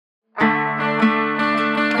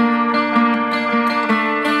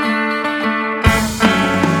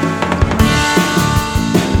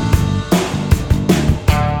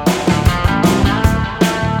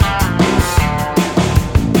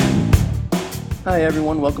Hi,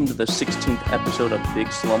 everyone. Welcome to the 16th episode of Big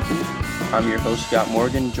Slumpin'. I'm your host, Scott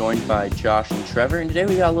Morgan, joined by Josh and Trevor. And today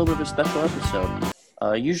we got a little bit of a special episode.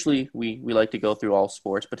 Usually we like to go through all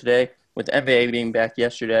sports, but today, with the NBA being back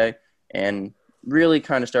yesterday and really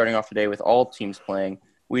kind of starting off today with all teams playing,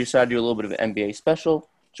 we decided to do a little bit of an NBA special.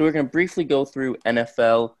 So we're going to briefly go through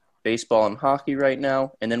NFL, baseball, and hockey right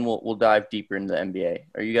now, and then we'll dive deeper into the NBA.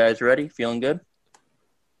 Are you guys ready? Feeling good?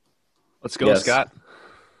 Let's go, Yes. Scott.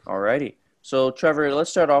 Alrighty. So, Trevor, let's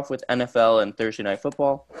start off with NFL and Thursday Night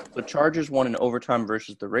Football. The Chargers won in overtime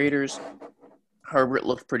versus the Raiders. Herbert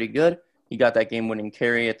looked pretty good. He got that game-winning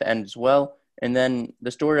carry at the end as well. And then the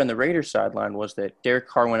story on the Raiders sideline was that Derek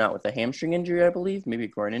Carr went out with a hamstring injury, I believe, maybe a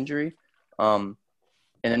groin injury. And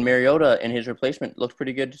then Mariota and his replacement looked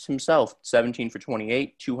pretty good himself. 17 for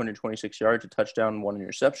 28, 226 yards, a touchdown, one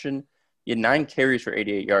interception. He had 9 carries for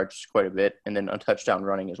 88 yards, which is quite a bit, and then a touchdown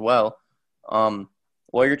running as well.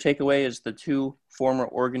 What your takeaway is the two former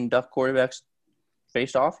Oregon Duck quarterbacks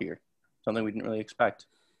faced off here. Something we didn't really expect.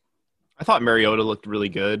 I thought Mariota looked really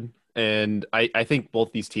good, and I think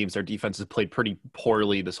both these teams, their defenses played pretty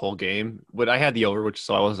poorly this whole game. But I had the over,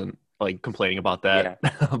 so I wasn't complaining about that.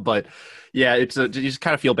 Yeah. But yeah, you just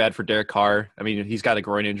kind of feel bad for Derek Carr. I mean, he's got a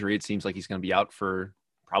groin injury. It seems like he's going to be out for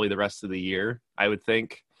probably the rest of the year, I would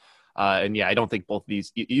think. And yeah, I don't think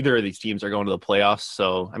either of these teams are going to the playoffs.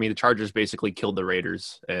 So, I mean, the Chargers basically killed the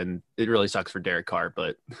Raiders, and it really sucks for Derek Carr.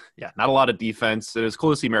 But yeah, not a lot of defense. It was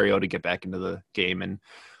cool to see Mariota get back into the game and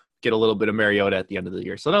get a little bit of Mariota at the end of the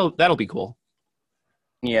year. So that'll be cool.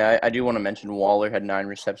 Yeah, I do want to mention Waller had 9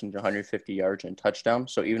 receptions, 150 yards, and a touchdown.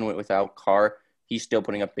 So even without Carr, he's still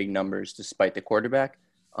putting up big numbers despite the quarterback.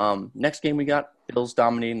 Next game we got, Bills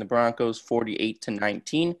dominating the Broncos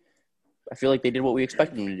 48-19. I feel like they did what we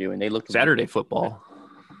expected them to do, and they looked Saturday football.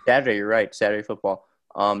 Saturday, you're right. Saturday football.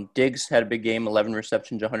 Diggs had a big game, 11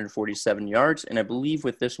 receptions, 147 yards, and I believe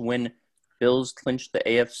with this win, Bills clinched the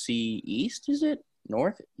AFC East. Is it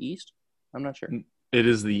North East? I'm not sure. It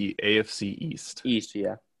is the AFC East. East,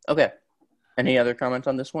 yeah. Okay. Any other comments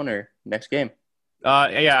on this one or next game?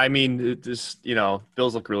 Yeah, I mean,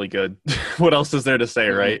 Bills look really good. What else is there to say,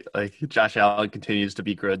 right? Like, Josh Allen continues to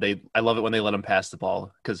be good. I love it when they let him pass the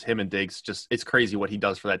ball because him and Diggs it's crazy what he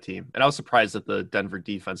does for that team. And I was surprised that the Denver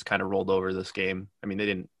defense kind of rolled over this game. I mean, they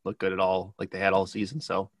didn't look good at all like they had all season.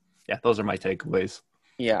 So, yeah, those are my takeaways.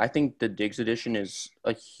 Yeah, I think the Diggs addition is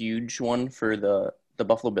a huge one for the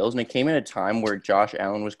Buffalo Bills. And it came at a time where Josh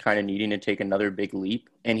Allen was kind of needing to take another big leap,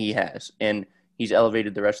 and he has. And he's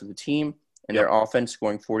elevated the rest of the team. And their offense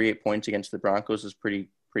scoring 48 points against the Broncos is pretty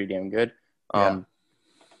damn good. And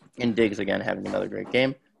Diggs, again, having another great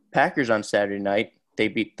game. Packers on Saturday night, they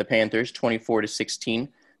beat the Panthers 24-16.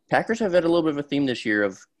 Packers have had a little bit of a theme this year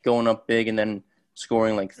of going up big and then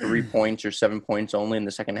scoring like 3 points or 7 points only in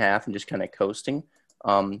the second half and just kind of coasting.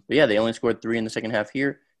 But yeah, they only scored 3 in the second half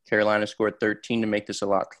here. Carolina scored 13 to make this a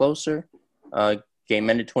lot closer. Game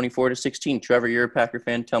ended 24-16. Trevor, you're a Packer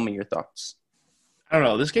fan. Tell me your thoughts. I don't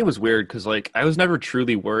know. This game was weird because, I was never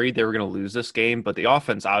truly worried they were going to lose this game, but the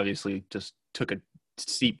offense obviously just took a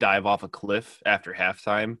steep dive off a cliff after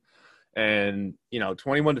halftime. And,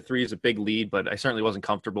 21-3 is a big lead, but I certainly wasn't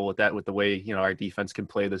comfortable with that with the way, our defense can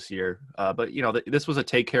play this year. But, this was a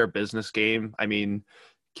take care of business game. I mean,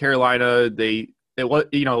 Carolina,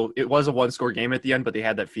 it was a one-score game at the end, but they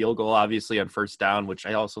had that field goal, obviously, on first down, which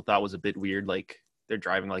I also thought was a bit weird. They're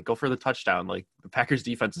driving, go for the touchdown. The Packers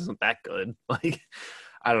defense isn't that good.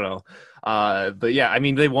 I don't know. But yeah, I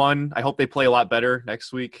mean, they won. I hope they play a lot better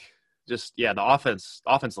next week. Just, yeah, the offense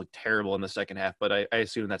looked terrible in the second half, but I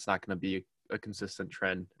assume that's not going to be a consistent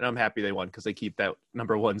trend. And I'm happy they won because they keep that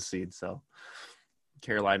number 1 seed. So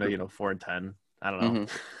Carolina, 4-10. I don't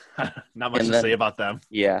know. Not much to say about them.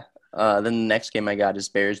 Yeah. Then the next game I got is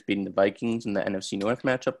Bears beating the Vikings in the NFC North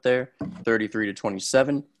matchup there,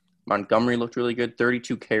 33-27. Montgomery looked really good,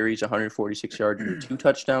 32 carries, 146 yards, and 2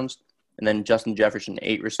 touchdowns. And then Justin Jefferson,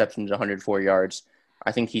 8 receptions, 104 yards.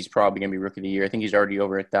 I think he's probably going to be Rookie of the Year. I think he's already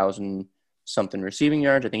over 1,000-something receiving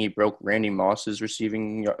yards. I think he broke Randy Moss's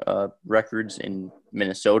receiving records in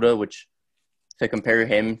Minnesota, which to compare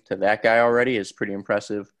him to that guy already is pretty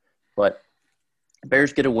impressive. But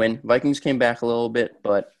Bears get a win. Vikings came back a little bit,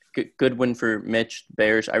 but good win for Mitch.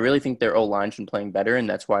 Bears, I really think their O-line's been playing better, and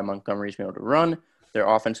that's why Montgomery's been able to run. Their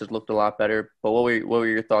offense has looked a lot better. But what were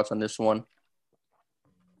your thoughts on this one?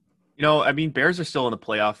 I mean, Bears are still in the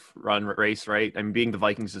playoff run race, right? I mean, being the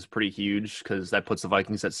Vikings is pretty huge because that puts the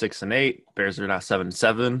Vikings at 6-8. Bears are now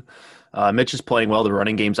 7-7. Mitch is playing well. The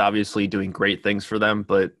running game's obviously doing great things for them.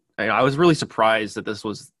 But I was really surprised that this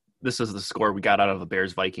is the score we got out of a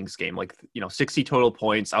Bears-Vikings game. 60 total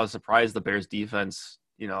points. I was surprised the Bears defense,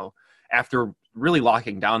 after really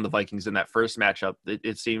locking down the Vikings in that first matchup.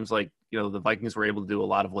 It seems like, the Vikings were able to do a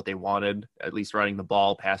lot of what they wanted, at least running the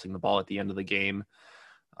ball, passing the ball at the end of the game.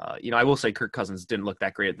 I will say Kirk Cousins didn't look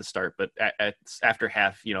that great at the start, but after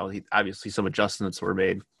half, obviously some adjustments were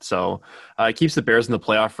made. So it keeps the Bears in the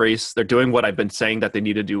playoff race. They're doing what I've been saying that they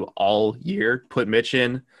need to do all year: put Mitch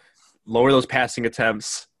in, lower those passing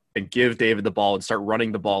attempts, and give David the ball and start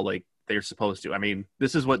running the ball like they're supposed to. I mean,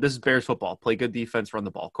 this is Bears football. Play good defense, run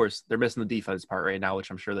the ball. Of course, they're missing the defense part right now, which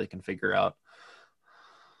I'm sure they can figure out.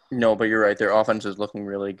 No, but you're right. Their offense is looking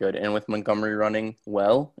really good. And with Montgomery running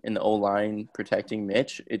well and the O-line protecting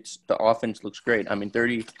Mitch, the offense looks great. I mean,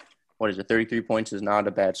 33 points is not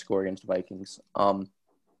a bad score against the Vikings.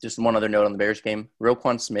 Just one other note on the Bears game.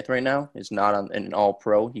 Roquan Smith right now is not an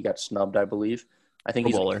all-pro. He got snubbed, I believe. I think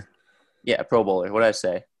Pro Bowler. Yeah, Pro Bowler. What did I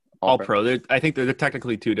say? All pro. I think they're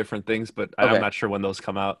technically two different things, but okay. I'm not sure when those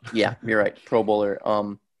come out. Yeah, you're right. Pro Bowler.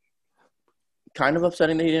 Kind of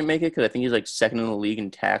upsetting that he didn't make it because I think he's like second in the league in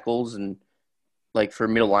tackles, and like for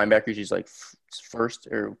middle linebackers, he's like first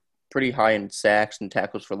or pretty high in sacks and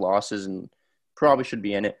tackles for losses, and probably should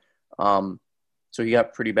be in it. So he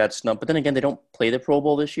got pretty bad snub. But then again, they don't play the Pro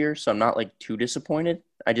Bowl this year, so I'm not like too disappointed.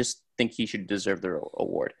 I just think he should deserve the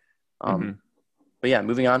award. But yeah,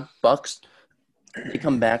 moving on. Bucks. They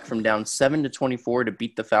come back from down 7-24 to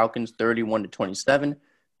beat the Falcons 31-27.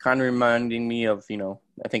 Kind of reminding me of,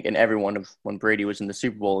 I think in everyone of when Brady was in the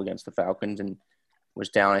Super Bowl against the Falcons and was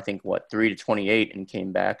down, I think, 3-28 and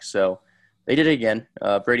came back. So they did it again.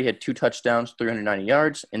 Brady had 2 touchdowns, 390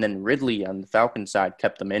 yards, and then Ridley on the Falcons side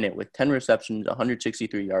kept them in it with 10 receptions,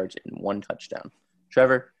 163 yards, and 1 touchdown.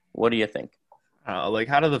 Trevor, what do you think?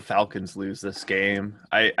 How do the Falcons lose this game?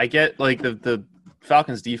 I get the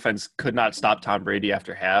Falcons defense could not stop Tom Brady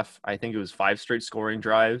after half. I think it was 5 straight scoring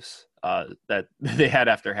drives that they had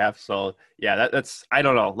after half. So yeah, that's I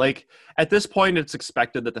don't know. At this point, it's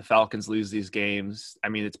expected that the Falcons lose these games. I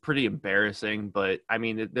mean, it's pretty embarrassing, but I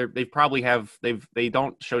mean, they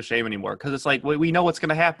don't show shame anymore because it's we know what's going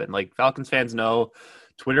to happen. Falcons fans know.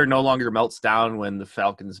 Twitter no longer melts down when the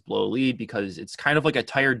Falcons blow a lead because it's kind of like a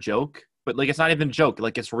tired joke, but it's not even a joke.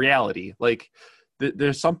 It's reality.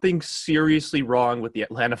 There's something seriously wrong with the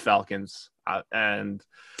Atlanta Falcons, and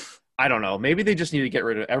I don't know. Maybe they just need to get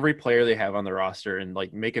rid of every player they have on the roster and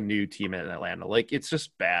make a new team in Atlanta. It's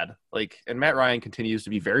just bad. And Matt Ryan continues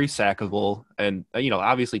to be very sackable, and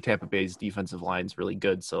obviously Tampa Bay's defensive line is really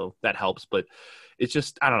good, so that helps. But it's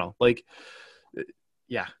just I don't know.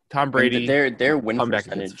 Yeah, Tom Brady. Their win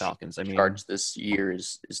percentage Falcons. charts this year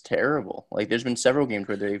is terrible. There's been several games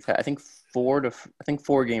where they've had, I think 4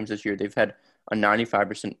 games this year they've had a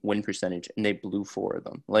 95% win percentage, and they blew 4 of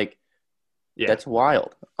them. Yeah. That's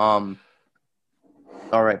wild. All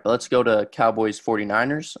right, but let's go to Cowboys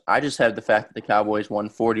 49ers. I just have the fact that the Cowboys won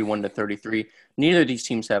 41-33. Neither of these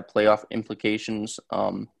teams have playoff implications.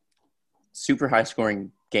 Super high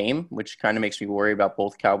scoring game, which kind of makes me worry about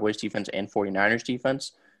both Cowboys defense and 49ers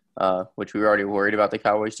defense, which we were already worried about the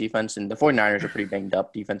Cowboys defense, and the 49ers are pretty banged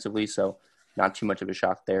up defensively, so not too much of a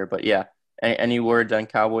shock there. But yeah, any words on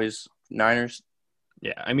Cowboys Niners?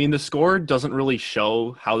 Yeah, I mean, the score doesn't really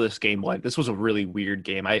show how this game went. This was a really weird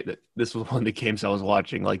game. This was one of the games I was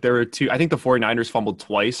watching. There were 2 – I think the 49ers fumbled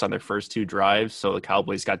twice on their first 2 drives, so the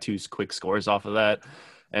Cowboys got 2 quick scores off of that.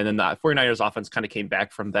 And then the 49ers offense kind of came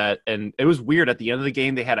back from that. And it was weird. At the end of the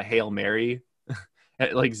game, they had a Hail Mary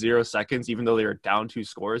at 0 seconds, even though they were down 2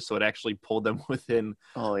 scores. So it actually pulled them within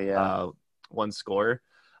 1 score.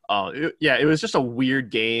 It was just a weird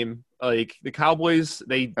game. The Cowboys,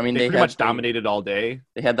 they pretty much dominated all day.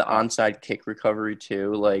 They had the onside kick recovery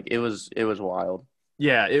too. It was wild.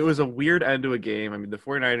 Yeah, it was a weird end to a game. I mean, the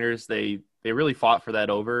 49ers, they really fought for that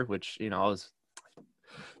over, which, I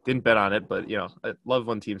didn't bet on it, but, I love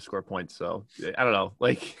when teams score points. So I don't know.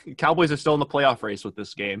 Cowboys are still in the playoff race with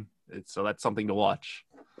this game. So that's something to watch.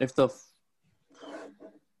 With the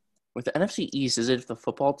NFC East, is it if the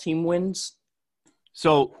football team wins?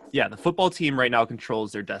 So, yeah, the football team right now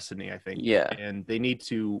controls their destiny, I think. Yeah. And they need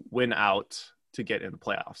to win out to get in the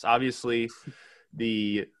playoffs. Obviously,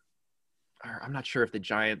 I'm not sure if the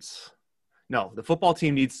Giants – no, the football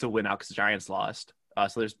team needs to win out because the Giants lost.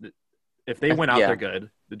 So if they win out, they're good.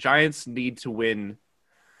 The Giants need to win,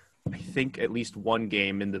 I think, at least 1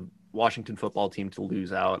 game in the Washington football team to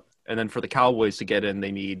lose out. And then for the Cowboys to get in,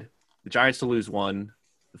 they need the Giants to lose 1,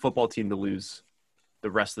 the football team to lose the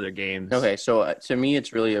rest of their games. Okay, so to me,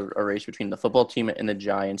 it's really a race between the football team and the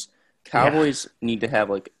Giants. Cowboys need to have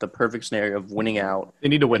the perfect scenario of winning out. They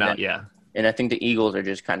need to win out, yeah. And I think the Eagles are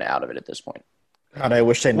just kind of out of it at this point. God, I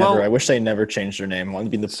wish they never changed their name. I want to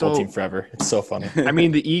be in the football team forever. It's so funny. I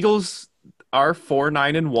mean, the Eagles, are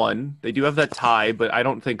 4-9-1. They do have that tie, but I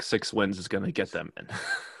don't think 6 wins is going to get them in.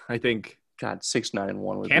 I think. God, 6-9-1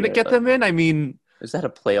 would Can be it get them in? I mean, is that a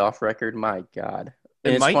playoff record? My God. it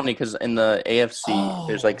And it's might. funny because in the AFC,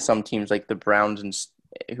 there's like Oh, some teams like the Browns and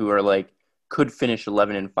who are like could finish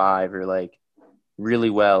 11-5 or like really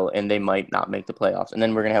well, and they might not make the playoffs. And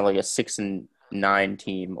then we're gonna have like a 6-9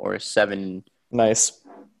 team or a 7-9 Nice.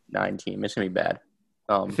 team. It's gonna be bad.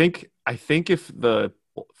 I think if the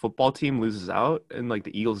football team loses out and like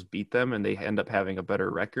the Eagles beat them and they end up having a better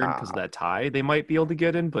record because of Ah, that tie, they might be able to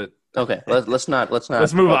get in. But okay, let's not let's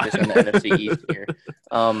move on. focus on the NFC East here.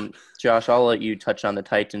 Josh, I'll let you touch on the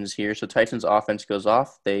Titans here. So Titans offense goes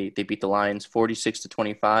off. They beat the Lions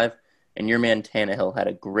 46-25, and your man Tannehill had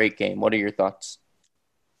a great game. What are your thoughts?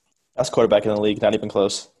 Best quarterback in the league, not even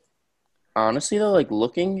close. Honestly, though, like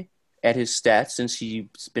looking at his stats since he's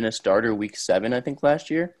been a starter week 7, I think last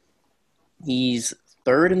year, he's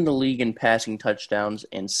third in the league in passing touchdowns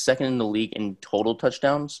and second in the league in total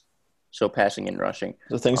touchdowns. So passing and rushing.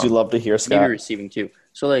 The things you love to hear, Maybe Scott. receiving too.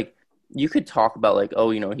 So like you could talk about like, oh,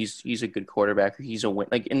 he's a good quarterback or he's a win.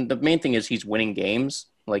 Like, and the main thing is he's winning games.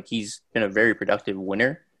 Like he's been a very productive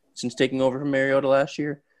winner since taking over from Mariota last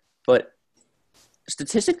year. But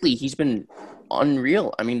statistically, he's been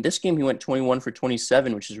unreal. I mean, this game he went 21 for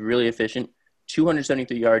 27, which is really efficient,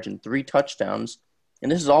 273 yards and 3 touchdowns.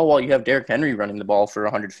 And this is all while you have Derrick Henry running the ball for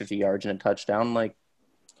 150 yards and a touchdown. Like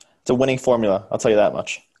It's a winning formula. I'll tell you that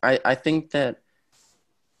much. I think that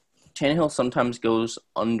Tannehill sometimes goes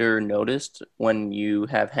under noticed when you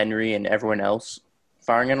have Henry and everyone else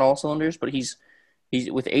firing on all cylinders, but he's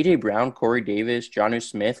with AJ Brown, Corey Davis, Jonnu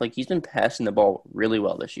Smith, like he's been passing the ball really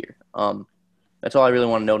well this year. That's all I really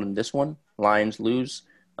want to note in this one. Lions lose.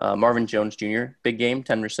 Marvin Jones Jr., big game,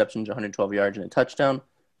 10 receptions, 112 yards, and a touchdown.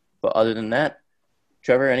 But other than that,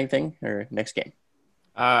 Trevor, anything or next game?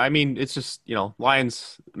 I mean, it's just,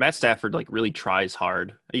 Lions, Matt Stafford, like, really tries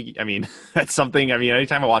hard. I mean, that's something, I mean,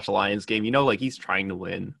 anytime I watch a Lions game, like, he's trying to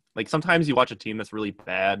win. Like, sometimes you watch a team that's really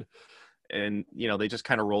bad and, they just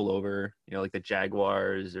kind of roll over, like the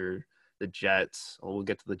Jaguars or the Jets. Oh, we'll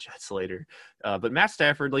get to the Jets later. But Matt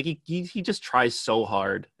Stafford, like, he just tries so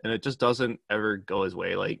hard and it just doesn't ever go his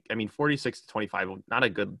way. Like, I mean, 46-25, not a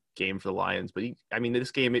good game for the Lions, but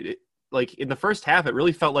this game, like in the first half, it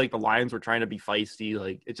really felt like the Lions were trying to be feisty.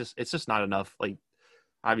 Like it's just not enough. Like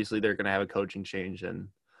obviously they're going to have a coaching change and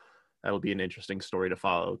that'll be an interesting story to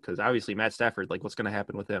follow because obviously Matt Stafford, like what's going to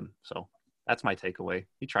happen with him? So that's my takeaway.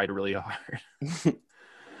 He tried really hard.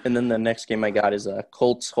 And then the next game I got is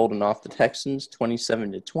Colts holding off the Texans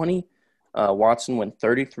 27-20. Watson went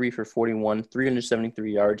 33 for 41,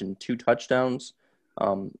 373 yards and 2 touchdowns.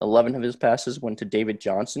 11 of his passes went to David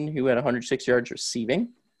Johnson, who had 106 yards receiving.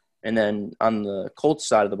 And then on the Colts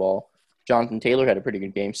side of the ball, Jonathan Taylor had a pretty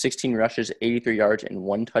good game, 16 rushes, 83 yards, and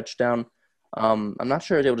 1 touchdown. I'm not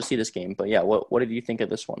sure I was able to see this game, but yeah, what did you think of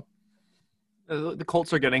this one? The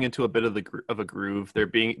Colts are getting into a bit of a groove.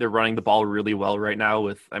 They're running the ball really well right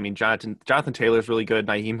now. Jonathan Taylor's really good.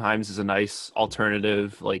 Nyheim Hines is a nice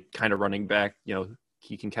alternative, like kind of running back.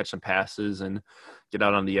 He can catch some passes and get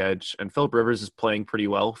out on the edge. And Philip Rivers is playing pretty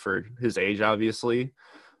well for his age, obviously.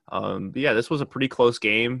 But yeah, this was a pretty close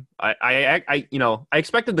game. I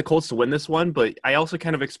expected the Colts to win this one, but I also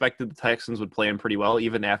kind of expected the Texans would play him pretty well,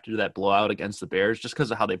 even after that blowout against the Bears, just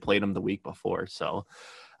because of how they played him the week before. So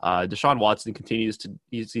Deshaun Watson continues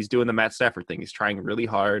he's doing the Matt Stafford thing. He's trying really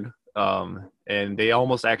hard. And they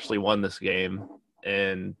almost actually won this game.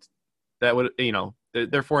 And that would, they're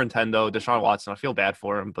 4-10 though. Deshaun Watson, I feel bad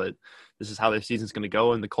for him, but this is how their season's going to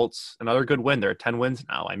go. And the Colts, another good win. They're at 10 wins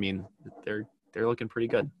now. I mean, they're looking pretty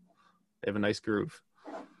good. They have a nice groove.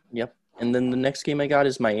 Yep. And then the next game I got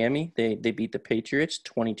is Miami. They beat the Patriots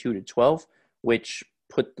 22-12, which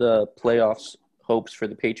put the playoffs hopes for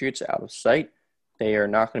the Patriots out of sight. They are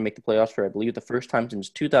not going to make the playoffs for, I believe, the first time since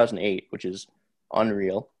 2008, which is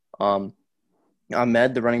unreal.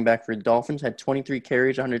 Ahmed, the running back for the Dolphins, had 23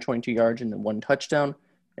 carries, 122 yards, and 1 touchdown.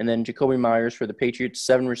 And then Jacoby Myers for the Patriots,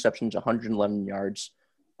 7 receptions, 111 yards.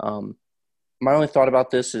 My only thought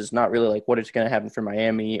about this is not really like what is going to happen for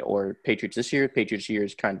Miami or Patriots this year. Patriots year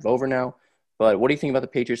is kind of over now. But what do you think about the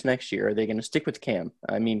Patriots next year? Are they going to stick with Cam?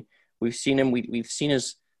 I mean, we've seen him. We've seen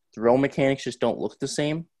his throw mechanics just don't look the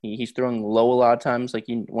same. He's throwing low a lot of times. Like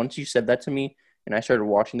once you said that to me and I started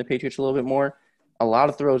watching the Patriots a little bit more, a lot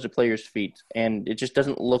of throws at players' feet. And it just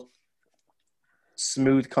doesn't look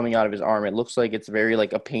smooth coming out of his arm. It looks like it's very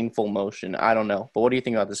like a painful motion. I don't know. But what do you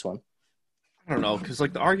think about this one? I don't know, because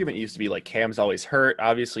like the argument used to be like Cam's always hurt.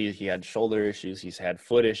 Obviously, he had shoulder issues. He's had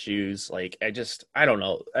foot issues. Like I don't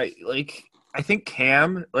know. I think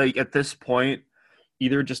Cam, like at this point,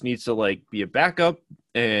 either just needs to like be a backup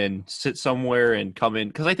and sit somewhere and come in,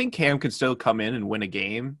 because I think Cam could still come in and win a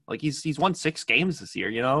game. Like he's won 6 games this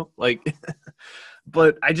year, like.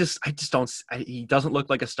 But I just don't. He doesn't look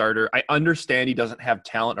like a starter. I understand he doesn't have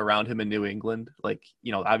talent around him in New England, like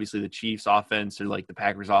obviously the Chiefs offense or like the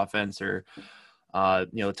Packers offense or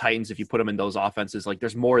the Titans. If you put him in those offenses, like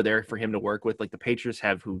there's more there for him to work with. Like the Patriots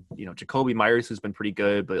have Jacoby Myers, who's been pretty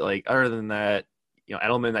good, but like other than that,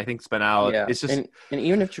 Edelman I think's been out. Yeah, It's just and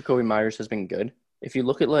even if Jacoby Myers has been good, if you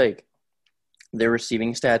look at like their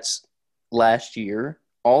receiving stats last year,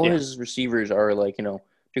 all yeah, his receivers are like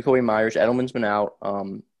Jacoby Myers, Edelman's been out,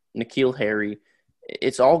 N'Keal Harry.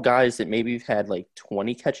 It's all guys that maybe have had like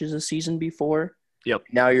 20 catches a season before. yep,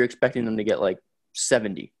 Now you're expecting them to get like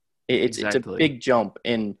 70. It's a exactly. big jump,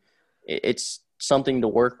 and it's something to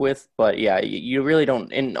work with. But yeah, you really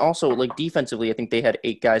don't. And also like defensively, I think they had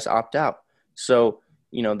 8 guys opt out. So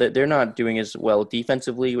they're not doing as well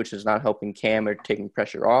defensively, which is not helping Cam or taking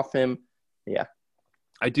pressure off him. Yeah,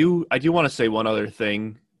 I do want to say one other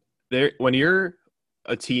thing. There, when you're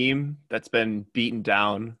a team that's been beaten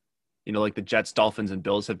down, like the Jets, Dolphins, and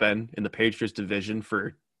Bills have been in the Patriots division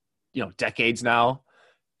for, decades now,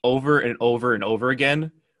 over and over and over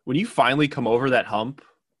again, when you finally come over that hump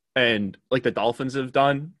and like the Dolphins have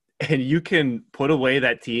done, and you can put away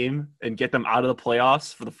that team and get them out of the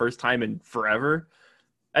playoffs for the first time in forever,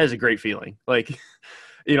 that is a great feeling. Like,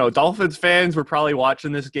 Dolphins fans were probably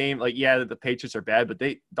watching this game. Like, yeah, the Patriots are bad, but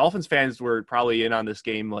Dolphins fans were probably in on this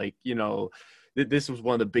game. Like, this was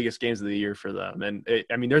one of the biggest games of the year for them.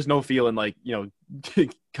 And there's no feeling like,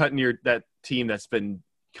 cutting that team that's been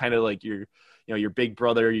kind of like your big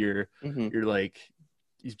brother, you're like,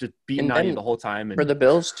 he's just beating on you the whole time. And for the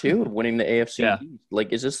Bills too, winning the AFC yeah, East.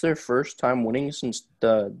 Like, is this their first time winning since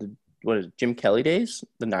the what is it, Jim Kelly days,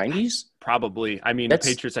 the 90s? probably. The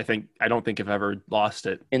Patriots, I don't think have ever lost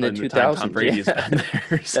it in the the time 2000s. Tom Brady has been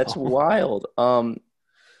there. So. That's wild. All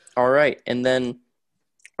right, and then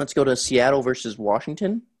let's go to Seattle versus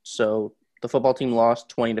Washington. So the football team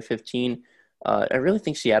lost 20-15. I really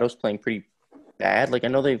think Seattle's playing pretty bad. Like I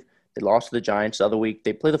know they lost to the Giants the other week.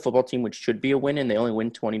 They play the football team, which should be a win, and they only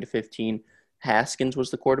win 20-15. Haskins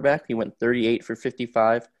was the quarterback. He went 38 for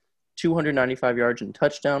 55, 295 yards and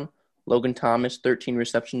touchdown. Logan Thomas, 13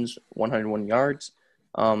 receptions, 101 yards.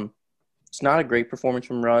 It's not a great performance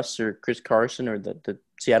from Russ or Chris Carson or the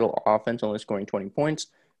Seattle offense, only scoring 20 points.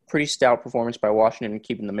 Pretty stout performance by Washington and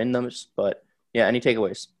keeping them in those. But, yeah, any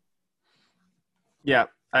takeaways? Yeah,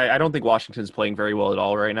 I don't think Washington's playing very well at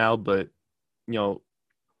all right now, but,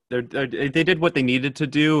 they did what they needed to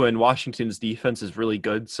do, and Washington's defense is really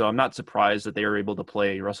good, so I'm not surprised that they were able to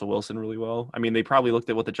play Russell Wilson really well. They probably looked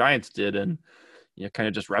at what the Giants did and kind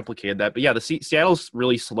of just replicated that. But, yeah, Seattle's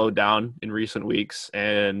really slowed down in recent weeks,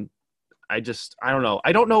 and I don't know.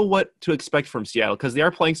 I don't know what to expect from Seattle because they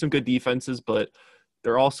are playing some good defenses, but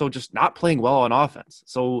they're also just not playing well on offense.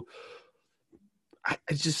 So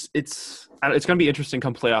it's going to be interesting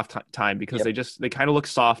come playoff time because they kind of look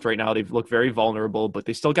soft right now. They look very vulnerable, but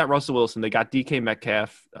they still got Russell Wilson. They got DK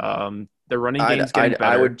Metcalf. Their running game's getting better.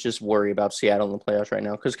 I would just worry about Seattle in the playoffs right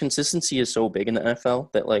now because consistency is so big in the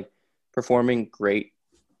NFL that like performing great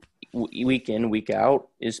week in, week out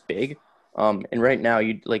is big. And right now,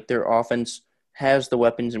 their offense has the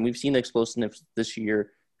weapons, and we've seen the explosiveness this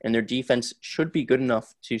year, and their defense should be good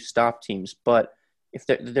enough to stop teams. But if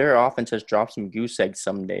their offense has dropped some goose eggs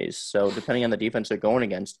some days, so depending on the defense they're going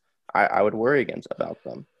against, I would worry about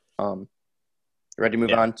them. Ready to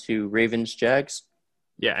move on to Ravens Jags?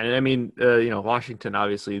 Yeah, and Washington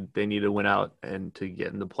obviously they need to win out and to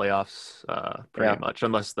get in the playoffs, pretty much,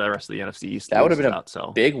 unless the rest of the NFC East that would have been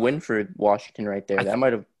a big win for Washington right there. That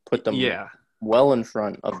might have put them well in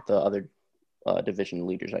front of the other division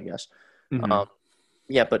leaders, I guess. Mm-hmm.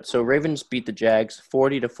 But so Ravens beat the Jags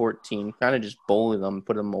 40-14, kind of just bully them,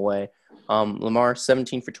 put them away. Lamar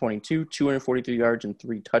 17 for 22, 243 yards and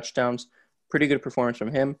 3 touchdowns. Pretty good performance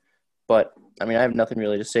from him. But, I have nothing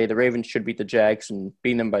really to say. The Ravens should beat the Jags, and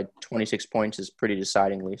beating them by 26 points is pretty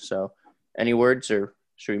decidingly. So, any words, or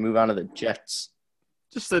should we move on to the Jets?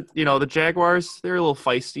 Just that, the Jaguars, they're a little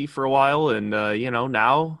feisty for a while, and,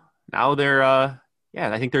 now they're, I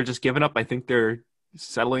think they're just giving up. I think they're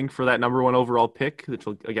settling for that number 1 overall pick, which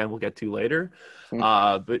we'll get to later.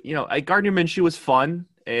 But, Gardner Minshew was fun,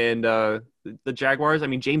 and the Jaguars,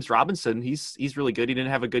 James Robinson, he's really good. He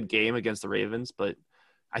didn't have a good game against the Ravens, but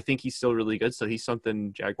I think he's still really good, so he's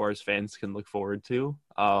something Jaguars fans can look forward to.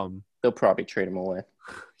 They'll probably trade him away.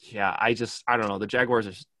 Yeah, I don't know. The Jaguars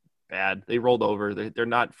are just bad. They rolled over. They're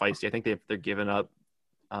not feisty. I think they're giving up.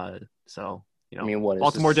 So I mean, what is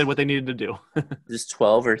Baltimore this? did what they needed to do. Is this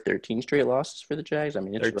 12 or 13 straight losses for the Jags? I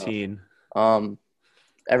mean, it's 13. rough.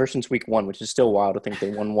 Ever since week 1, which is still wild to think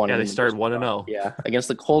they won one. Yeah, they and started just 1-0. Yeah, against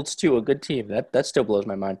the Colts too, a good team. That still blows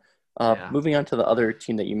my mind. Yeah. Moving on to the other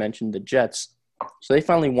team that you mentioned, the Jets. So they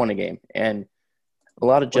finally won a game, and a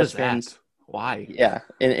lot of What Jets is fans. that? Why? Yeah,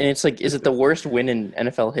 and it's like, is it the worst win in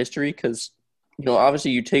NFL history? Because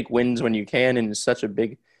obviously you take wins when you can, and it's such a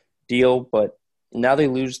big deal. But now they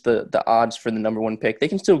lose the odds for the number 1 pick. They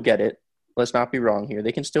can still get it. Let's not be wrong here.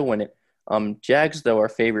 They can still win it. Jags though are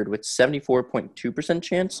favored with 74.2%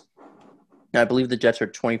 chance. And I believe the Jets are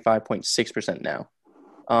 25.6% now.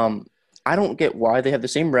 I don't get why they have the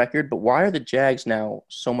same record, but why are the Jags now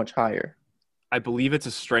so much higher? I believe it's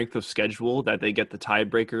a strength of schedule that they get the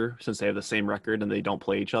tiebreaker since they have the same record and they don't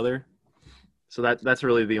play each other. So that's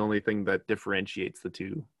really the only thing that differentiates the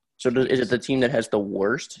two. So is it the team that has the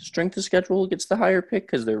worst strength of schedule gets the higher pick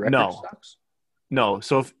because their record sucks? No.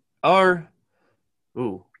 So that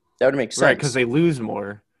would make sense. Right, because they lose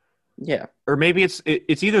more. Yeah. Or maybe it's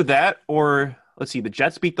either that or, let's see, the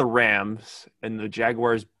Jets beat the Rams and the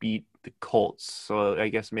Jaguars beat the Colts. So I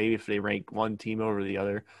guess maybe if they rank one team over the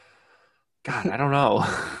other. God, I don't know.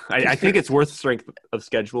 I think it's worth strength of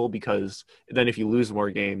schedule because then if you lose more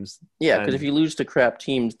games. Yeah, because if you lose to crap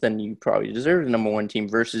teams, then you probably deserve the number 1 team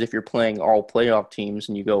versus if you're playing all playoff teams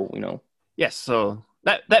and you go, Yes, so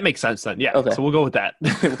that makes sense then. Yeah, okay. So we'll go with that.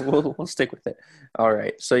 we'll stick with it. All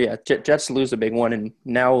right. So, yeah, Jets lose a big one, and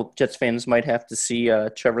now Jets fans might have to see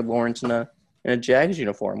Trevor Lawrence in a Jags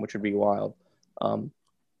uniform, which would be wild.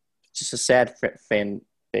 Just a sad fan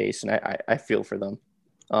base, and I feel for them.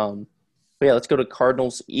 But yeah, let's go to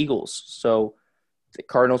Cardinals-Eagles. So the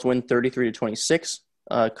Cardinals win 33-26.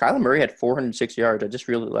 Kyler Murray had 406 yards. I just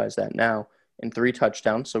realized that now, and 3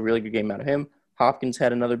 touchdowns. So really good game out of him. Hopkins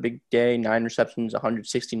had another big day, 9 receptions,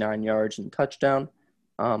 169 yards, and touchdown.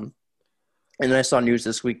 And then I saw news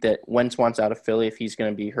this week that Wentz wants out of Philly if he's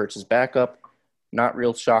going to be Hurts' backup. Not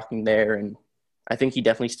real shocking there, and I think he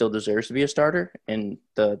definitely still deserves to be a starter. And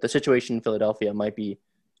the situation in Philadelphia might be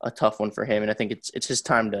a tough one for him, and I think it's his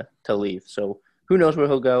time to leave. So who knows where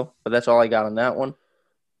he'll go, but that's all I got on that one.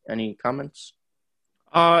 Any comments?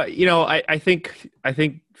 I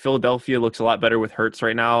think Philadelphia looks a lot better with Hurts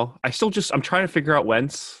right now. I'm trying to figure out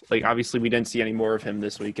Wentz. Like, obviously we didn't see any more of him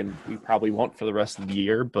this week, and we probably won't for the rest of the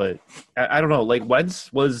year, but I don't know. Like,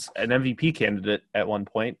 Wentz was an MVP candidate at one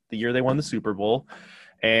point, the year they won the Super Bowl.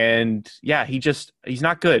 And yeah, he's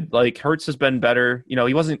not good. Like, Hurts has been better.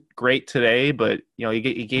 He wasn't great today, but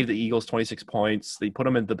he gave the Eagles 26 points. They put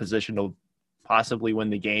him in the position to possibly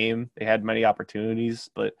win the game. They had many opportunities,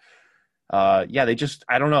 but I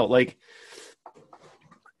don't know. Like,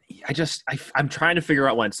 I'm trying to figure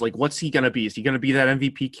out Wentz. Like, what's he going to be? Is he going to be that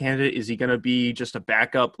MVP candidate? Is he going to be just a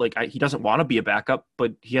backup? Like, he doesn't want to be a backup,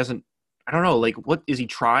 but he hasn't. I don't know. Like, what is he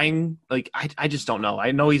trying? Like, I just don't know.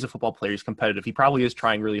 I know he's a football player. He's competitive. He probably is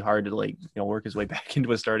trying really hard to, work his way back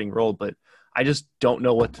into a starting role, but I just don't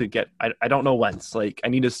know what to get. I don't know Wentz. Like, I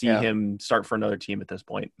need to see him start for another team at this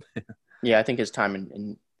point. Yeah, I think his time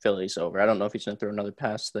in Philly's over. I don't know if he's going to throw another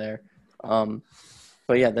pass there. But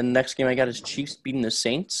yeah, the next game I got is Chiefs beating the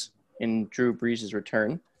Saints in Drew Brees'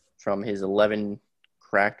 return from his 11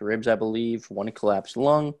 cracked ribs, I believe, 1 collapsed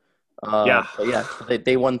lung. But yeah,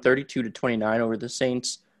 they won 32-29 over the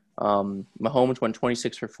Saints. Mahomes went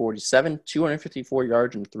 26 for 47, 254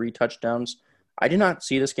 yards and 3 touchdowns. I did not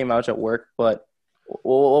see this game. I was at work, but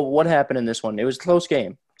what happened in this one? It was a close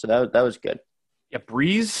game, so that was good. Yeah,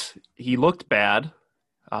 Brees, he looked bad.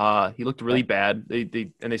 He looked really bad.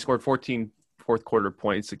 They scored 14 fourth quarter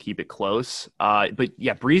points to keep it close. But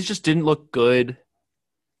yeah, Brees just didn't look good.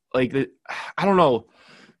 Like, I don't know.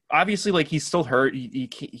 Obviously, like, he's still hurt.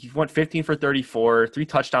 He went 15 for 34, 3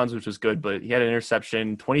 touchdowns, which was good, but he had an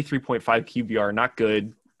interception, 23.5 QBR, not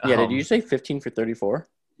good. Yeah, did you say 15 for 34?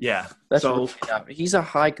 Yeah. That's he's a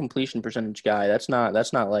high completion percentage guy. That's not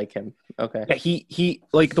like him. Okay. Yeah, he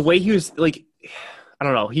like the way he was, like, I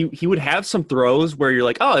don't know. He would have some throws where you're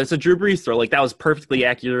like, oh, it's a Drew Brees throw. Like, that was perfectly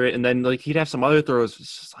accurate. And then, like, he'd have some other throws.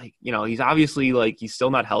 It's just like, he's obviously, like, he's still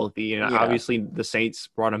not healthy. And obviously the Saints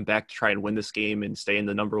brought him back to try and win this game and stay in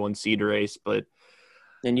the number 1 seed race. But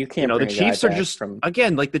then you can't. The Chiefs are just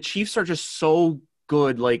again, like, the Chiefs are just so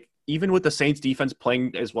good. Like, even with the Saints defense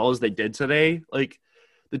playing as well as they did today, like,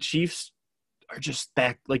 the Chiefs are just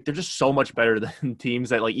that, like, they're just so much better than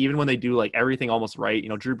teams that, like, even when they do, like, everything almost right,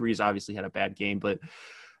 Drew Brees obviously had a bad game, but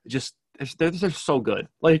just they're so good.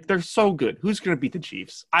 Like, they're so good. Who's going to beat the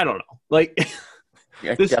Chiefs? I don't know. Like,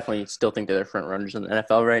 I definitely still think they're front runners in the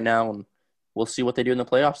NFL right now, and we'll see what they do in the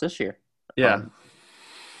playoffs this year. Yeah.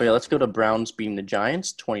 But yeah, let's go to Browns beating the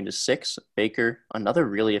Giants 20-6. Baker, another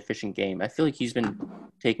really efficient game. I feel like he's been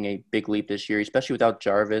taking a big leap this year, especially without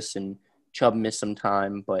Jarvis, and Chubb missed some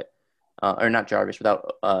time, but or not Jarvis,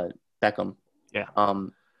 without Beckham. Yeah.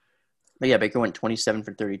 But yeah, Baker went 27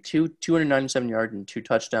 for 32, 297 yards and 2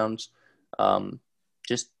 touchdowns.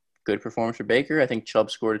 Just good performance for Baker. I think Chubb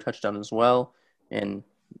scored a touchdown as well, and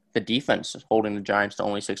the defense holding the Giants to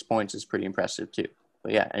only 6 points is pretty impressive too.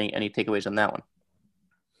 But yeah, any takeaways on that one?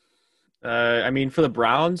 I mean, for the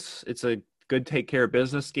Browns, it's a good take care of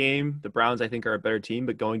business game. The Browns, I think, are a better team,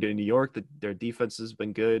 but going to New York, their defense has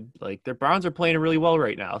been good. Like, their Browns are playing really well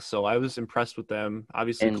right now, so I was impressed with them.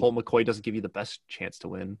 Obviously, And Colt McCoy doesn't give you the best chance to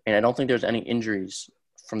win. And I don't think there's any injuries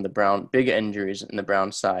from the big injuries in the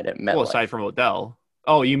Brown side at MetLife. Well, aside from Odell.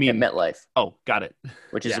 Oh, you At mean MetLife, Oh, got it.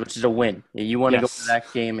 which is Yeah. which is a win. You want to go Yes. to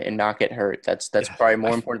that game and not get hurt. That's Yeah. probably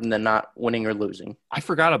more important than not winning or losing. I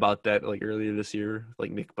forgot about that like earlier this year, like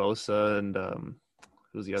Nick Bosa and who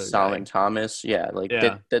was the other Solomon guy? Thomas, yeah, like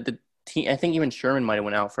Yeah. the team. I think even Sherman might have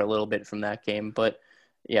went out for a little bit from that game, but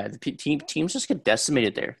yeah, the teams just get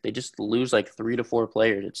decimated there. They just lose like 3 to 4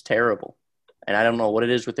 players. It's terrible, and I don't know what it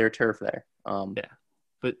is with their turf there. Yeah.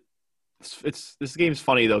 But it's this game's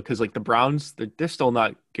funny though because like the Browns, they're still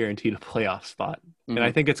not guaranteed a playoff spot, and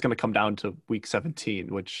I Mhm. think it's going to come down to Week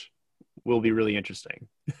 17, which will be really interesting.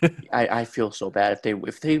 I feel so bad if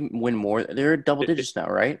they win more. They're double digits now,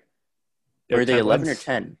 right? Or They're are they 10 11 or wins.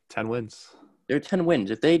 10? 10 wins. They're 10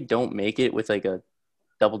 wins. If they don't make it with like a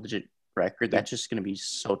double digit record, that's just going to be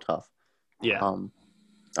so tough. Yeah. All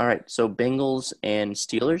right. So Bengals and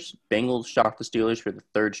Steelers. Bengals shocked the Steelers for the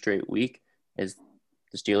 3rd straight week as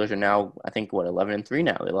the Steelers are now, I think, 11-3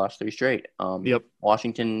 now. They lost 3 straight. Yep.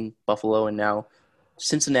 Washington, Buffalo, and now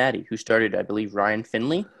Cincinnati, who started, I believe, Ryan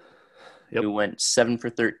Finley, Yep. who went 7 for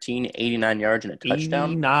 13, 89 yards and a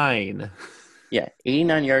touchdown. 89. Yeah,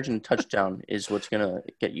 89 yards and a touchdown is what's going to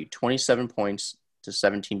get you 27 points to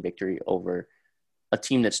 17 victory over a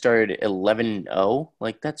team that started 11-0.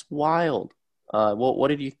 Like, that's wild. What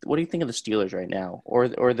do you think of the Steelers right now, or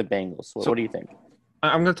the Bengals? What do you think?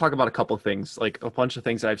 I'm going to talk about a couple of things, like a bunch of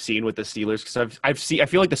things that I've seen with the Steelers, because I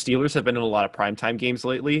feel like the Steelers have been in a lot of primetime games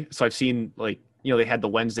lately. So I've seen like, they had the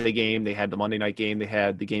Wednesday game, they had the Monday night game, they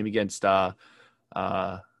had the game against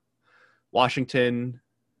Washington.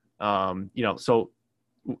 So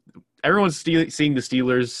everyone's seeing the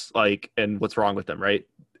Steelers like, and what's wrong with them, right?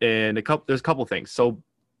 And there's a couple things. So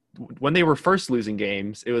when they were first losing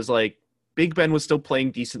games, it was like Big Ben was still playing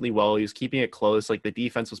decently well. He was keeping it close. Like the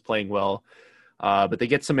defense was playing well. But they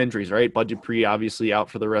get some injuries, right? Bud Dupree obviously out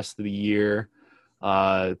for the rest of the year.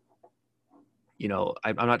 I'm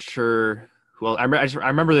not sure who else. I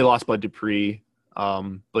remember they lost Bud Dupree.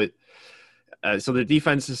 So the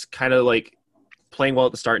defense is kind of like playing well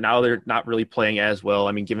at the start. Now they're not really playing as well.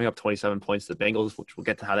 I mean, giving up 27 points to the Bengals, which we'll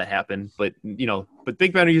get to how that happened. But, but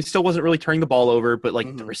Big Ben, he still wasn't really turning the ball over. But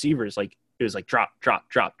like the receivers, like it was like drop.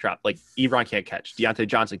 Like Ebron can't catch. Deontay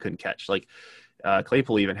Johnson couldn't catch. Like,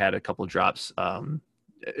 Claypool even had a couple of drops. And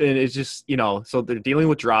it's just, so they're dealing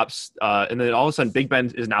with drops. And then all of a sudden Big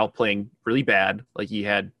Ben is now playing really bad. Like he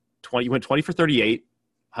went 20 for 38,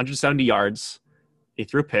 170 yards. He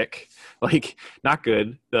threw a pick, like not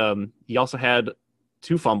good. He also had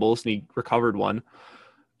 2 fumbles and he recovered 1.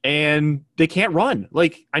 And they can't run.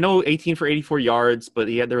 Like I know 18 for 84 yards, but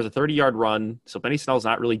there was a 30-yard run. So Benny Snell's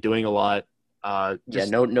not really doing a lot.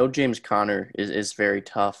 No James Conner is very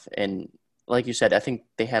tough. And like you said, I think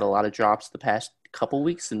they had a lot of drops the past couple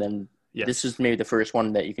weeks, and then This is maybe the first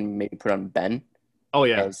one that you can maybe put on Ben. Oh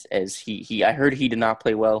yeah, as he I heard he did not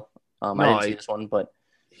play well. I didn't see this one, but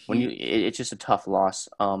it's just a tough loss.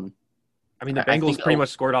 I mean, the Bengals pretty much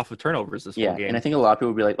scored off of turnovers this whole game. And I think a lot of people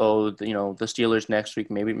would be like, "Oh, the Steelers next week,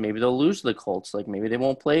 maybe they'll lose to the Colts. Like maybe they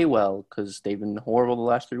won't play well because they've been horrible the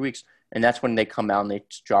last 3 weeks." And that's when they come out and they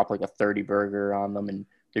drop like a 30 burger on them, and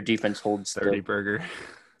their defense holds 30 burger,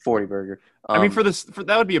 40 burger. I mean, for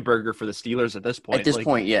that would be a burger for the Steelers at this point. At this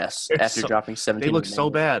point, yes. After dropping 17, they look so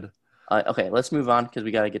bad. Okay, let's move on because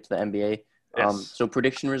we got to get to the NBA. Yes. So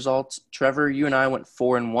prediction results. Trevor, you and I went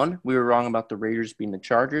 4-1. We were wrong about the Raiders being the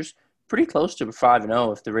Chargers. Pretty close to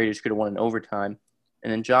 5-0 if the Raiders could have won in overtime.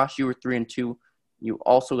 And then Josh, you were 3-2. You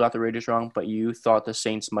also got the Raiders wrong, but you thought the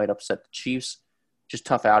Saints might upset the Chiefs. Just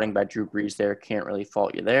tough outing by Drew Brees there. Can't really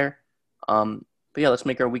fault you there. But yeah, let's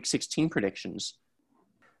make our Week 16 predictions.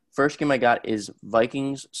 First game I got is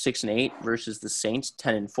Vikings 6-8 versus the Saints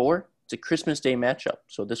 10-4. It's a Christmas Day matchup,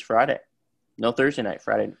 so this Friday. No Thursday night,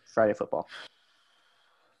 Friday football.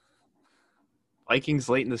 Vikings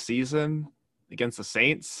late in the season against the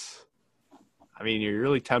Saints. I mean, you're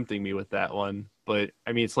really tempting me with that one. But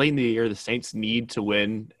I mean, it's late in the year. The Saints need to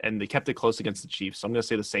win, and they kept it close against the Chiefs. So I'm going to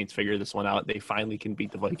say the Saints figure this one out. They finally can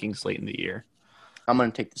beat the Vikings late in the year. I'm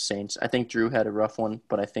going to take the Saints. I think Drew had a rough one,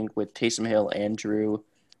 but I think with Taysom Hill and Drew,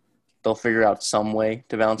 they'll figure out some way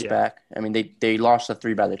to bounce Yeah. back. I mean, they lost the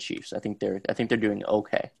 3 by the Chiefs. I think they're doing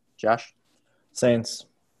okay. Josh, Saints.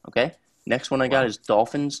 okay. Next one I got Wow. is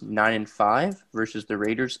Dolphins 9-5 versus the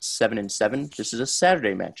Raiders 7-7. This is a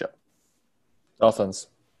Saturday matchup. Dolphins.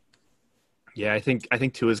 Yeah, I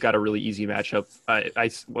think Tua's got a really easy matchup.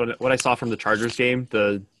 What I saw from the Chargers game,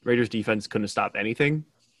 the Raiders defense couldn't stop anything,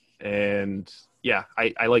 and yeah,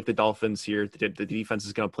 I like the Dolphins here. The defense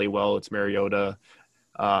is going to play well. It's Mariota.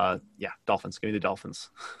 Yeah, Dolphins. Give me the Dolphins.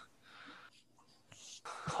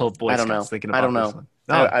 Oh boy, I don't know. Scott's thinking I about don't this know. one.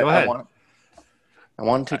 No, go ahead. I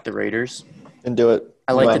want to take the Raiders. Can do it.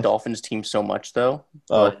 I like the When? Dolphins team so much though,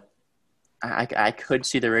 Oh, but I could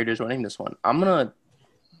see the Raiders winning this one. I'm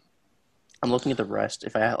looking at the rest.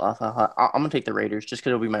 I'm gonna take the Raiders just because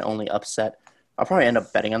it'll be my only upset. I'll probably end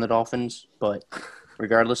up betting on the Dolphins, but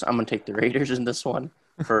regardless, I'm gonna take the Raiders in this one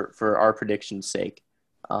for our prediction's sake.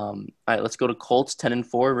 All right, let's go to Colts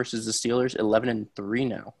 10-4 versus the Steelers 11-3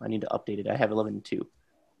 now. I need to update it. I have 11-2.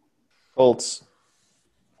 Colts.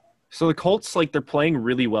 So the Colts, like, they're playing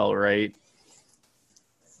really well, right?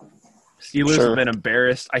 Steelers Sure. have been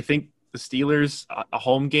embarrassed. I think the Steelers, a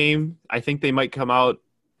home game, I think they might come out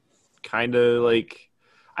kind of like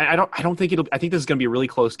I don't think I think this is going to be a really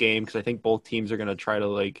close game because I think both teams are going to try to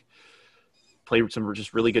like play some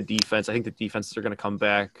just really good defense. I think the defenses are going to come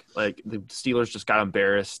back. Like the Steelers just got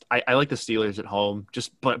embarrassed. I like the Steelers at home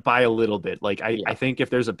just but by a little bit. Like I think if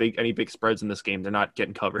there's any big spreads in this game, they're not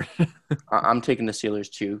getting covered. I'm taking the Steelers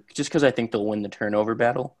too, just because I think they'll win the turnover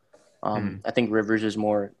battle. I think Rivers is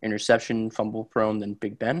more interception, fumble prone than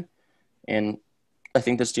Big Ben, and I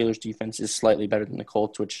think the Steelers defense is slightly better than the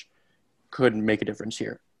Colts, which could make a difference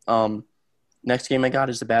here. Next game I got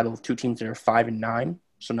is the battle of two teams that are 5-9,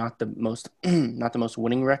 so not the most not the most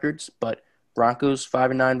winning records, but Broncos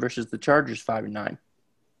 5-9 versus the Chargers 5-9.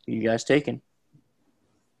 Who you guys taking?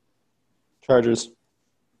 Chargers.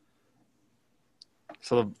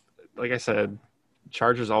 So, like I said,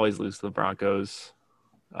 Chargers always lose to the Broncos.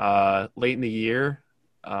 Late in the year,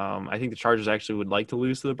 I think the Chargers actually would like to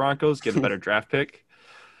lose to the Broncos, get a better draft pick.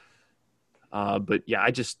 But yeah,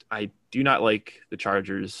 I do not like the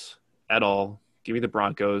Chargers at all. Give me the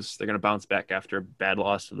Broncos. They're going to bounce back after a bad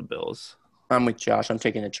loss to the Bills. I'm with Josh. I'm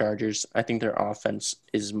taking the Chargers. I think their offense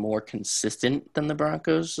is more consistent than the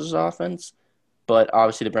Broncos' offense, but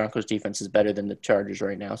obviously the Broncos' defense is better than the Chargers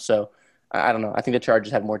right now. So I don't know. I think the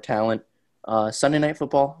Chargers have more talent. Sunday Night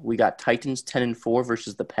Football, we got Titans 10-4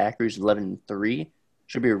 versus the Packers 11-3.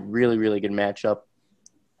 Should be a really, really good matchup.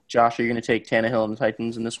 Josh, are you going to take Tannehill and the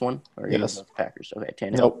Titans in this one? Or are you Yes. going to go with the Packers? Okay,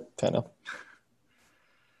 Tannehill. Nope. Tannehill.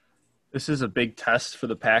 This is a big test for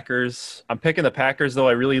the Packers. I'm picking the Packers,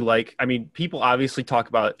 though. People obviously talk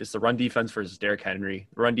about it's the run defense versus Derrick Henry.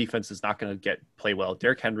 The run defense is not going to play well.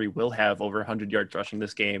 Derrick Henry will have over 100 yards rushing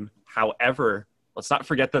this game. However, let's not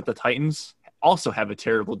forget that the Titans also have a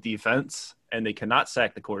terrible defense, and they cannot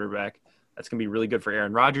sack the quarterback. That's going to be really good for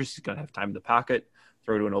Aaron Rodgers. He's going to have time in the pocket,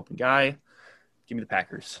 throw to an open guy. Give me the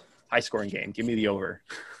Packers. High-scoring game. Give me the over.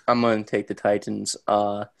 I'm going to take the Titans.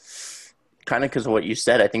 Kind of because of what you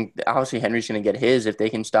said. I think obviously Henry's going to get his. If they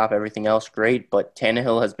can stop everything else, great. But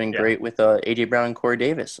Tannehill has been great with A.J. Brown and Corey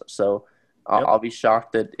Davis. So I'll be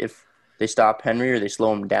shocked that if they stop Henry or they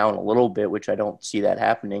slow him down a little bit, which I don't see that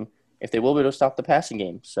happening, if they will be able to stop the passing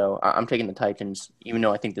game. So I'm taking the Titans, even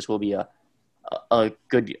though I think this will be a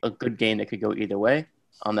good game that could go either way.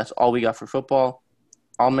 That's all we got for football.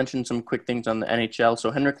 I'll mention some quick things on the NHL.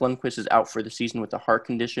 So Henrik Lundqvist is out for the season with a heart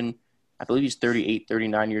condition. I believe he's 38,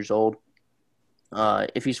 39 years old.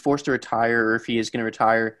 If he's forced to retire or if he is going to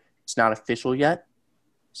retire, it's not official yet.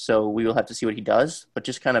 So we will have to see what he does. But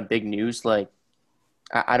just kind of big news, like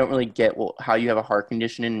I don't really get how you have a heart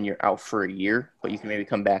condition and you're out for a year, but you can maybe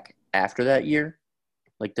come back after that year.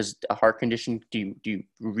 Like, does a heart condition, do you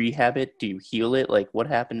rehab it? Do you heal it? Like, what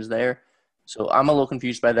happens there? So I'm a little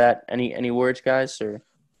confused by that. Any words, guys? Or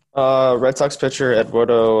Red Sox pitcher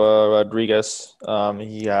Eduardo Rodriguez.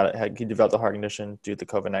 He developed a heart condition due to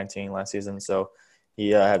COVID-19 last season, so he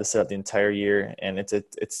had to sit out the entire year, and it's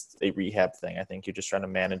a rehab thing. I think you're just trying to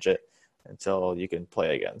manage it until you can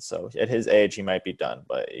play again. So at his age, he might be done,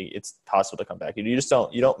 but it's possible to come back. You just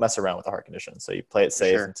don't mess around with a heart condition, so you play it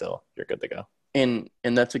safe until you're good to go. And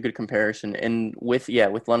that's a good comparison. And with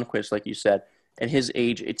Lundqvist, like you said, at his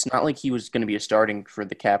age, it's not like he was going to be a starting for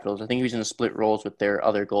the Capitals. I think he was in a split roles with their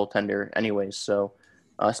other goaltender anyways. So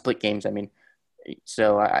split games, I mean.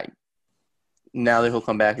 So now that he'll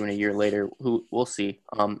come back even a year later, who we'll see.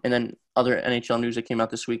 And then other NHL news that came out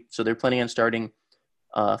this week. So they're planning on starting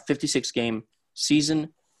a 56-game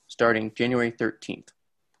season starting January 13th.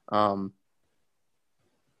 So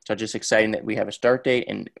just exciting that we have a start date,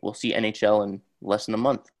 and we'll see NHL in less than a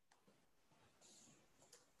month.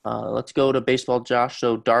 Let's go to baseball, Josh.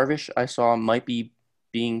 So Darvish, I saw, might be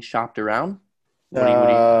being shopped around. What do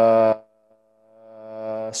you...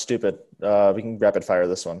 Stupid. We can rapid fire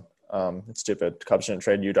this one. It's stupid. Cubs shouldn't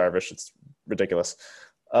trade you, Darvish. It's ridiculous.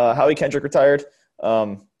 Howie Kendrick retired.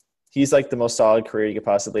 He's like the most solid career you could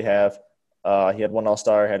possibly have. He had one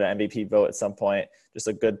All-Star, had an MVP vote at some point. Just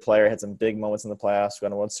a good player. Had some big moments in the playoffs.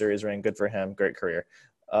 Won a World Series ring. Good for him. Great career.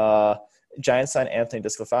 Giants signed Anthony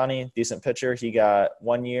DeSclafani, decent pitcher. He got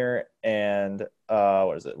 1 year and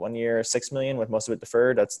 1 year, $6 million with most of it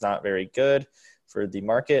deferred. That's not very good for the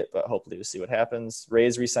market, but hopefully we'll see what happens.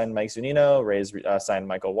 Rays re-signed Mike Zunino. Rays signed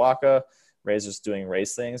Michael Wacha. Rays just doing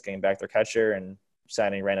Rays things, getting back their catcher and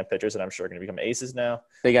signing random pitchers that I'm sure are going to become aces now.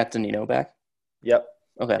 They got Zunino back? Yep.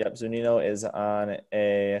 Okay. Yep. Zunino is on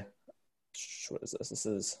a what is this? This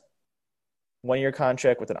is 1 year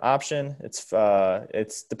contract with an option. It's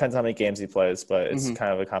depends on how many games he plays, but it's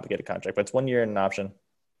kind of a complicated contract. But it's 1 year and an option.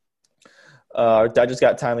 Dodgers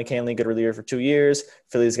got Ty McCanley, good reliever for 2 years.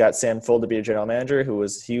 Phillies got Sam Full to be a general manager,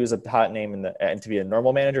 he was a hot name and to be a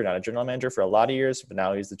normal manager, not a general manager for a lot of years. But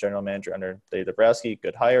now he's the general manager under Dave Dombrowski.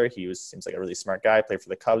 Good hire. Seems like a really smart guy. Played for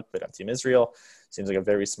the Cubs, played on Team Israel. Seems like a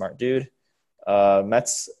very smart dude.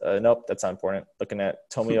 Mets, nope, that's not important. Looking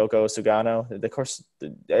at Tomioka Sugano. Of course,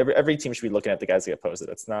 every team should be looking at the guys that get posted.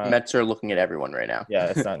 It's not. Mets are looking at everyone right now. Yeah,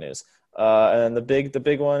 it's not news. And then the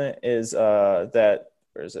big one is that.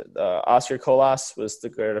 Where is it? Oscar Colas was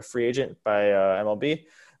declared a free agent by MLB.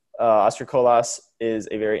 Oscar Colas is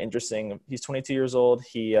a very interesting. He's 22 years old.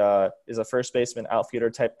 He is a first baseman, outfielder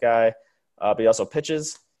type guy, but he also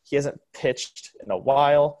pitches. He hasn't pitched in a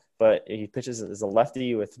while, but he pitches as a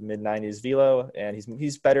lefty with mid-90s velo, and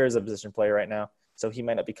he's better as a position player right now. So he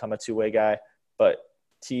might not become a two-way guy, but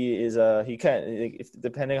he can,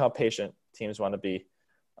 depending on how patient teams want to be.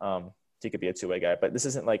 He could be a two-way guy, but this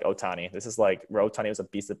isn't like Ohtani. This is like where Ohtani was a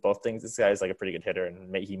beast at both things. This guy is like a pretty good hitter,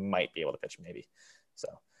 and he might be able to pitch maybe. So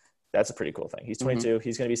that's a pretty cool thing. He's 22.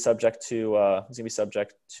 He's going to be subject to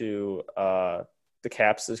the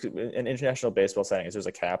caps. In international baseball settings, there's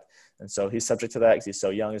a cap, and so he's subject to that because he's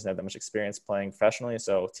so young. He doesn't have that much experience playing professionally.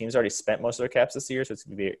 So teams already spent most of their caps this year, so it's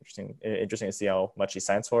going to be interesting to see how much he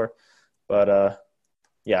signs for. But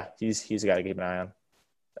yeah, he's a guy to keep an eye on.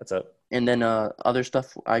 That's it. And then other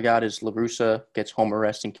stuff I got is La Russa gets home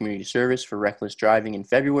arrest and community service for reckless driving in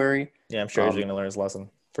February. Yeah, I'm sure he's going to learn his lesson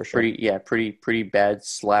for sure. Pretty bad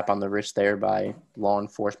slap on the wrist there by law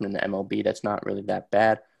enforcement in the MLB. That's not really that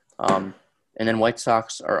bad. And then White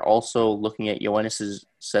Sox are also looking at Yoenis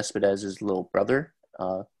Cespedes' little brother,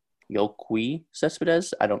 Yoelqui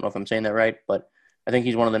Cespedes. I don't know if I'm saying that right, but I think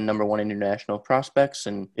he's one of the number one international prospects.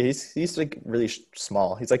 And he's like really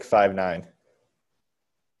small. He's like 5'9".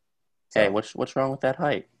 Hey, what's wrong with that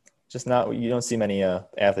height? Just not. You don't see many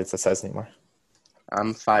athletes that size anymore.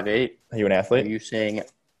 I'm 5'8". Are you an athlete? Are you saying?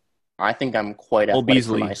 I think I'm quite athletic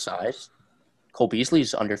for my size. Cole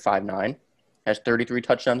Beasley's under 5'9", has 33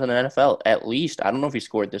 touchdowns in the NFL at least. I don't know if he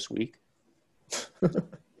scored this week.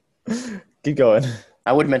 Keep going.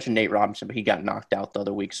 I would mention Nate Robinson, but he got knocked out the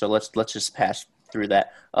other week. So let's just pass through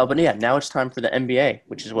that. But yeah, now it's time for the NBA,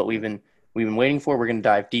 which is what we've been waiting for. We're going to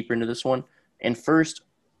dive deeper into this one. And first,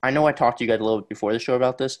 I know I talked to you guys a little bit before the show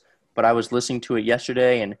about this, but I was listening to it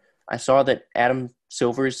yesterday, and I saw that Adam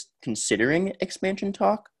Silver's considering expansion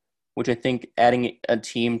talk, which I think adding a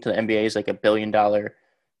team to the NBA is like $1 billion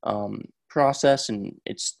process, and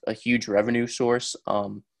it's a huge revenue source,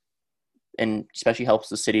 and especially helps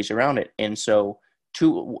the cities around it. And so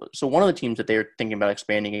one of the teams that they're thinking about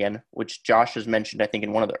expanding again, which Josh has mentioned, I think,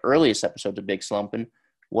 in one of the earliest episodes of Big Slumpin',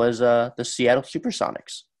 was the Seattle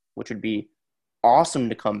Supersonics, which would be awesome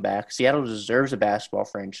to come back. Seattle deserves a basketball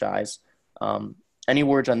franchise. Any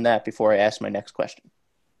words on that before I ask my next question?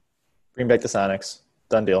 Bring back the Sonics.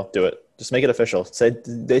 Done deal. Do it. Just make it official.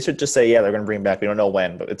 They should just say, yeah, they're going to bring back. We don't know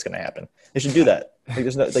when, but it's going to happen. They should do that.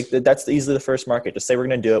 That's easily the first market. Just say we're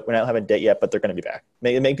going to do it. We're not having a date yet, but they're going to be back.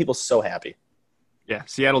 Make people so happy. Yeah,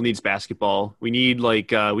 Seattle needs basketball. We need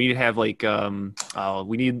Chuck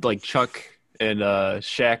and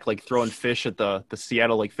Shaq throwing fish at the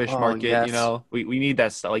Seattle fish market. Yes. You know, we need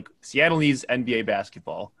that stuff. Seattle needs NBA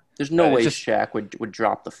basketball. There's no way Shaq would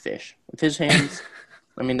drop the fish with his hands.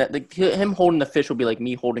 I mean, him holding the fish would be like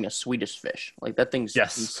me holding a Swedish fish. That thing's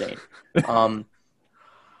insane.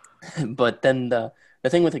 But then the the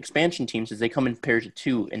thing with expansion teams is they come in pairs of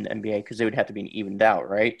 2 in the NBA because they would have to be evened out,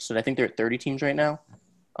 right? So I think they're at 30 teams right now.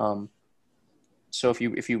 Um, so if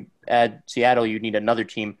you add Seattle, you'd need another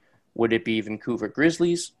team. Would it be Vancouver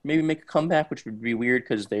Grizzlies? Maybe make a comeback, which would be weird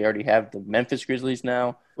because they already have the Memphis Grizzlies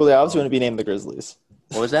now. Well, they obviously wouldn't be named the Grizzlies.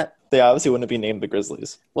 What was that? They obviously wouldn't be named the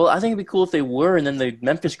Grizzlies. Well, I think it'd be cool if they were, and then the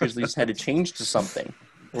Memphis Grizzlies had to change to something.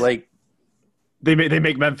 Like, They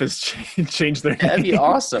make Memphis change their that'd be name.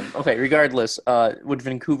 awesome. Okay, regardless, would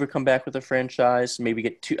Vancouver come back with a franchise? Maybe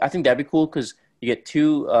get 2. I think that'd be cool because you get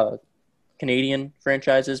 2 Canadian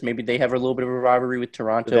franchises. Maybe they have a little bit of a rivalry with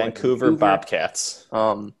Toronto. The Vancouver Bobcats.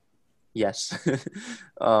 Yes.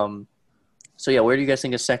 So yeah, where do you guys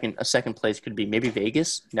think a second place could be? Maybe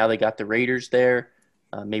Vegas. Now they got the Raiders there.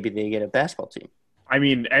 Maybe they get a basketball team. I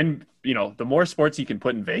mean, and the more sports you can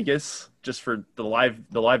put in Vegas, just for the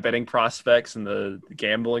live betting prospects and the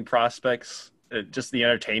gambling prospects, just the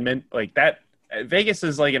entertainment like that. Vegas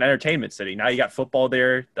is like an entertainment city. Now you got football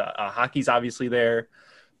there, the hockey's obviously there,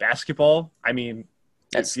 basketball. I mean,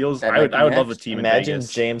 it feels. I would love a team. Imagine in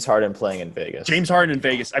Vegas. James Harden playing in Vegas. James Harden in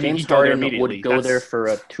Vegas. I mean, James he'd go there Harden immediately. would go there for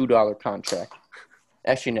a $2 contract.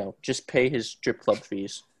 Actually, no, just pay his strip club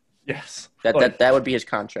fees. Yes, That would be his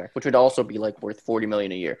contract, which would also be like worth $40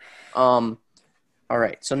 million a year. All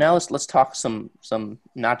right, so now let's talk some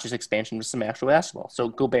not just expansion, but some actual basketball. So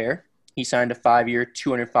Gobert, he signed a 5-year,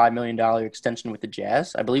 $205 million extension with the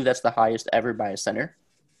Jazz. I believe that's the highest ever by a center.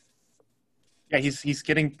 Yeah, he's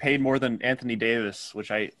getting paid more than Anthony Davis,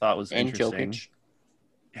 which I thought was interesting. Jokic.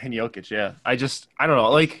 And Jokic, yeah. I don't know.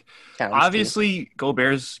 Like, Towns, obviously,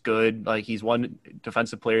 Gobert's good. Like, he's won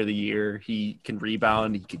Defensive Player of the Year. He can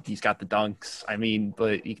rebound. He's got the dunks. I mean,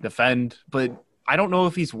 but he can defend. But I don't know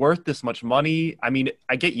if he's worth this much money. I mean,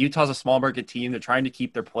 I get Utah's a small market team. They're trying to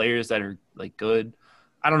keep their players that are, like, good.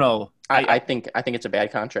 I don't know. I think it's a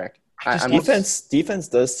bad contract. Defense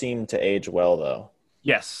does seem to age well, though.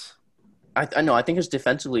 Yes. I know. I think it's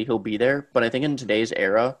defensively he'll be there, but I think in today's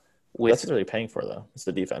era, That's what they're really paying for, though. It's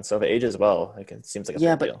the defense. So if it ages well, like it seems like a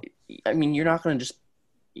yeah, big but deal. I mean, you're not going to just.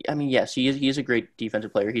 I mean, yes, he is a great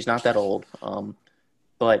defensive player. He's not that old,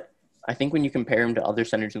 but I think when you compare him to other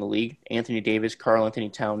centers in the league, Anthony Davis, Karl Anthony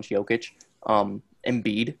Towns, Jokic,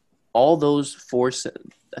 Embiid, all those 4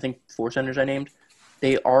 centers I named,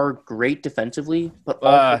 they are great defensively, but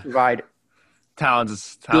also provide Towns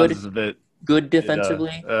is a bit good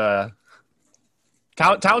defensively.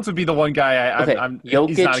 Towns would be the one guy Jokic,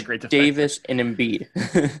 he's not a great defender. Davis, and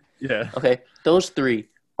Embiid. Yeah. Okay, those 3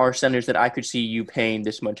 are centers that I could see you paying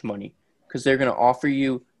this much money because they're going to offer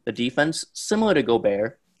you the defense similar to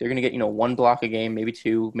Gobert. They're going to get 1 block a game, maybe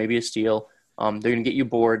 2, maybe a steal. They're going to get you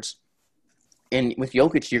boards, and with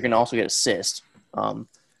Jokic, you're going to also get assists.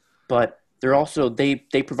 But they're also they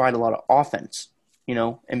provide a lot of offense.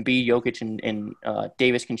 Embiid, Jokic, and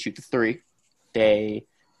Davis can shoot the 3. They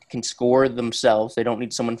can score themselves. They don't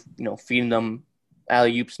need someone, feeding them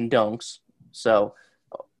alley-oops and dunks. So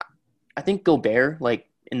I think Gobert, like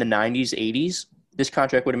in the 90s, 80s, this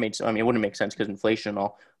contract would have made – I mean, it wouldn't make sense because inflation and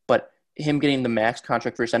all, but him getting the max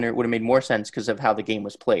contract for a center would have made more sense because of how the game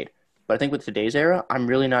was played. But I think with today's era, I'm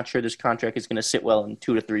really not sure this contract is going to sit well in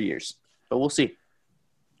 2 to 3 years. But we'll see.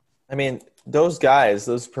 I mean, those guys,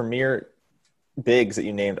 those premier bigs that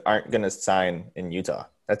you named aren't going to sign in Utah.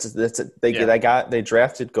 They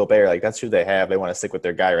drafted Gobert. Like, that's who they have. They want to stick with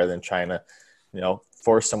their guy rather than trying to,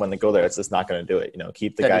 force someone to go there. It's just not going to do it.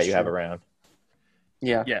 Keep the guy you have around.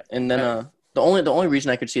 Yeah. And then the only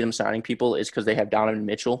reason I could see them signing people is because they have Donovan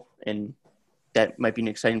Mitchell, and that might be an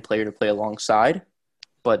exciting player to play alongside.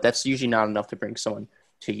 But that's usually not enough to bring someone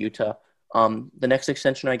to Utah. The next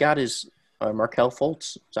extension I got is Markelle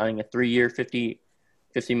Fultz signing a 3-year, $50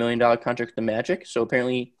 million contract with the Magic. So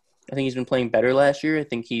apparently, I think he's been playing better last year. I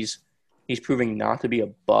think he's proving not to be a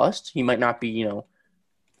bust. He might not be,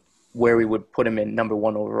 where we would put him in number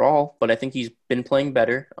 1 overall, but I think he's been playing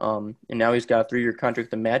better. And now he's got a 3-year contract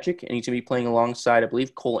with the Magic, and he's going to be playing alongside, I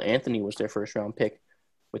believe, Cole Anthony was their first-round pick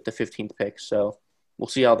with the 15th pick. So we'll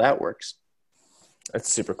see how that works.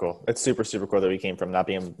 It's super cool. It's super, super cool that we came from not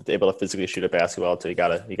being able to physically shoot a basketball to you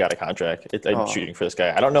got a contract. I'm shooting for this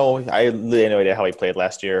guy. I don't know. I really have no idea how he played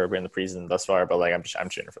last year or in the preseason thus far, but like I'm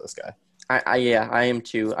shooting for this guy. I am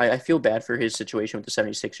too. I feel bad for his situation with the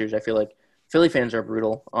 76ers. I feel like Philly fans are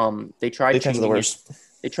brutal. They tried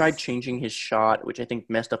changing his shot, which I think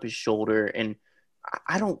messed up his shoulder. And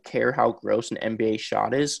I don't care how gross an NBA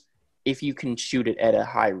shot is if you can shoot it at a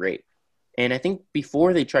high rate. And I think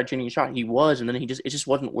before they tried changing his shot, he was, and then it just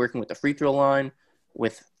wasn't working with the free throw line,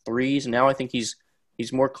 with threes. And now I think he's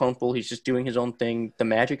more comfortable. He's just doing his own thing. The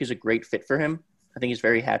Magic is a great fit for him. I think he's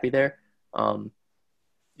very happy there.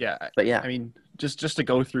 Yeah, But yeah, I mean, just to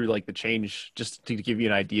go through like the change, just to give you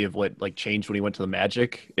an idea of what like changed when he went to the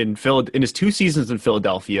Magic in his 2 seasons in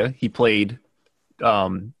Philadelphia, he played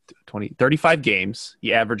 35 games.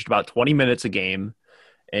 He averaged about 20 minutes a game,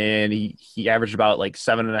 and he averaged about like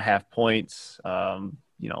 7.5 points,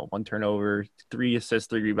 1 turnover, 3 assists,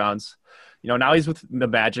 3 rebounds. Now he's with the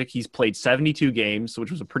Magic. He's played 72 games, which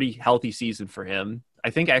was a pretty healthy season for him. I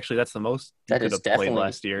think actually that's the most he that could is have played definitely,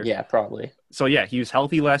 last year. yeah, probably. So yeah, he was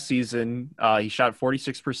healthy last season. He shot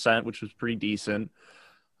 46%, which was pretty decent.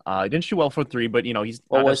 He didn't shoot well for three, but he's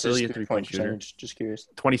What not was his necessarily a 3-point 3-point shooter. percentage? Just curious.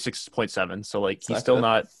 26.7. So like It's he's not still good.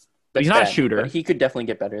 not, but That's he's not a bad, shooter. but he could definitely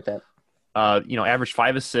get better at that. Averaged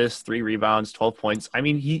 5 assists, 3 rebounds, 12 points. I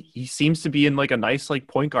mean, he seems to be in like a nice like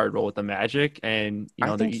point guard role with the Magic, and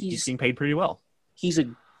I think he's getting paid pretty well. He's a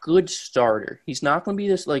good starter. He's not going to be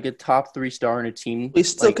this like a top 3 star in a team. He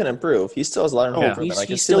still like, can improve. He still has a lot of Yeah. improvement. Like,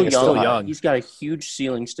 he's his still ceiling is young. still high. young. He's got a huge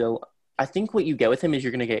ceiling still. I think what you get with him is you're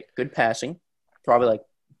going to get good passing.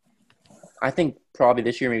 I think probably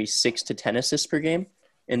this year maybe 6 to 10 assists per game.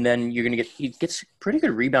 And then he gets pretty good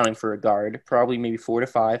rebounding for a guard, probably maybe 4 to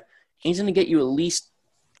 5. And he's going to get you at least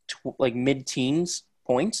mid-teens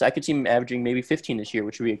points. I could see him averaging maybe 15 this year,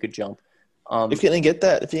 which would be a good jump. If you can get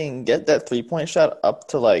that 3-point shot up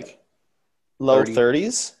to like low 30.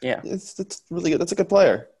 30s, Yeah. it's really good. That's a good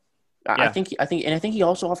player. I think he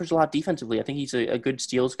also offers a lot defensively. I think he's a good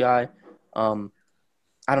steals guy.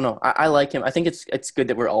 I don't know. I like him. I think it's good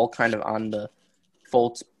that we're all kind of on the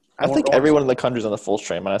Fultz. I think everyone in the country's on the full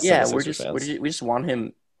train. Yeah, we just want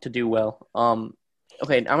him to do well.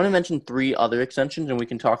 Okay, I'm going to mention 3 other extensions, and we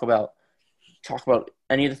can talk about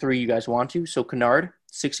any of the 3 you guys want to. So Kennard,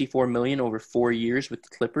 $64 million over 4 years with the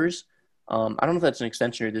Clippers. I don't know if that's an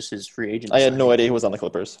extension or this is free agent. I had no idea he was on the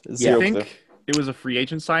Clippers. I think it was a free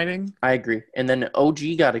agent signing. I agree. And then OG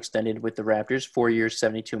got extended with the Raptors, 4 years,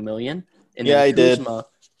 $72 million. And Yeah, then he did.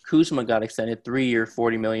 Kuzma got extended 3-year,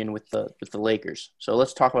 $40 million with the Lakers. So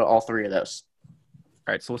let's talk about all 3 of those.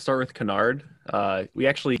 All right, so we'll start with Kennard. We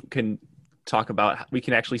actually can we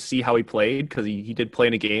can actually see how he played because he did play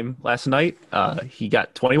in a game last night. He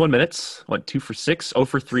got 21 minutes, went 2 for 6, 0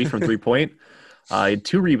 for 3 from 3-point. He had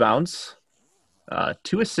 2 rebounds,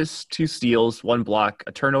 2 assists, 2 steals, 1 block,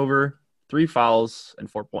 a turnover, 3 fouls,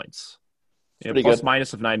 and 4 points. Plus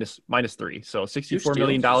minus of -3. So $64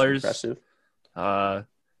 million. Impressive.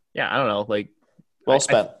 Yeah, I don't know. Like, well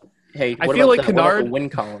spent. Hey, I feel like Kennard. What about the win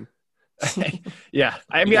column? Yeah,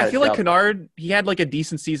 I mean, I feel like Kennard. He had like a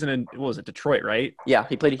decent season in what was it, Detroit, right? Yeah,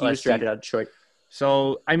 he was drafted out of Detroit.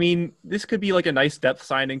 So I mean, this could be like a nice depth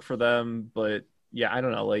signing for them, but yeah, I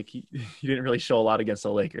don't know. Like he didn't really show a lot against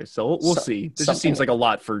the Lakers, so we'll see. This just seems like a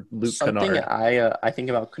lot for Luke Kennard. Something I think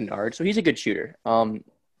about Kennard. So he's a good shooter.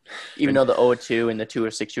 Even though the 0-2 and the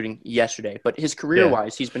 2-6 shooting yesterday, but his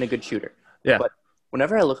career-wise, he's been a good shooter. Yeah. But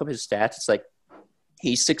whenever I look up his stats, it's like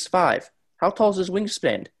he's 6'5". How tall is his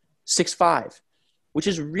wingspan? 6'5", which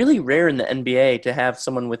is really rare in the NBA to have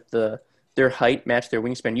someone with their height match their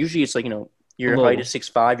wingspan. Usually it's like, your height is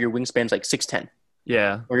 6'5", your wingspan's like 6'10".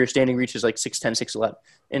 Yeah. Or your standing reach is like 6'10", 6'11".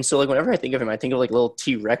 And so like whenever I think of him, I think of like little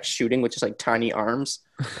T-Rex shooting with just like tiny arms.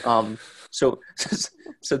 So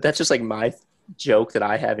that's just like my joke that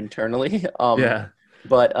I have internally. Yeah.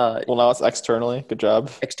 But well, now it's externally. Good job.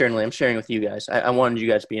 Externally, I'm sharing with you guys. I wanted you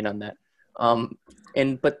guys to be in on that.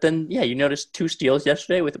 But then you noticed 2 steals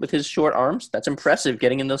yesterday with his short arms. That's impressive.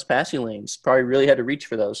 Getting in those passing lanes, probably really had to reach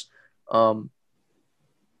for those. I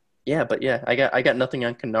got nothing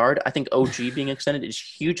on Kennard. I think OG being extended is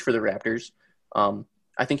huge for the Raptors.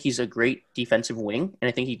 I think he's a great defensive wing, and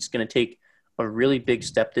I think he's going to take a really big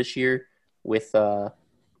step this year.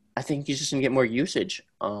 I think he's just going to get more usage.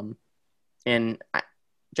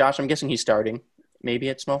 Josh, I'm guessing he's starting maybe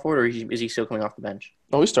at small forward, or is he still coming off the bench?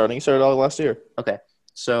 Oh, he's starting. He started all last year. Okay.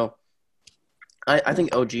 So I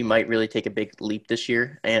think OG might really take a big leap this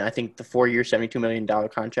year, and I think the 4-year, $72 million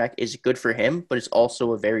contract is good for him, but it's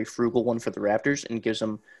also a very frugal one for the Raptors and gives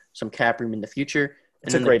them some cap room in the future.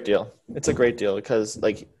 It's a great deal. It's a great deal because,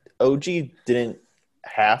 like, OG didn't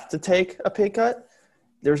have to take a pay cut.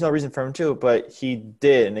 There was no reason for him to, but he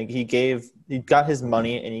did, and he got his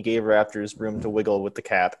money, and he gave Raptors room to wiggle with the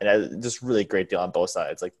cap, and just really great deal on both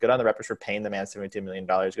sides. Like, good on the Raptors for paying the man $72 million.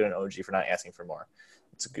 Good on OG for not asking for more.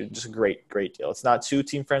 It's just a great deal. It's not too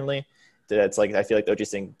team friendly. It's like I feel like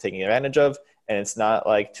OG's taking advantage of, and it's not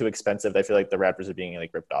like too expensive. I feel like the Raptors are being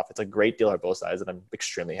like ripped off. It's a great deal on both sides, and I'm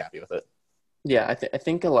extremely happy with it. Yeah, I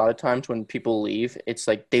think a lot of times when people leave, it's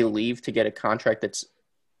like they leave to get a contract that's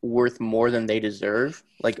worth more than they deserve.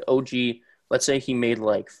 Like OG, let's say he made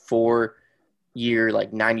like 4-year,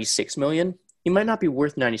 like $96 million. He might not be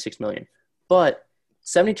worth $96 million, but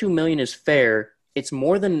 $72 million is fair. It's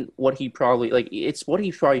more than what he probably it's what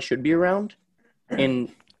he probably should be around,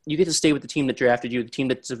 and you get to stay with the team that drafted you, the team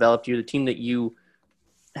that developed you, the team that you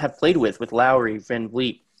have played with Lowry, Van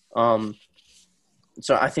Vliet.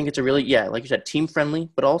 So I think it's a really, like you said, team friendly,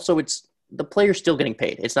 but also it's the player's still getting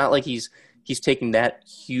paid. It's not like he's taking that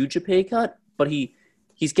huge a pay cut, but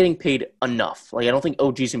he's getting paid enough. Like I don't think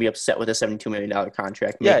OG's gonna be upset with a $72 million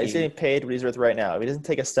contract. Yeah, he's getting paid what he's worth right now. If he doesn't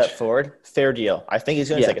take a step forward, fair deal. I think he's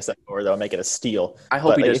going to take a step forward, though, and make it a steal. I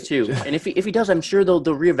hope he does too. And if he does, I'm sure they'll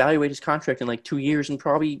reevaluate his contract in like 2 years and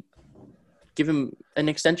probably give him an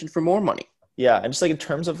extension for more money. Yeah, and just like in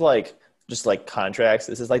terms of like just like contracts,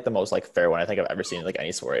 this is like the most like fair one I think I've ever seen in like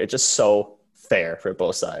any sport. It's just so fair for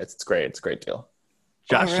both sides. It's great. It's a great deal.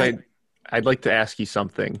 Josh, right. I'd like to ask you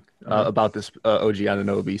something about this OG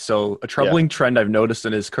Anunoby. So a troubling trend I've noticed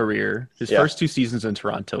in his career, his first 2 seasons in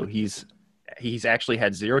Toronto, he's actually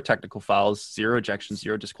had 0 technical fouls, 0 ejections,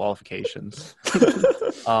 0 disqualifications.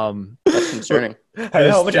 That's concerning.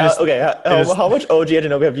 How much OG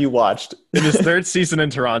Anunoby have you watched? In his 3rd season in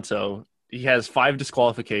Toronto, he has 4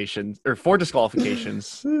 disqualifications,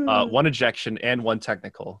 1 ejection, and 1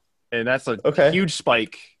 technical. And that's a huge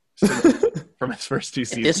spike from his first 2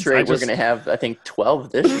 seasons. At this rate, we're going to have, I think,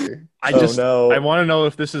 12 this year. I want to know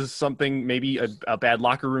if this is something, maybe a bad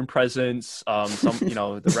locker room presence. The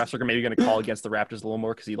refs are maybe going to call against the Raptors a little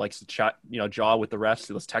more because he likes to jaw with the refs.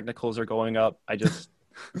 Those technicals are going up.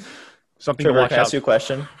 Something Trevor, to watch can I out. ask you a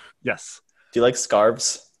question? Yes. Do you like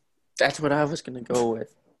scarves? That's what I was going to go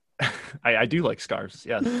with. I do like scarves.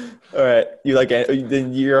 Yeah. All right.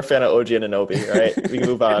 Then you're a fan of OG Anunoby, right? We can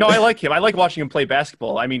move on. No, I like him. I like watching him play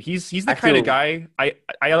basketball. I mean, he's the kind of guy.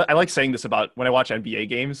 I like saying this about when I watch NBA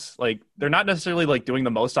games. Like they're not necessarily like doing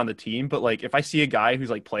the most on the team, but like if I see a guy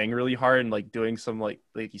who's like playing really hard and like doing some like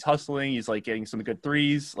he's hustling, he's like getting some good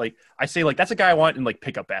threes. Like I say, like that's a guy I want in like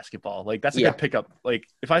pickup basketball. Like that's a good pickup. Like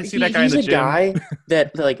if I see that guy in the gym, he's a guy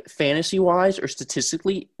that like fantasy wise or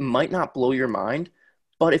statistically might not blow your mind.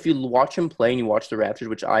 But if you watch him play and you watch the Raptors,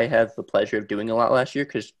 which I have the pleasure of doing a lot last year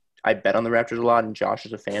because I bet on the Raptors a lot and Josh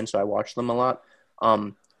is a fan, so I watch them a lot.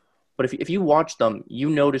 But if you watch them,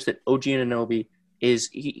 you notice that OG Anunoby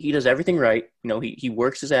he does everything right. You know, he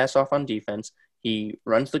works his ass off on defense. He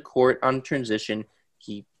runs the court on transition.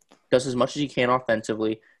 He does as much as he can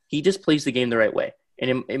offensively. He just plays the game the right way.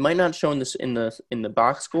 And it might not show in the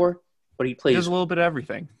box score, but he plays. He does a little bit of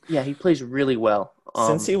everything. Yeah, he plays really well.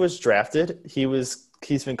 Since he was drafted,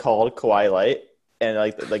 he's been called Kawhi Light, and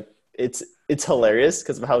like it's hilarious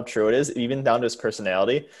because of how true it is, even down to his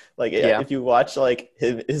personality. Like if you watch like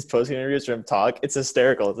his post-game interviews from him talk, it's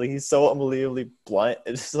hysterical. It's like he's so unbelievably blunt.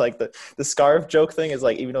 It's just like the scarf joke thing is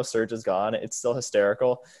like even though Serge is gone, it's still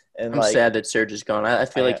hysterical. And I'm sad that Serge is gone. I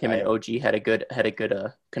feel like him and OG had a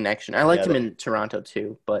good connection. I liked him in Toronto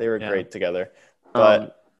too, but they were great together.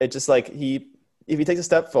 But it's just like if he takes a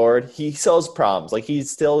step forward, he still has problems. Like he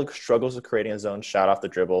still struggles with creating his own shot off the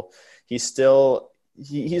dribble. He's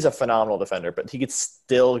a phenomenal defender, but he could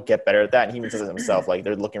still get better at that. And he even says it himself. Like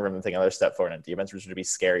they're looking for him to take another step forward in defense, which would be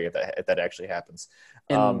scary if that actually happens.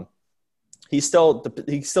 He still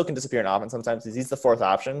can disappear in offense sometimes. He's the 4th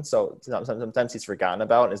option, so sometimes he's forgotten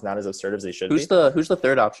about and is not as assertive as he should be. Who's the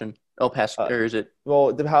 3rd option? Oh, Pascal, or is it?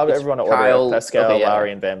 Well, however everyone order Kyle, it. Pascal,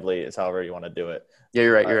 Lowry, and Van Vliet is however you want to do it. Yeah,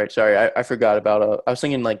 you're right. You're right. Sorry, I forgot about. I was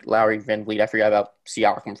thinking like Lowry, Van Vliet. I forgot about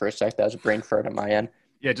Siakam for a sec. That was a brain fart on my end.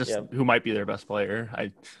 Yeah, who might be their best player.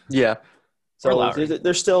 So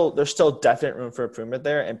there's still definite room for improvement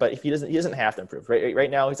there. But if he doesn't have to improve.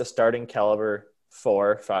 Right now he's a starting caliber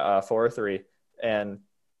 4 or 3, and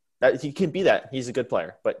that he can be that. He's a good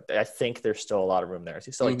player, but I think there's still a lot of room there.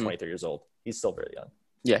 He's still like 23 years old. He's still very young.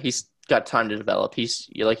 Yeah, he's got time to develop. He's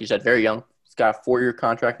like you said, very young. He's got a 4-year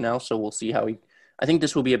contract now, so we'll see how I think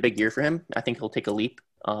this will be a big year for him. I think he'll take a leap,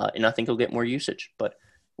 and I think he'll get more usage, but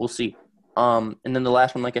we'll see. And then the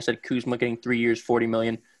last one, like I said, Kuzma getting 3 years, $40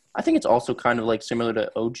 million. I think it's also kind of like similar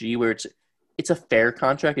to OG, where it's a fair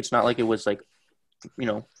contract. It's not like it was like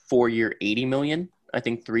 4-year, $80 million. I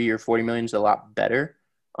think 3-year, $40 million is a lot better.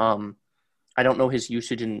 I don't know his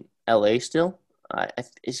usage in LA still.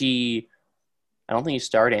 Is he? I don't think he's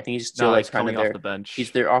starting. I think he's still he's kind of coming there. off the bench.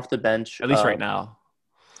 He's there off the bench, at least right now.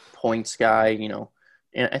 Points guy,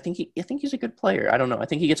 and I think he's a good player. I don't know. I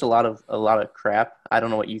think he gets a lot of crap. I don't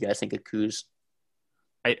know what you guys think of Kuz.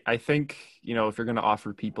 I think, if you're going to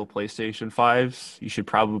offer people PlayStation 5s, you should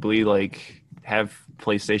probably like have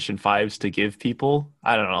PlayStation 5s to give people.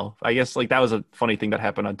 I don't know. I guess like that was a funny thing that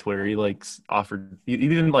happened on Twitter. He like offered, he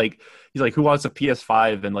didn't like, he's like, who wants a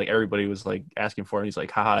PS5? And like everybody was like asking for it. And he's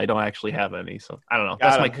like, haha, I don't actually have any. So I don't know.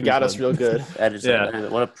 Got us real good. That is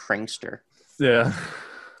what a prankster. Yeah.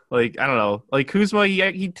 Like, I don't know. Like, Kuzma,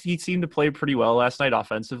 he seemed to play pretty well last night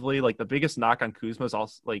offensively. Like, the biggest knock on Kuzma is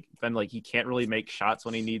also, like, been, like, he can't really make shots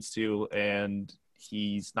when he needs to, and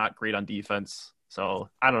he's not great on defense. So,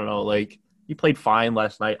 I don't know. Like, he played fine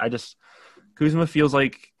last night. Kuzma feels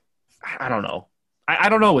like, I don't know. I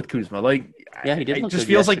don't know with Kuzma. Like, Yeah, he did it look just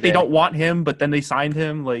good feels like they yesterday. don't want him, but then they signed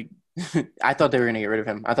him. Like, I thought they were going to get rid of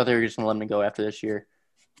him. I thought they were just going to let him go after this year.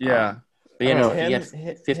 yeah. But I yeah, don't no, know. he had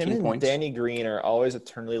Him 15 and points. Danny Green are always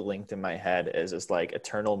eternally linked in my head as just like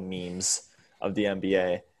eternal memes of the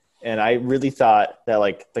NBA. And I really thought that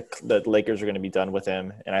like the Lakers were going to be done with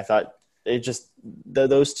him, and I thought it just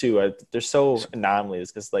those two they're so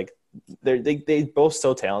anomalies because like they both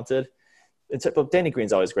so talented. But Danny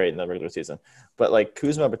Green's always great in the regular season, but like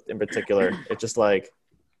Kuzma in particular, it's just like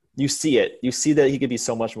you see it. You see that he could be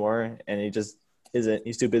so much more, and he just isn't.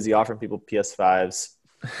 He's too busy offering people PS5s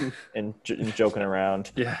and joking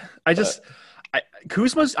around. Yeah.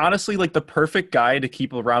 Kuzma's honestly like the perfect guy to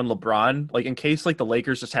keep around LeBron. Like in case like the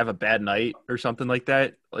Lakers just have a bad night or something like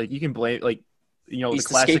that. Like you can blame He's the the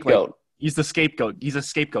classic scapegoat. like he's the scapegoat. He's a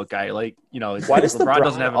scapegoat guy. Like Why does LeBron doesn't LeBron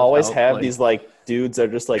have enough always help. have Like these like dudes that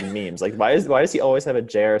are just like memes? Like why does he always have a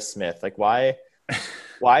J.R. Smith? Like why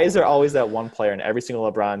is there always that one player in every single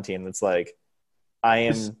LeBron team that's like, I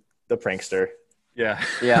am the prankster? yeah.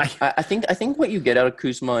 Yeah, I think what you get out of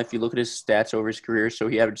Kuzma, if you look at his stats over his career, so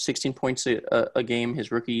he averaged 16 points a game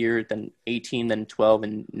his rookie year, then 18, then 12,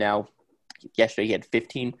 and now yesterday he had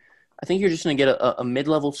 15. I think you're just going to get a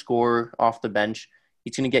mid-level scorer off the bench.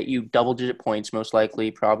 He's going to get you double-digit points, most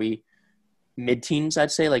likely, probably mid-teens,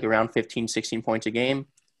 I'd say, like around 15, 16 points a game.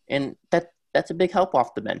 And that's a big help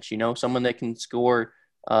off the bench, someone that can score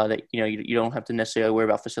that, you don't have to necessarily worry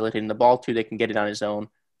about facilitating the ball to. They can get it on his own.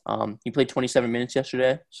 He played 27 minutes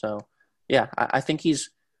yesterday. So, yeah, I think he's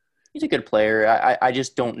a good player. I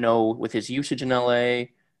just don't know with his usage in LA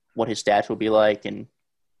what his stats will be like. And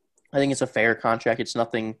I think it's a fair contract. It's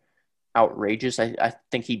nothing outrageous. I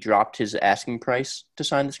think he dropped his asking price to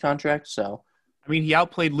sign this contract. So, I mean, he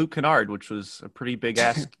outplayed Luke Kennard, which was a pretty big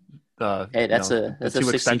ask. hey, that's a two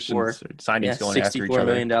 64 extensions signings going after each $64 other.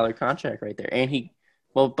 million contract right there. And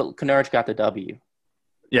but Kennard's got the W.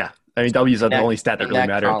 Yeah. I mean, W's are the that- only stat that in really that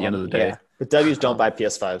matter at the end of column, the day. yeah. But W's don't buy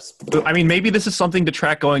PS5s. I mean, maybe this is something to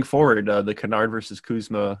track going forward, the Kennard versus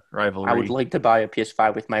Kuzma rivalry. I would like to buy a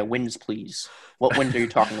PS5 with my wins, please. What wins are you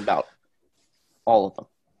talking about? All of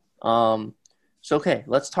them. So, okay,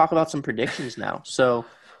 let's talk about some predictions now. So,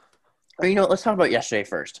 let's talk about yesterday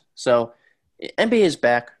first. So, NBA is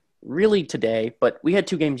back really today, but we had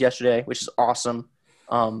 2 games yesterday, which is awesome.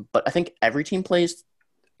 But I think every team plays,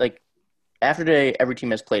 like, after today, every team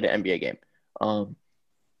has played an NBA game.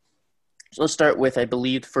 So let's start with, I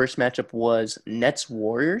believe, the first matchup was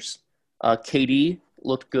Nets-Warriors. KD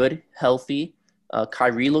looked good, healthy.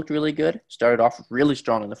 Kyrie looked really good. Started off really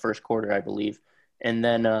strong in the first quarter, I believe. And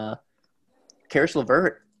then Karis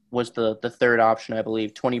LeVert was the third option, I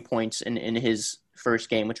believe, 20 points in his first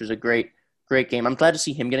game, which was a great game. I'm glad to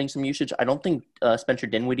see him getting some usage. I don't think Spencer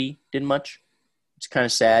Dinwiddie did much. It's kind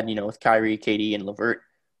of sad, with Kyrie, KD, and LeVert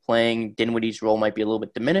playing. Dinwiddie's role might be a little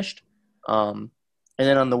bit diminished. And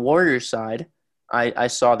then on the Warriors side, I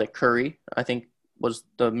saw that Curry, I think, was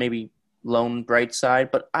the maybe lone bright side.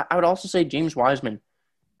 But I would also say James Wiseman.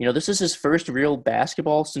 This is his first real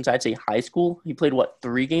basketball since I'd say high school. He played,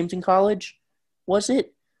 3 games in college? Was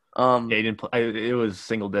it? Yeah, he didn't play. It was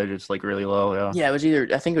single digits, like really low. Yeah. Yeah,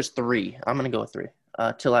 I think it was 3. I'm going to go with 3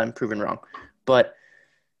 till I'm proven wrong. But,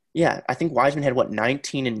 yeah, I think Wiseman had,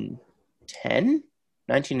 19 and 10?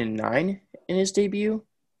 19 and 9 in his debut?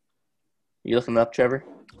 You looking up, Trevor?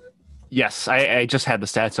 Yes, I just had the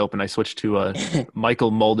stats open. I switched to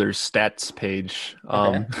Michael Mulder's stats page.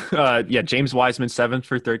 Okay. James Wiseman 7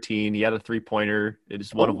 for 13. He had a 3-pointer. It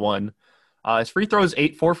is 1 of 1. His free throws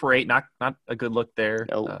 4 for 8. Not a good look there.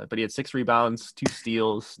 Nope. But he had 6 rebounds, 2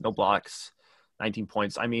 steals, no blocks, 19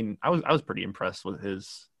 points. I mean, I was pretty impressed with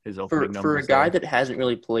his opening numbers. For a guy that hasn't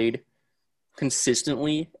really played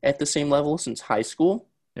consistently at the same level since high school.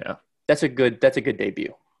 Yeah, that's a good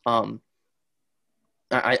debut.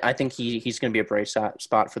 I think he's going to be a bright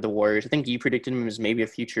spot for the Warriors. I think you predicted him as maybe a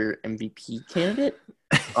future MVP candidate.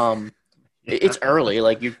 It's early,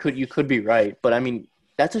 like you could be right, but I mean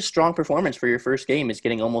that's a strong performance for your first game. Is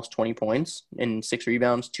getting almost 20 points and 6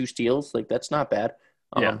 rebounds, 2 steals. Like that's not bad.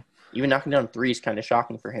 Even knocking down 3 is kind of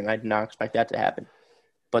shocking for him. I did not expect that to happen.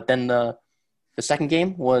 But then the second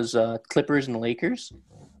game was Clippers and Lakers.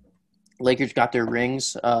 Lakers got their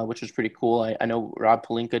rings, which was pretty cool. I know Rob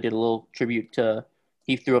Pelinka did a little tribute to.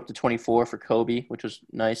 He threw up the 24 for Kobe, which was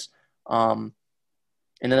nice. And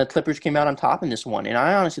And then the Clippers came out on top in this one. And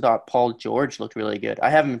I honestly thought Paul George looked really good. I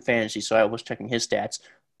have him in fantasy, so I was checking his stats.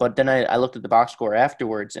 But then I looked at the box score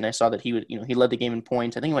afterwards, and I saw that he led the game in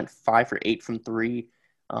points. I think he went 5 for 8 from three.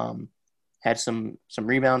 Had some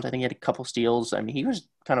rebounds. I think he had a couple steals. I mean, he was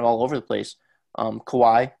kind of all over the place.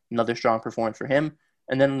 Kawhi, another strong performance for him.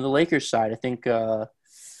 And then on the Lakers side, I think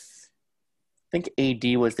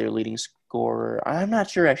AD was their leading scorer. I'm not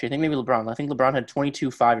sure actually. I think maybe LeBron. I think LeBron had 22,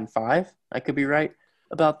 5, and 5. I could be right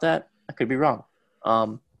about that. I could be wrong.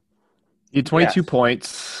 He had 22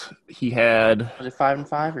 points. He had Was it 5 and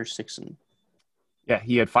 5 or 6 and? Yeah,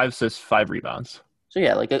 he had 5 assists, 5 rebounds. So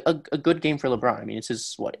yeah, like a good game for LeBron. I mean, it's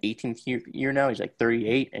his 18th year now. He's like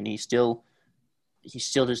 38, and he's still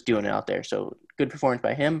just doing it out there. So good performance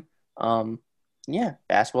by him. Yeah,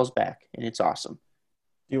 basketball's back, and it's awesome.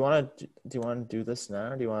 Do you want to do this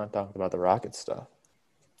now, or do you want to talk about the Rockets stuff?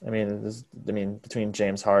 I mean, between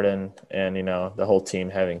James Harden and the whole team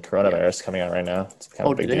having coronavirus coming out right now, it's kind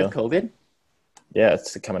of a big do they deal. have COVID? Yeah,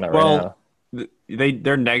 it's coming out right now.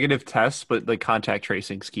 They're negative tests, but like contact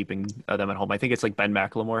tracing's keeping them at home. I think it's like Ben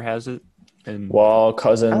McLemore has it, and Wall,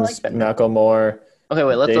 Cousins, McLemore. Okay,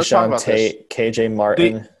 wait. Let's talk about Tate, this. KJ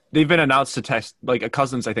Martin. They've been announced to test. Like a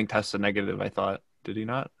Cousins, I think tested negative. I thought, did he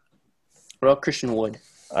not? What about Christian Wood?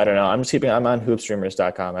 I don't know. I'm on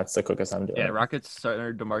hoopstreamers.com. That's the quickest I'm doing. Yeah, Rockets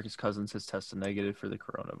starter DeMarcus Cousins has tested negative for the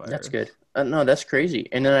coronavirus. That's good. No, that's crazy.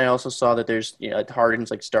 And then I also saw that there's Harden's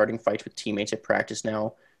like starting fights with teammates at practice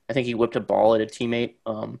now. I think he whipped a ball at a teammate,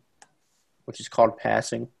 which is called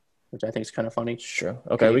passing, which I think is kind of funny. Sure.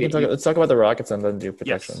 Okay, let's talk about the Rockets and then do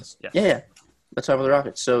predictions. Yes. Yeah. Let's talk about the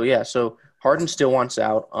Rockets. So Harden still wants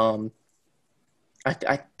out.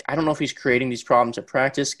 I don't know if he's creating these problems at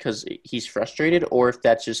practice because he's frustrated, or if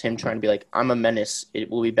that's just him trying to be like, I'm a menace. It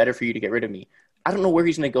will be better for you to get rid of me. I don't know where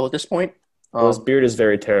he's going to go at this point. Well, his beard is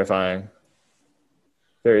very terrifying,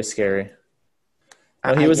 very scary.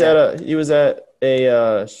 He was at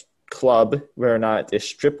a club where not a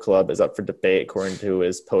strip club is up for debate, according to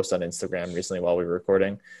his post on Instagram recently while we were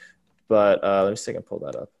recording. But let me see if I can pull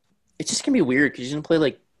that up. It's just going to be weird because he's going to play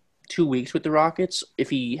like 2 weeks with the Rockets. If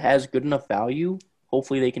he has good enough value,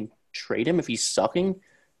 hopefully they can trade him. If he's sucking,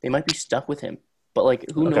 they might be stuck with him. But like,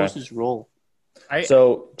 who knows his role?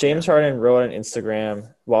 So James Harden wrote on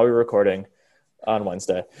Instagram while we were recording on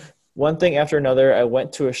Wednesday. One thing after another, I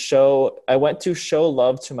went to show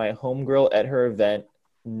love to my homegirl at her event,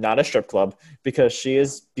 not a strip club, because she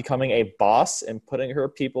is becoming a boss and putting her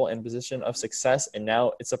people in position of success, and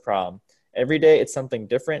now it's a problem. Every day it's something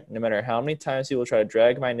different. No matter how many times people try to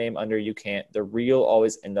drag my name under, you can't. The real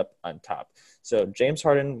always end up on top. So James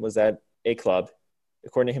Harden was at a club.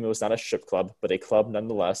 According to him, it was not a strip club, but a club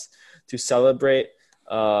nonetheless, to celebrate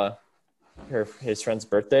his friend's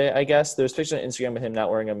birthday, I guess. There's pictures on Instagram of him not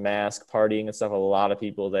wearing a mask, partying and stuff. A lot of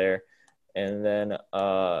people there. And then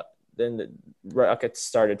the Rockets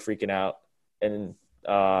started freaking out. And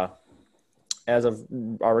as of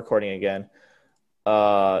our recording again,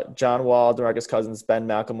 John Wall, DeMarcus Cousins, Ben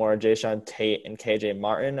McLemore, Jason Tate, and KJ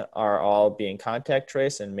Martin are all being contact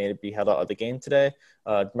traced and may be held out of the game today.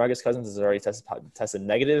 DeMarcus Cousins has already tested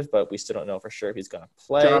negative, but we still don't know for sure if he's going to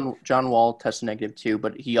play. John Wall tested negative too,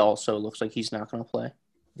 but he also looks like he's not going to play.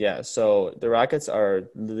 Yeah, so the Rockets are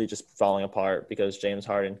literally just falling apart because James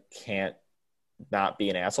Harden can't not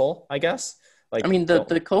be an asshole, I guess. Like, I mean, the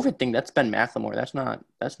COVID thing, that's Ben McLemore. That's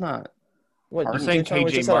not. What you're saying?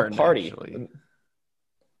 KJ Martin, party. Actually.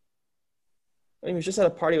 I mean, he was just at a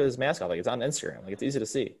party with his mask off. Like, it's on Instagram. Like, it's easy to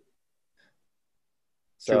see.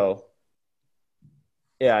 So,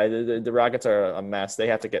 yeah, the Rockets are a mess. They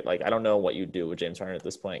have to get, like, I don't know what you do with James Harden at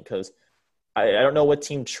this point because I don't know what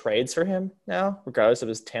team trades for him now, regardless of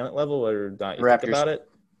his talent level or not. You think about it?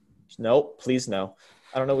 No, please no.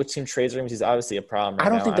 I don't know which team trades for him. He's obviously a problem right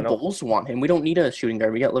now. I don't think the Bulls want him. We don't need a shooting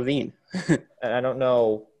guard. We got Levine. And I don't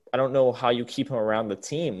know how you keep him around the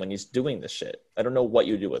team when he's doing this shit. I don't know what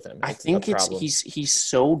you do with him. I think he's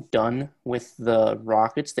so done with the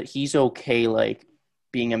Rockets that he's okay, like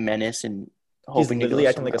being a menace and hoping he's literally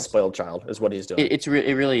acting like a spoiled child is what he's doing. It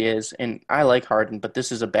really is, and I like Harden, but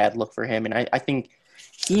this is a bad look for him, and I think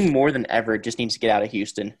he more than ever just needs to get out of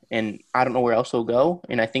Houston, and I don't know where else he'll go,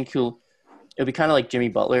 and I think it'll be kind of like Jimmy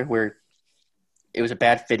Butler, where it was a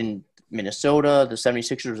bad fit in Minnesota. The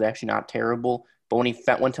 76ers was actually not terrible. But when he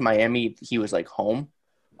went to Miami, he was like home.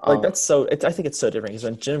 I think it's so different because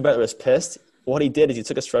when Jimmy Butler was pissed, what he did is he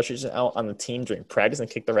took his frustration out on the team during practice and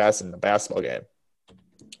kicked their ass in the basketball game.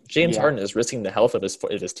 James Harden is risking the health of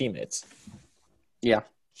his teammates. Yeah.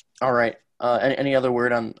 All right. Any other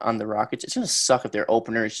word on the Rockets? It's going to suck if their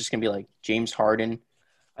opener is just going to be like James Harden.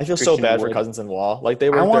 I feel so Christian bad for Wood. Cousins and Wall. Like they I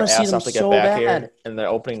worked want their to see ass them off to get so back bad. here, and their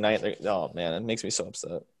opening night. Oh man, it makes me so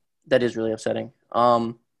upset. That is really upsetting.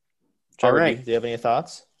 All Trevor, do right. you have any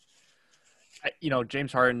thoughts?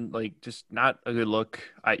 James Harden, like, just not a good look.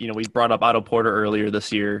 We brought up Otto Porter earlier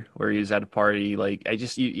this year where he was at a party. Like,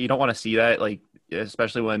 you don't want to see that, like,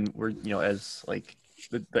 especially when we're, as like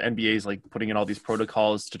the NBA is like putting in all these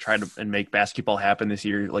protocols to try to and make basketball happen this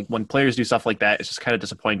year. Like, when players do stuff like that, it's just kind of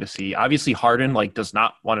disappointing to see. Obviously, Harden, like, does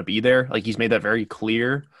not want to be there. Like, he's made that very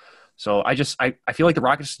clear. So I feel like the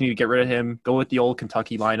Rockets need to get rid of him, go with the old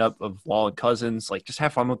Kentucky lineup of Wall and Cousins, like just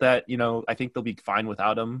have fun with that. I think they'll be fine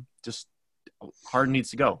without him. Just Harden needs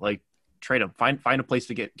to go. Like trade him. Find a place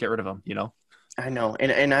to get rid of him. I know.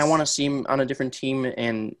 And I want to see him on a different team,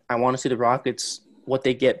 and I want to see the Rockets, what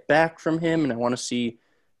they get back from him, and I want to see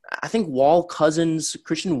I think Wall, Cousins,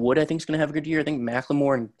 Christian Wood, I think is going to have a good year. I think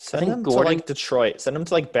McLemore and I Send think him Gordon. to like Detroit. Send him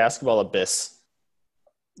to like basketball abyss.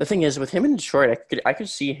 The thing is, with him in Detroit, I could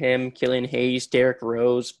see him, Killian Hayes, Derrick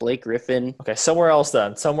Rose, Blake Griffin. Okay, somewhere else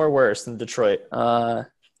then. Somewhere worse than Detroit. Send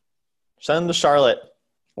him to Charlotte.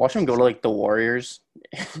 Watch him go to like the Warriors.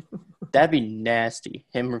 That'd be nasty.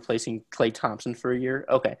 Him replacing Klay Thompson for a year.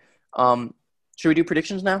 Okay. Should we do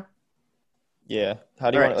predictions now? Yeah.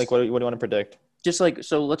 How do you want? Like, what do you want to predict? Just like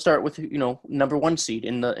so, let's start with number 1 seed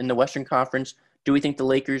in the Western Conference. Do we think the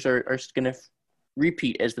Lakers are going to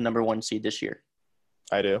repeat as the number 1 seed this year?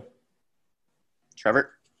 I do.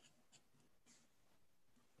 Trevor?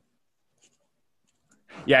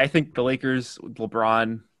 Yeah, I think the Lakers with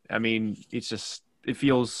LeBron. I mean, it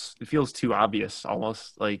feels too obvious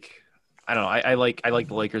almost. Like I don't know. I like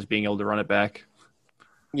the Lakers being able to run it back.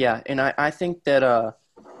 Yeah, and I think that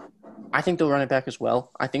I think they'll run it back as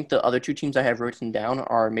well. I think the other 2 teams I have written down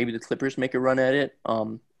are maybe the Clippers make a run at it.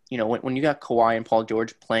 When you got Kawhi and Paul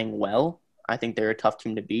George playing well, I think they're a tough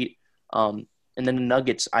team to beat. And then the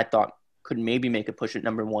Nuggets, I thought, could maybe make a push at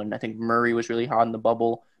number 1. I think Murray was really hot in the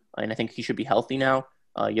bubble, and I think he should be healthy now.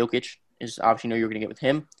 Jokic is obviously you're going to get with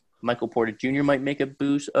him. Michael Porter Jr. might make a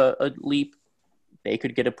boost, a leap. They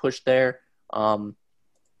could get a push there.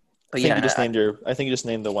 I think you just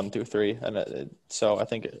named the 1 through 3, and so I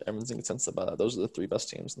think everyone's in consensus about that. Those are the 3 best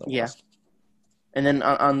teams in the West. And then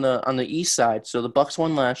on the East side, so the Bucks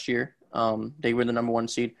won last year. They were the number 1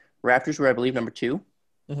 seed. Raptors were, I believe, number 2.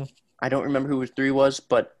 Mm-hmm. I don't remember who 3 was,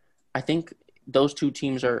 but I think those 2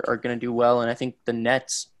 teams are going to do well, and I think the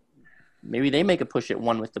Nets, maybe they make a push at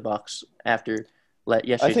 1 with the Bucks after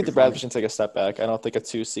yesterday's I think the performance. Raptors can take a step back. I don't think a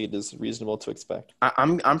 2 seed is reasonable to expect.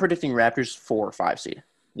 I'm predicting Raptors 4 or 5 seed.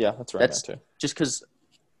 Yeah, that's right. That's too. Just because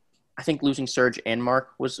I think losing Serge and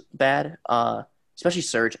Mark was bad, especially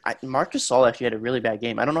Serge. Marc Gasol actually had a really bad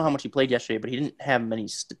game. I don't know how much he played yesterday, but he didn't have many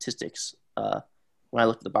statistics when I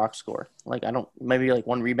looked at the box score. Like maybe like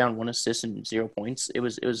 1 rebound, 1 assist, and 0 points. It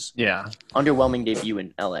was underwhelming debut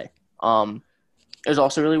in LA. It was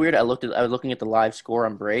also really weird. I was looking at the live score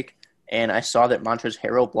on break, and I saw that Montrezl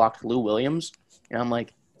Harrell blocked Lou Williams, and I'm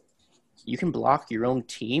like, you can block your own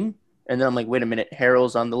team? And then I'm like, wait a minute,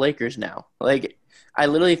 Harrell's on the Lakers now. Like, I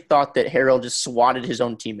literally thought that Harrell just swatted his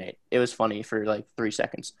own teammate. It was funny for like 3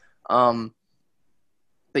 seconds. But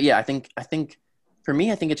yeah, I think for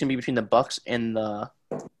me, I think it's gonna be between the Bucks and the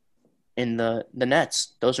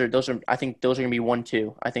Nets. Those are I think those are gonna be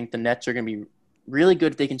 1-2. I think the Nets are gonna be really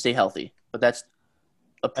good if they can stay healthy, but that's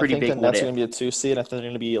a pretty big. I think the Nets are gonna be a 2 seed. I think they're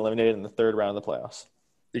gonna be eliminated in the 3rd round of the playoffs.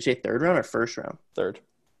 Did you say 3rd round or 1st round? 3rd.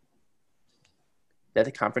 That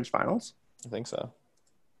the conference finals? I think so.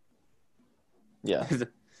 Yeah.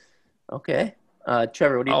 Okay.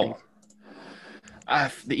 Trevor, what do you think?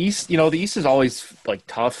 The East is always like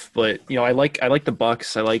tough, but I like the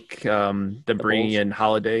Bucks. I like them bringing in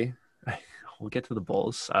Holiday. We'll get to the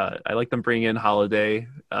Bulls. I like them bringing in Holiday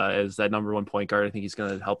as that number 1 point guard. I think he's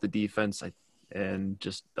going to help the defense and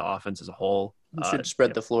just the offense as a whole. You should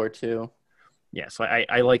spread the floor too. Yeah, so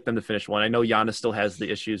I like them to finish 1. I know Giannis still has the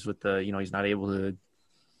issues with he's not able to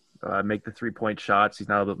make the 3-point shots. He's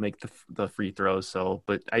not able to make the free throws. So,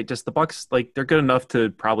 but the Bucks, like, they're good enough to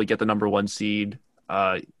probably get the number 1 seed.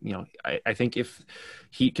 I think if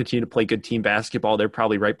Heat continue to play good team basketball, they're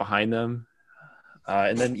probably right behind them.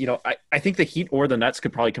 And then, I think the Heat or the Nets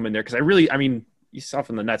could probably come in there because you saw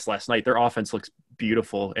from the Nets last night, their offense looks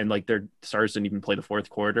beautiful, and like their stars didn't even play the 4th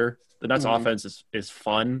quarter. The Nets offense is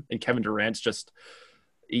fun, and Kevin Durant's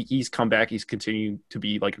he's come back. He's continuing to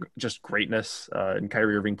be like just greatness, and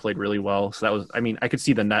Kyrie Irving played really well. So that was, I could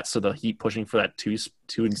see the Nets, so the Heat pushing for that 2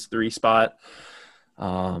 and 3 spot.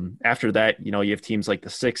 After that, you have teams like the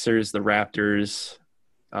Sixers, the Raptors.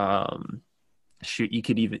 You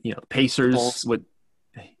could even, Pacers with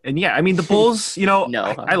And yeah, I mean the Bulls. No,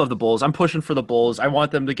 I love the Bulls. I'm pushing for the Bulls. I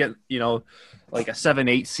want them to get like a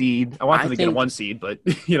 7-8 seed. I want I them to get a think 1 seed, but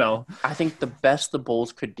I think the best the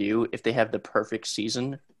Bulls could do if they have the perfect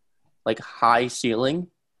season, like high ceiling,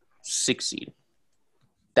 6 seed.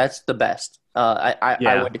 That's the best.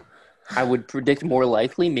 yeah. I would predict more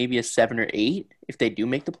likely maybe a 7 or 8 if they do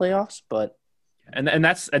make the playoffs. But And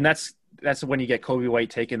that's when you get Kobe White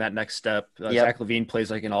taking that next step. yep, Zach LaVine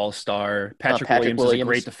plays like an all-star. Patrick Patrick Williams is a great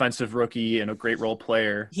Williams. defensive rookie and a great role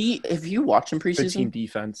player. If you watch him Good team preseason,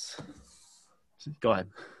 defense. Go ahead.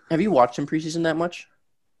 have you watched him preseason that much?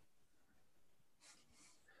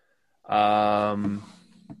 Um,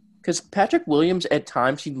 Because Patrick Williams at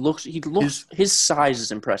times his size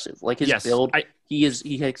is impressive. Like his yes, build, he's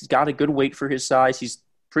got a good weight for his size. He's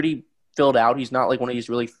pretty filled out. He's not like one of these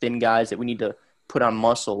really thin guys that we need to put on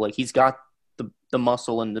muscle. Like he's got the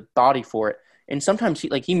muscle and the body for it. And sometimes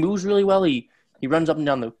he moves really well. He runs up and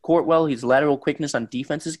down the court well. His lateral quickness on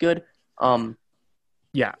defense is good.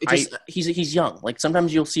 yeah, He's young. Like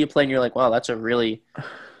sometimes you'll see a play and you're like, wow, that's a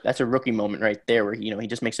rookie moment right there where he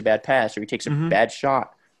just makes a bad pass or he takes a bad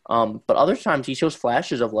shot. But other times he shows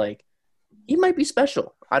flashes of like he might be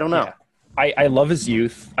special. I don't know. yeah. I love his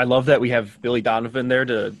youth. I love that we have Billy Donovan there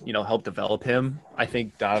to help develop him. I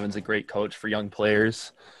think Donovan's a great coach for young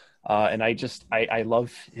players. And I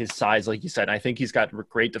love his size, like you said. I think he's got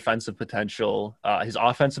great defensive potential. His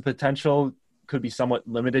offensive potential could be somewhat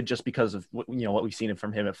limited just because of what we've seen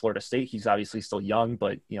from him at Florida State. He's obviously still young,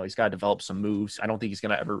 but he's got to develop some moves. I don't think he's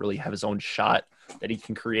going to ever really have his own shot that he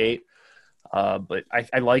can create. But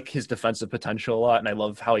I like his defensive potential a lot, and I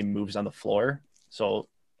love how he moves on the floor. So,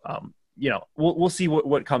 we'll see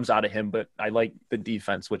what comes out of him. But I like the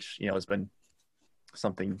defense, which has been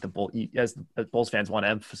something the Bulls fans want to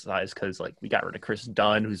emphasize because we got rid of Chris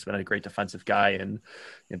Dunn, who's been a great defensive guy, and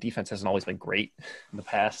defense hasn't always been great in the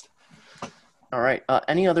past. All right.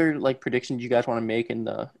 Any other predictions you guys want to make in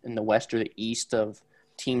the West or the East of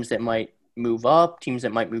teams that might move up, teams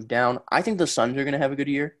that might move down? I think the Suns are going to have a good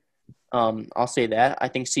year. I'll say that. I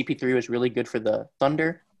think CP3 was really good for the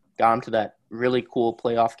Thunder. Got him to that really cool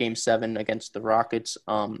playoff Game 7 against the Rockets.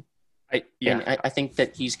 And I think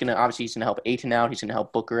that he's going to help Ayton out. He's going to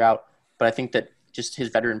help Booker out. But I think that just his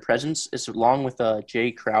veteran presence, is along with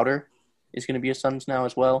Jay Crowder, is going to be a Suns now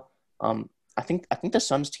as well. I think the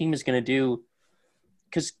Suns team is going to do –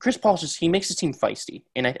 because Chris Paul he makes his team feisty.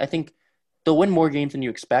 And I think they'll win more games than you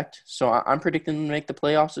expect. So I'm predicting them to make the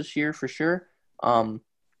playoffs this year for sure. I'm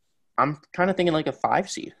kind of thinking like a 5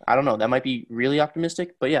 seed. I don't know. That might be really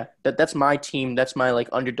optimistic. But, yeah, that's my team. That's my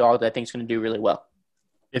underdog that I think is going to do really well.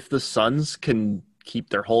 If the Suns can keep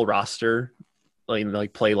their whole roster,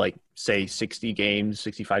 play say 60 games,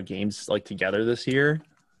 65 games together this year,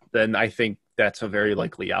 then I think that's a very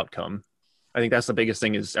likely outcome. I think that's the biggest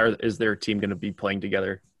thing is their team going to be playing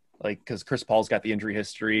together? Because Chris Paul's got the injury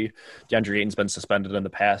history. DeAndre Ayton's been suspended in the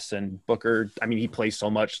past. And Booker, I mean, he plays so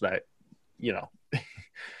much that,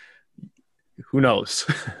 who knows?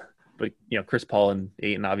 But, Chris Paul and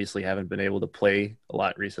Ayton obviously haven't been able to play a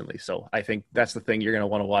lot recently. So I think that's the thing you're going to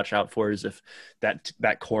want to watch out for is if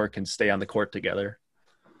that core can stay on the court together.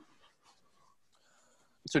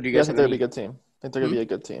 So do you guys think they're going to be a good team? I think they're going to be a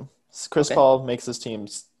good team. Chris Paul makes his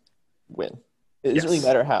teams win. It doesn't really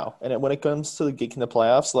matter how. And when it comes to getting the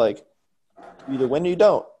playoffs, you either win or you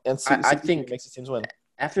don't. And I think makes his teams win.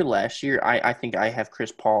 After last year, I think I have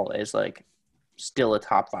Chris Paul as still a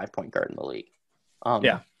top 5 point guard in the league.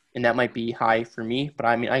 And that might be high for me, but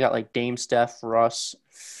I mean, I got Dame, Steph, Russ.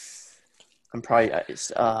 I'm probably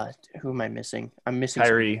who am I missing? I'm missing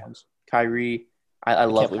Kyrie. Kyrie. I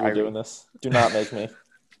love Kyrie. Kyrie. Doing this. Do not make me.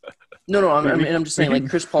 No, I'm just saying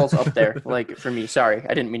Chris Paul's up there for me. Sorry,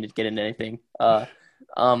 I didn't mean to get into anything.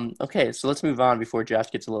 Okay, so let's move on before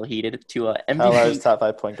Josh gets a little heated to MVP. Kyle Lowry's top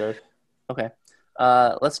 5 point guard. Okay,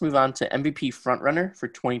 let's move on to MVP frontrunner for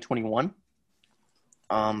 2021.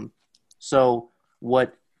 So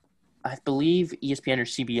what I believe ESPN or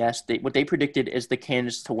CBS, what they predicted is the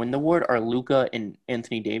candidates to win the award are Luka and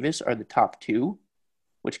Anthony Davis are the top 2,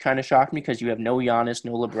 which kind of shocked me because you have no Giannis,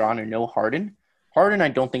 no LeBron, or no Harden. Harden, I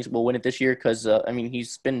don't think will win it this year because,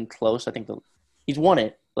 he's been close. I think he's won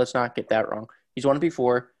it. Let's not get that wrong. He's won it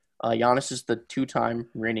before. Giannis is the 2-time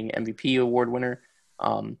reigning MVP award winner.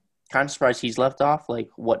 Kind of surprised he's left off.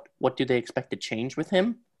 What do they expect to change with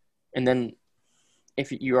him? And then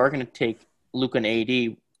if you are going to take Luka and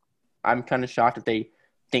AD, I'm kind of shocked if they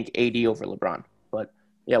think AD over LeBron. But,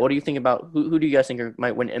 yeah, what do you think about who do you guys think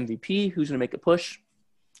might win MVP? Who's going to make a push?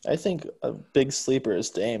 I think a big sleeper is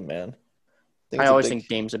Dame, man. I always think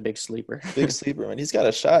Dame's a big sleeper. big sleeper, man. He's got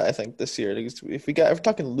a shot, I think, this year. If we're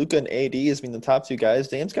talking Luka and AD as being the top two guys,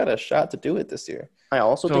 Dame's got a shot to do it this year. I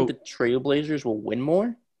also think the Trailblazers will win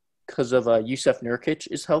more because of Yusuf Nurkic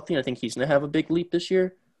is healthy, and I think he's going to have a big leap this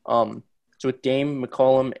year. So with Dame,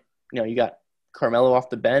 McCollum, you got Carmelo off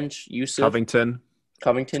the bench, Yusuf. Covington's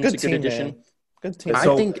a good addition. Man. Good team.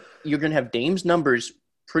 I think you're going to have Dame's numbers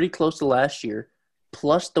pretty close to last year,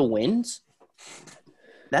 plus the wins.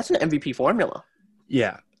 That's an MVP formula.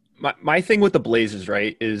 Yeah. My thing with the Blazers,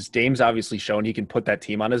 right, is Dame's obviously shown he can put that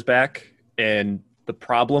team on his back. And the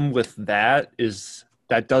problem with that is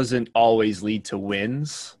that doesn't always lead to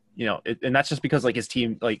wins. And that's just because, his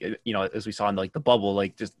team, as we saw in, the bubble,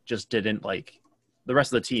 just didn't, the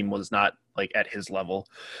rest of the team was not, at his level.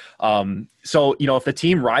 So, if the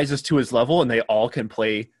team rises to his level and they all can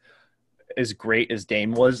play as great as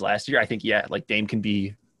Dame was last year, I think, Dame can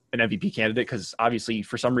be an MVP candidate because obviously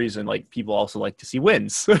for some reason, people also like to see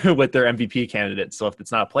wins with their MVP candidates. So if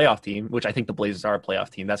it's not a playoff team, which I think the Blazers are a playoff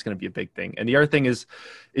team, that's going to be a big thing. And the other thing is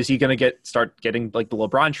he going to start getting the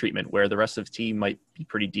LeBron treatment where the rest of the team might be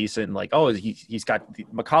pretty decent and he's got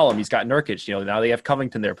McCollum, he's got Nurkic, now they have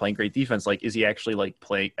Covington there playing great defense. Is he actually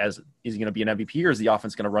is he going to be an MVP or is the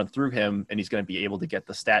offense going to run through him and he's going to be able to get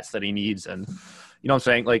the stats that he needs? And you know what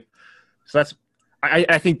I'm saying? So that's,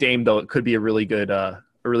 I think Dame though, it could be a really good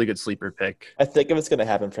sleeper pick. I think if it's going to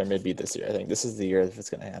happen for him, it'd be this year. I think this is the year if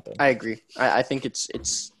it's going to happen. I agree. I think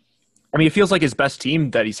it's. I mean, it feels like his best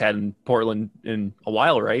team that he's had in Portland in a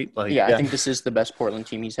while, right? I think this is the best Portland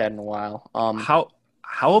team he's had in a while.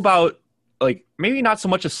 How about maybe not so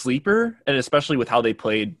much a sleeper, and especially with how they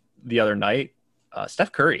played the other night,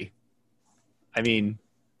 Steph Curry. I mean,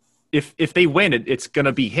 if they win, it's going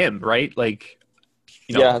to be him, right?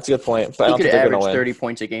 Yeah, that's a good point. But he could average 30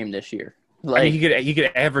 points a game this year. I mean, he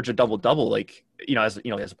could average a double-double. As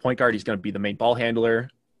a point guard, he's going to be the main ball handler.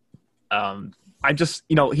 I'm just,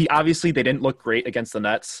 he obviously they didn't look great against the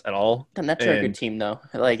Nets at all. The Nets are a good team, though.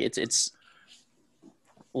 It's.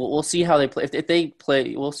 We'll see how they play. If they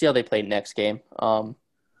play, we'll see how they play next game. I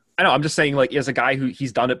know. I'm just saying, as a guy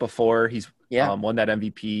he's done it before, he's won that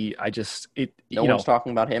MVP. No one's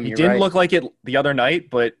talking about him. He didn't look like it the other night,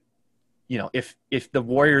 but if the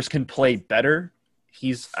Warriors can play better.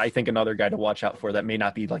 He's, I think, another guy to watch out for that may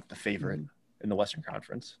not be the favorite in the Western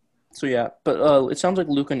Conference. So, yeah, but it sounds like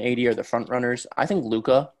Luka and AD are the front runners. I think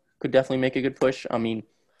Luka could definitely make a good push. I mean,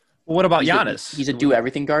 what about Giannis? He's a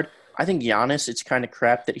do-everything guard. I think Giannis, it's kind of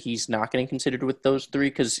crap that he's not getting considered with those three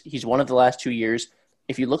because he's one of the last 2 years.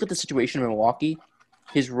 If you look at the situation in Milwaukee,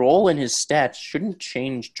 his role and his stats shouldn't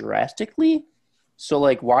change drastically. So,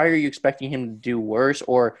 why are you expecting him to do worse?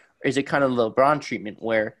 Or is it kind of the LeBron treatment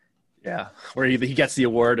where he gets the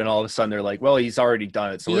award and all of a sudden they're like, well, he's already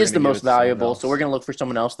done it. So he is the most valuable, so we're going to look for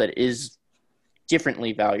someone else that is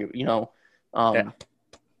differently valuable, Because,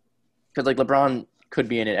 LeBron could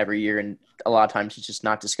be in it every year, and a lot of times he's just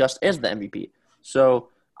not discussed as the MVP. So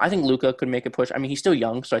I think Luka could make a push. I mean, he's still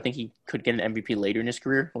young, so I think he could get an MVP later in his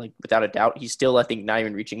career, without a doubt. He's still, I think, not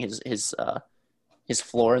even reaching his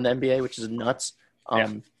floor in the NBA, which is nuts.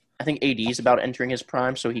 I think AD is about entering his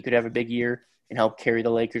prime, so he could have a big year and help carry the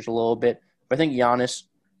Lakers a little bit. But I think Giannis,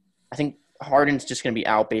 Harden's just going to be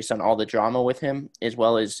out based on all the drama with him, as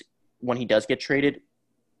well as when he does get traded,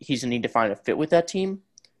 he's going to need to find a fit with that team.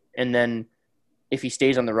 And then if he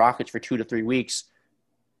stays on the Rockets for 2 to 3 weeks,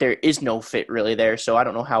 there is no fit really there, so I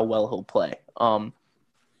don't know how well he'll play. But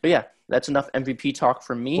yeah, that's enough MVP talk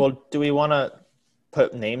from me. Well, do we want to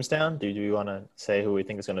put names down? Do we want to say who we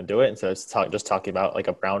think is going to do it instead of just talking about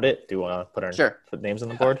around it? Do we want to put names on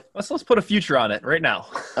the board? Let's put a future on it right now.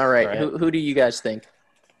 All right. Who do you guys think?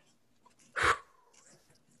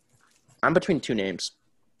 I'm between two names.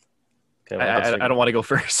 Okay, well, I don't want to go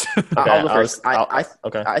first. I'll go first.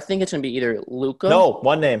 Okay. I think it's going to be either Luka. No,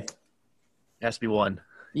 one name. It has to be one.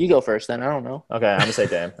 You go first then. I don't know. Okay, I'm going to say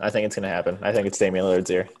Dame. I think it's going to happen. I think it's Damian Lillard's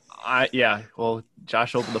year. Well,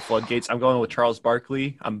 Josh opened the floodgates. I'm going with Charles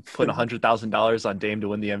Barkley. I'm putting $100,000 on Dame to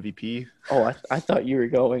win the MVP. Oh, I thought you were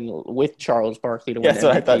going with Charles Barkley to win MVP. That's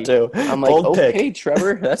what I thought too. I'm like, okay,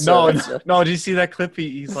 Trevor. No. Did you see that clip?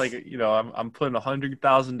 He's like, I'm putting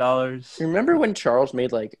 $100,000. Remember when Charles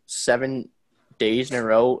made 7 days in a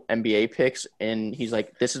row NBA picks, and he's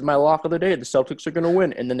like, "This is my lock of the day. The Celtics are going to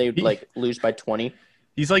win," and then they would lose by 20.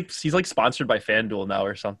 He's sponsored by FanDuel now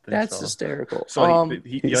or something. That's hysterical. So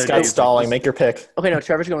he's got stalling. Make your pick. Okay, no,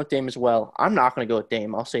 Trevor's going with Dame as well. I'm not going to go with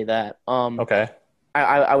Dame. I'll say that. Okay.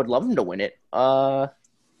 I would love him to win it. I'm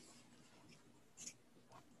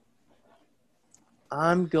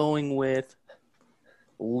going with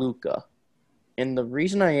Luka. And the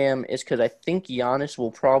reason I am is because I think Giannis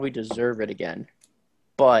will probably deserve it again.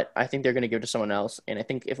 But I think they're going to give it to someone else. And I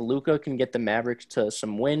think if Luka can get the Mavericks to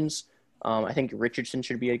some wins, I think Richardson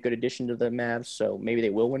should be a good addition to the Mavs. So maybe they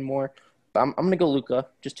will win more. But I'm going to go Luka,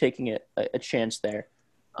 just taking a chance there.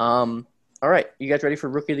 All right. You guys ready for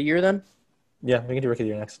Rookie of the Year then? Yeah, we can do Rookie of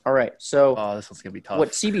the Year next. All right. So Oh, this one's gonna be tough. what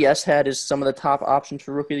CBS had is some of the top options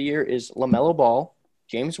for Rookie of the Year is LaMelo Ball,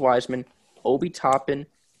 James Wiseman, Obi Toppin,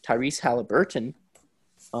 Tyrese Halliburton.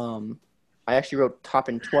 I actually wrote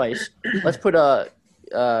Toppin twice. Let's put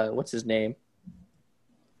what's his name?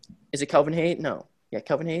 Is it Kelvin Hayes? No. Yeah,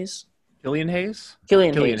 Kelvin Hayes? Killian Hayes?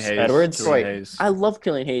 Killian Killian Hayes. Hayes. Edwards? Killian Right. Hayes. I love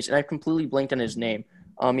Killian Hayes, and I completely blanked on his name.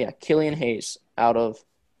 Yeah, Killian Hayes out of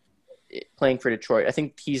playing for Detroit. I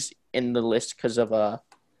think he's in the list because of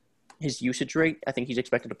his usage rate. I think he's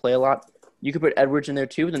expected to play a lot. You could put Edwards in there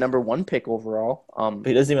too, the number 1 pick overall. But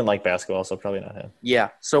he doesn't even like basketball, so probably not him. Yeah.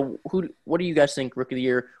 So what do you guys think Rookie of the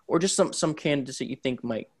Year, or just some candidates that you think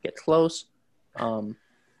might get close?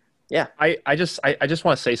 Yeah. I just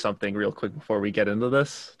want to say something real quick before we get into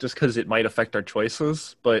this, just because it might affect our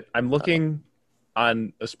choices. But I'm looking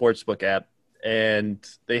on a sportsbook app, and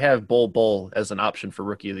they have Bull as an option for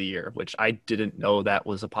Rookie of the Year, which I didn't know that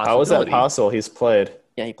was a possibility. How is that possible? He's played.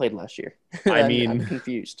 Yeah, he played last year. I mean, I'm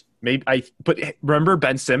confused. But remember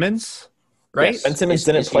Ben Simmons, right? Yes. Ben Simmons Is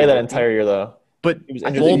didn't he play a that rookie? entire year, though. But was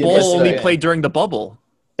Bull injured. He missed only it. played during the bubble.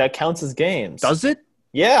 That counts as games. Does it?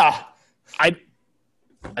 Yeah.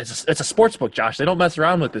 It's a sports book, Josh. They don't mess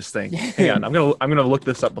around with this thing. Hang on, I'm gonna look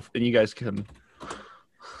this up, and you guys can.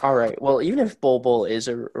 All right. Well, even if Bull is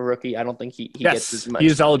a rookie, I don't think he gets as much. He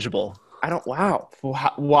is eligible. Wow.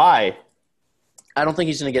 Why? I don't think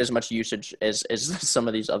he's going to get as much usage as some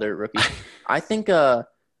of these other rookies. I think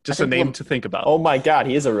Just I a think name to think about. Oh my God,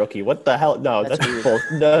 he is a rookie. What the hell? No, That's that's weird. bull.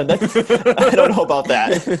 No, I don't know about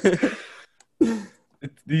that.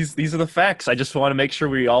 These are the facts. I just want to make sure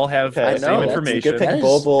we all have Okay, the know, same that's- information. You can That pick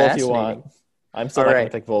is Bull if you fascinating. want. I'm still All not right.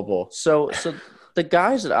 going to pick Bull. So the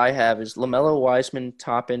guys that I have is LaMelo, Wiseman,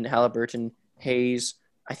 Toppin, Halliburton, Hayes.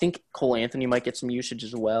 I think Cole Anthony might get some usage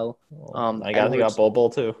as well. I got to think Edwards. about Bull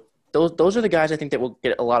too. Those are the guys I think that will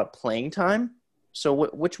get a lot of playing time. So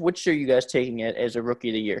which are you guys taking it as a Rookie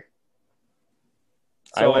of the Year?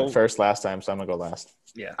 I went first last time, so I'm going to go last.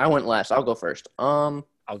 Yeah, I went last. I'll go first. I'll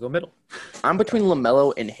go middle. I'm between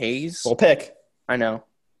LaMelo and Hayes. We'll pick. I know.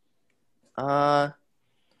 I'm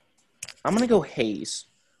gonna go Hayes.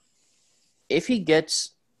 If he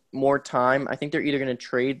gets more time, I think they're either gonna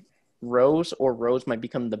trade Rose or Rose might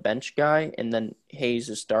become the bench guy, and then Hayes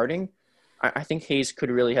is starting. I think Hayes could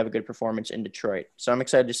really have a good performance in Detroit, so I'm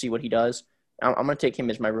excited to see what he does. I'm gonna take him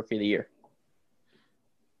as my Rookie of the Year.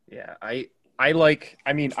 Yeah, I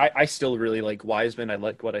still really like Wiseman. I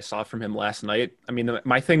like what I saw from him last night. I mean,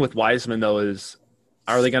 my thing with Wiseman though is,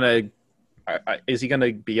 is he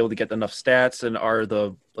gonna be able to get enough stats? And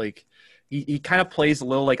he kind of plays a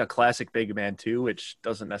little like a classic big man too, which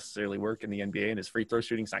doesn't necessarily work in the NBA. And his free throw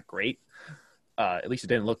shooting's not great. At least it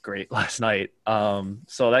didn't look great last night.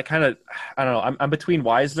 So that kind of, I don't know. I'm between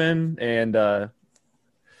Wiseman and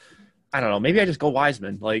I don't know. Maybe I just go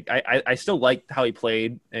Wiseman. Like I still liked how he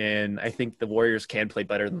played, and I think the Warriors can play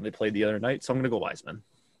better than they played the other night. So I'm gonna go Wiseman.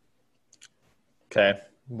 Okay.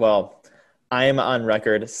 Well, I am on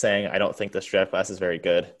record saying I don't think this draft class is very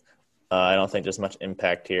good. I don't think there's much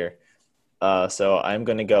impact here. So I'm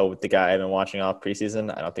going to go with the guy I've been watching all preseason.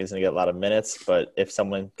 I don't think he's going to get a lot of minutes, but if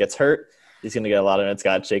someone gets hurt, he's going to get a lot of minutes.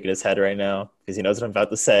 God's shaking his head right now because he knows what I'm about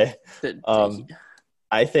to say.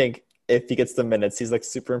 I think if he gets the minutes, he's like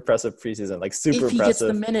super impressive preseason, like super if he impressive.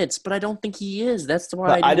 gets the minutes, but I don't think he is. That's why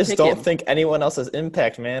But I I didn't just pick don't him. think anyone else has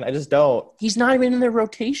impact, man. I just don't. He's not even in their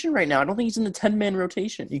rotation right now. I don't think he's in the 10-man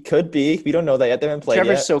rotation. He could be. We don't know that yet. They haven't played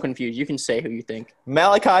Trevor's yet. so confused. You can say who you think.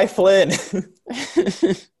 Malachi Flynn.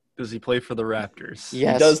 Does he play for the Raptors?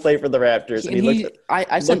 Yes. He does play for the Raptors, and he looked,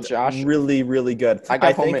 I sent looked Josh. really, really good. I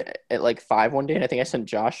got home think at like 5 one day, and I think I sent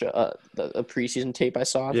Josh a preseason tape I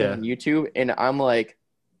saw of him Yeah. on YouTube, and I'm like,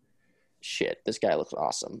 shit, this guy looks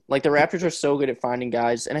awesome. Like, the Raptors are so good at finding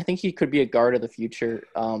guys, and I think he could be a guard of the future,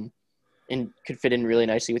 and could fit in really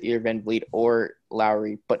nicely with either Van Vliet or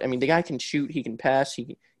Lowry. But, I mean, the guy can shoot, he can pass,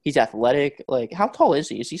 he's athletic. Like, how tall is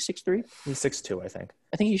he? Is he 6'3"? he's 6'2", I think.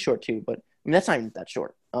 I think he's short too, but I mean, that's not even that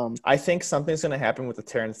short. I think something's going to happen with the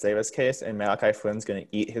Terrence Davis case, and Malachi Flynn's going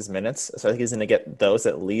to eat his minutes. So I think he's going to get those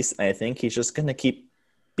at least. And I think he's just going to keep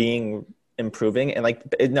improving. And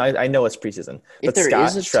I know it's preseason, but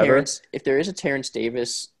if there is a Terrence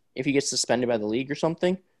Davis, if he gets suspended by the league or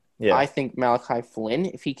something, yeah, I think Malachi Flynn,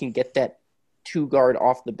 if he can get that 2 guard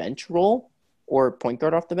off the bench role or point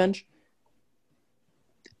guard off the bench,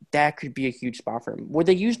 that could be a huge spot for him. Would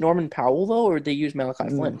they use Norman Powell, though, or would they use Malachi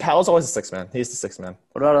Flynn? Powell's always the sixth man. He's the sixth man.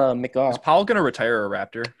 What about Is McGaw? Powell going to retire a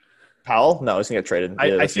Raptor? Powell? No, he's gonna get traded.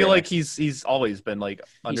 I feel like he's always been like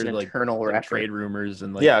under an like eternal Raptor. trade rumors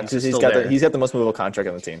and like because he's got the most movable contract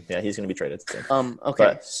on the team. Yeah, he's gonna be traded. Okay,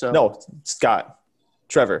 but, so no, Scott,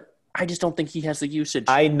 Trevor. I just don't think he has the usage.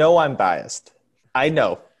 I know I'm biased. I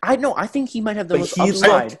know. I think he might have the most he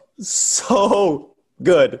upside. looked so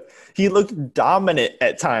good. He looked dominant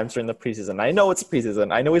at times during the preseason. I know it's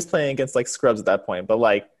preseason. I know he's playing against like scrubs at that point, but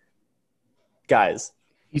like, guys,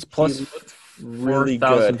 he's plus really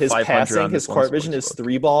good. His passing, his court vision, his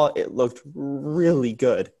three ball, it looked really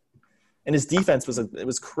good. And his defense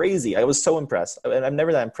was crazy. I was so impressed. And I'm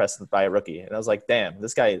never that impressed by a rookie. And I was like, damn,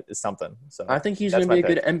 this guy is something. So I think he's going to be a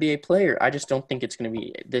good NBA player. I just don't think it's going to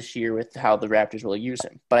be this year with how the Raptors will use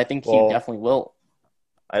him. But I think he definitely will.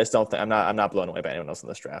 I just don't think I'm not blown away by anyone else in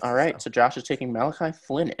this draft. All right, so Josh is taking Malachi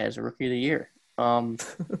Flynn as a rookie of the year.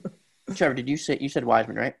 Trevor, you said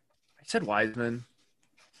Wiseman, right? I said Wiseman.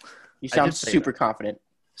 You sound super confident.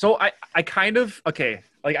 So I kind of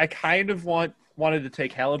wanted to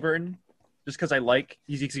take Halliburton just because I like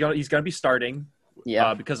he's gonna be starting.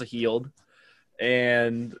 Yeah. Because of Hield.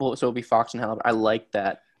 And so it'll be Fox and Halliburton. I like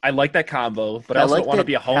that. I like that combo, but I also don't want to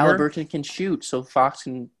be a homer. Halliburton can shoot, so Fox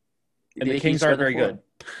can. And the Kings aren't very good.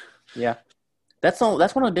 Yeah, that's one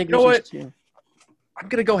of the big reasons too. I'm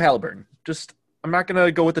gonna go Halliburton. I'm not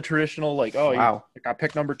gonna go with the traditional I got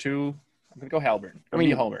pick number 2. I'm gonna go Halliburton. I mean,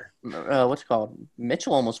 be a homer. What's it called?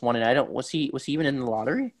 Mitchell almost won it. Was he even in the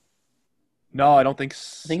lottery? No, I don't think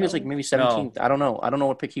so. I think it was like maybe 17th. No. I don't know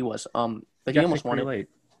what pick he was. But he almost won it. Late.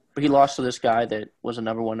 But he lost to this guy that was a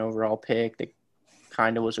number 1 overall pick that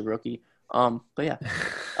kind of was a rookie. But yeah.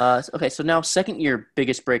 Okay, so now second year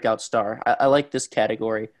biggest breakout star. I like this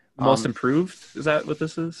category. Most improved? Is that what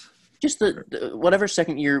this is? Just the whatever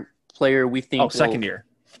second year player we think. Second year.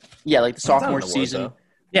 Yeah, like the sophomore season. Though.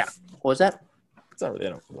 Yeah. What was that? It's not really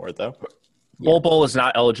an award though. Bol Bol is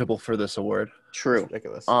not eligible for this award. True.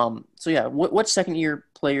 Ridiculous. So yeah, what second year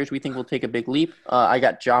players we think will take a big leap? I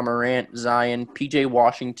got Ja Morant, Zion, PJ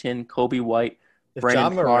Washington, Kobe White, if Brandon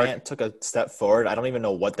Ja Morant took a step forward, I don't even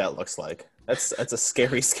know what that looks like. That's a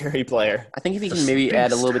scary, scary player. I think if he can maybe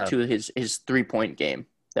add a little bit to his 3-point game,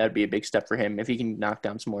 that would be a big step for him. If he can knock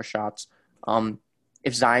down some more shots.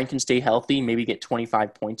 If Zion can stay healthy, maybe get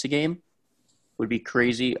 25 points a game, would be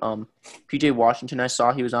crazy. PJ Washington, I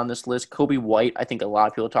saw he was on this list. Kobe White, I think a lot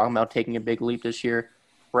of people are talking about taking a big leap this year.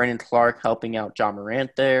 Brandon Clark helping out Ja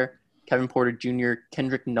Morant there. Kevin Porter Jr.,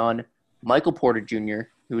 Kendrick Nunn, Michael Porter Jr.,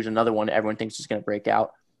 who is another one everyone thinks is going to break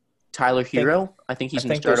out. Tyler Hero, I think he's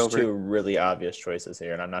going to start over. I think there's 2 really obvious choices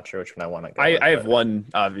here, and I'm not sure which one I want to go I have one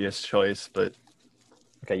obvious choice, but...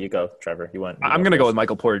 Okay, you go, Trevor. I'm going to go with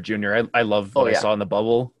Michael Porter Jr. I love what I saw in the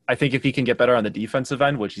bubble. I think if he can get better on the defensive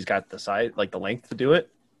end, which he's got the side, like the length to do it,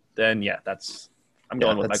 then I'm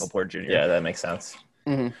going with Michael Porter Jr. Yeah, that makes sense.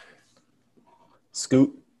 Mm-hmm.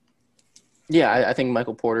 Scoot. Yeah, I think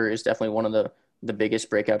Michael Porter is definitely one of the biggest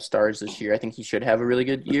breakout stars this year. I think he should have a really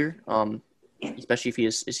good year, especially if he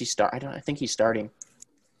I think he's starting.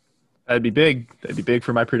 That'd be big. That'd be big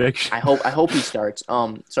for my prediction. I hope he starts.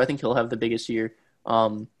 So I think he'll have the biggest year.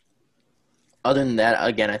 Other than that,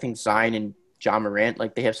 again, I think Zion and Ja Morant,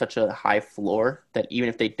 they have such a high floor that even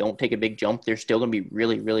if they don't take a big jump, they're still going to be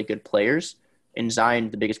really, really good players. And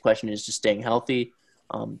Zion, the biggest question is just staying healthy.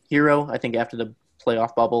 Hero, I think after the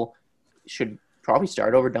playoff bubble, should probably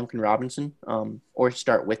start over Duncan Robinson, or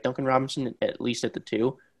start with Duncan Robinson, at least at the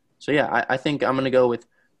 2. So yeah, I think I'm going to go with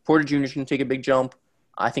Porter Jr. is going to take a big jump.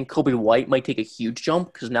 I think Kobe White might take a huge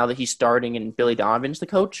jump because now that he's starting and Billy Donovan's the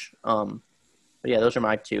coach. But yeah, those are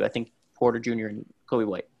my 2. I think Porter Jr. and Kobe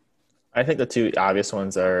White. I think the 2 obvious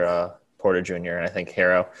ones are Porter Jr. and I think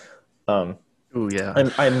Hero. Oh yeah.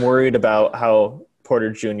 I'm worried about how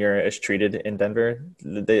Porter Jr. is treated in Denver.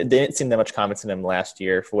 They didn't seem that much confidence in him last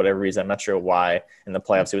year for whatever reason. I'm not sure why. In the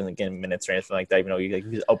playoffs, he wasn't getting minutes or anything like that. Even though he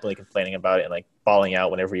was openly complaining about it and balling out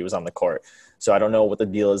whenever he was on the court. So I don't know what the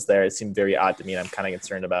deal is there. It seemed very odd to me, and I'm kind of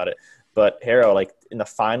concerned about it. But Harrow, in the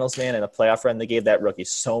finals, man, in the playoff run, they gave that rookie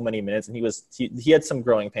so many minutes, and he had some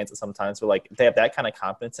growing pains at sometimes. But they have that kind of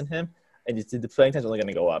confidence in him, and the playing time is only going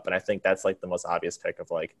to go up. And I think that's the most obvious pick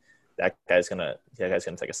of that guy's gonna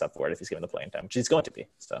take a step forward if he's given the playing time, which he's going to be.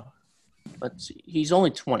 So let's see, he's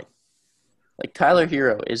only 20. Tyler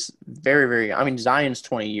Hero is very, very. I mean, Zion's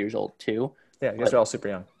 20 years old too. Yeah, I guess they're all super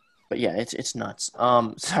young. But yeah, it's nuts.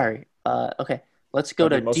 Sorry. Okay, let's go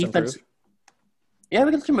to defense. Improved? Yeah,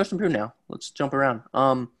 we can do most improved now. Let's jump around.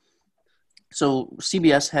 So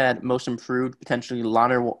CBS had most improved potentially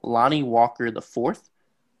Lonnie Walker the 4th,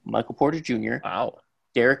 Michael Porter Jr. Wow.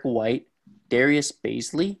 Derek White, Darius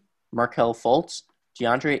Baisley, Markel Fultz,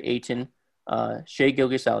 DeAndre Ayton, Shea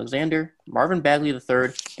Gilgeous-Alexander, Marvin Bagley III,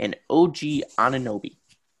 and OG Anunoby.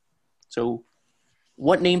 So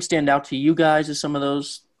what names stand out to you guys as some of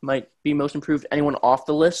those might be most improved? Anyone off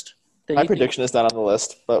the list? My prediction is not on the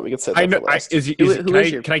list, but we can say that for last.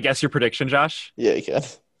 Can I guess your prediction, Josh? Yeah, you can.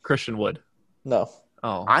 Christian Wood. No.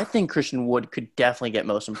 Oh. I think Christian Wood could definitely get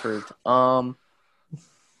most improved. Damn.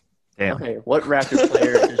 Okay, what Raptor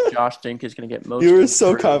player does Josh think is going to get most You were improved?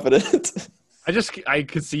 so confident. I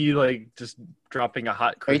could see you like just dropping a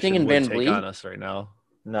hot Are you Christian thinking Wood Van take Vliet? on us right now.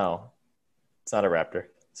 No. It's not a Raptor.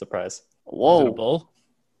 Surprise. Whoa. Is it a Bull?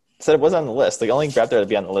 Said it was on the list. The only Raptor that'd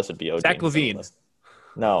be on the list would be OG. Zach LaVine.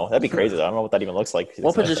 No, that'd be crazy. I don't know what that even looks like.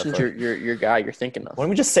 What position's your guy you're thinking of? Why don't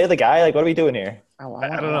we just say the guy? Like, what are we doing here? I don't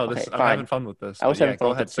know. Okay, I'm fine. having fun with this. I was but having fun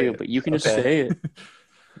with it too, but you can just Okay. say it.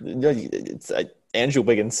 It's Andrew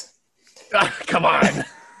Wiggins. Come on.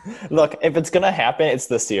 Look, if it's gonna happen, it's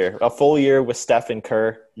this year. A full year with Steph and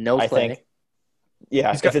Kerr. No I play. think.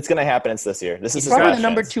 Yeah, if it's gonna happen, it's this year. This is He's his probably last the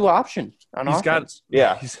number chance. 2 option on He's offense.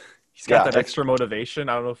 Yeah, He's got Yeah. that extra motivation.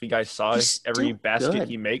 I don't know if you guys saw He's it. Every still basket good.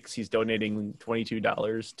 he makes, he's donating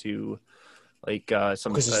 $22 to like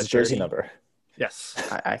some because it's his charity. jersey number. Yes.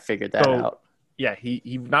 I figured that So- out. Yeah,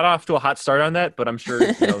 he not off to a hot start on that, but I'm sure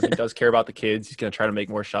he does care about the kids. He's going to try to make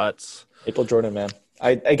more shots. April Jordan, man.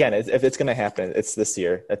 If it's gonna happen, it's this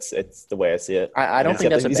year. It's the way I see it. I don't He's think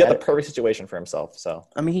got that's he's a got bad. the perfect situation for himself. So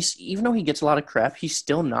I mean, even though he gets a lot of crap, he's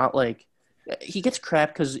still not like he gets crap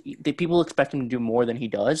because people expect him to do more than he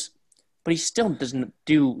does, but he still doesn't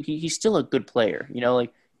do. He's still a good player.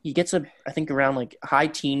 Like he gets I think around like high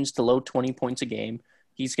teens to low 20 points a game.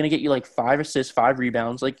 He's gonna get you like 5 assists, 5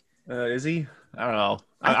 rebounds. Like, Is he? I don't know.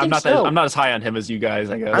 I I'm think not. so. I'm not as high on him as you guys.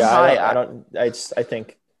 I guess. I'm yeah, high. I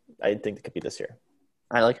think it could be this year.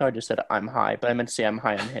 I like how I just said I'm high, but I meant to say I'm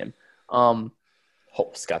high on him.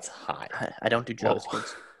 Hope Scott's high. I don't do drugs, Whoa.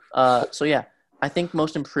 kids. So yeah, I think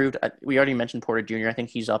most improved. We already mentioned Porter Jr. I think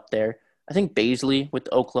he's up there. I think Baisley with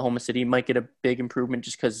Oklahoma City might get a big improvement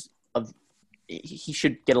just because he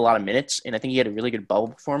should get a lot of minutes, and I think he had a really good bubble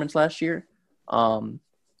performance last year.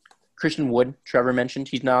 Christian Wood, Trevor mentioned,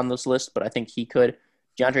 he's not on this list, but I think he could.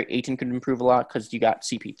 DeAndre Ayton could improve a lot because you got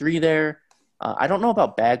CP3 there. I don't know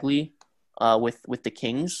about Bagley with the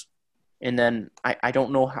Kings. And then I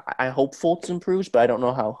don't know. I hope Fultz improves, but I don't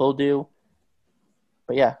know how he'll do.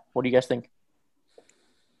 But yeah, what do you guys think?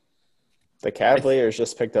 The Cavaliers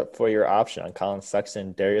just picked up 4-year option on Colin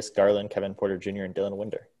Sexton, Darius Garland, Kevin Porter Jr., and Dylan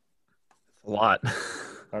Winder. A lot. I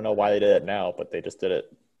don't know why they did it now, but they just did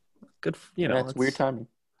it. Good. It's weird timing.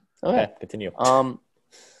 Okay, continue.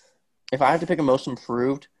 If I have to pick a most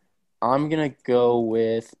improved, I'm gonna go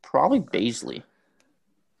with probably Baisley.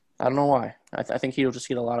 I don't know why. I think he'll just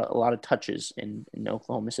get a lot of touches in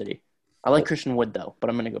Oklahoma City. I like Christian Wood though, but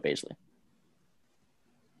I'm gonna go Baisley.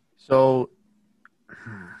 So,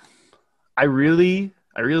 I really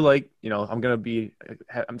like. I'm gonna be.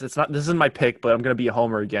 This isn't my pick, but I'm gonna be a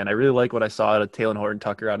homer again. I really like what I saw out of Taylor Horton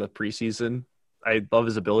Tucker out of the preseason. I love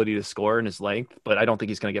his ability to score and his length, but I don't think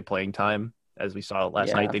he's gonna get playing time. As we saw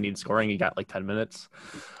last night, they needed scoring. He got like 10 minutes.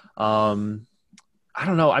 I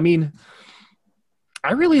don't know. I mean,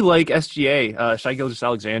 I really like SGA, Shai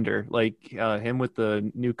Gilgeous-Alexander, like him with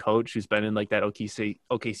the new coach who's been in like that OKC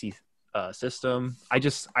system.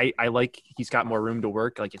 I like he's got more room to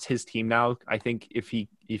work. Like it's his team now. I think if he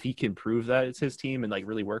can prove that it's his team and like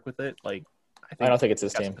really work with it, like I don't think it's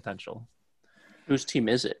his got team. some potential. Whose team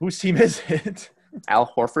is it? Whose team is it?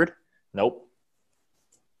 Al Horford? Nope.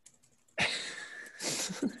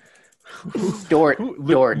 Dort.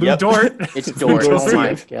 Lou Yep. Dort. It's Dort. Dort's Oh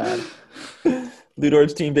my team. god. Lou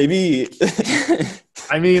Dort's team, baby.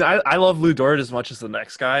 I mean, I love Lou Dort as much as the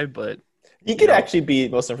next guy, but He could actually be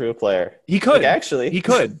most improved player. he could He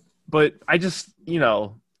could. But I just I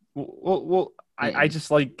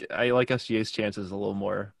just like SGA's chances a little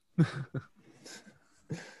more.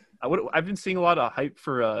 I've been seeing a lot of hype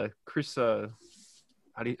for Chris. How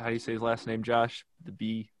do you say his last name, Josh?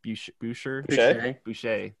 The Boucher. Boucher.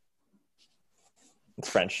 It's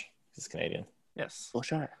French. He's Canadian. Yes.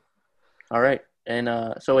 Bullshire. All right. And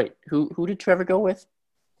so wait, who did Trevor go with?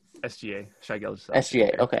 SGA. Shai Gilgeous.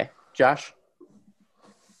 SGA. Okay. Josh?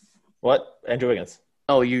 What? Andrew Wiggins.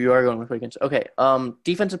 Oh, you are going with Wiggins. Okay.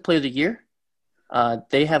 Defensive player of the year.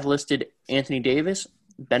 They have listed Anthony Davis,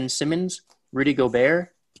 Ben Simmons, Rudy Gobert.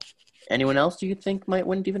 Anyone else do you think might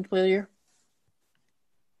win defensive player of the year?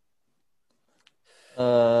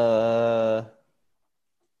 I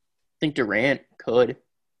think Durant could.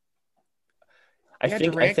 I Durant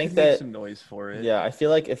think could make that some noise for it. yeah, I feel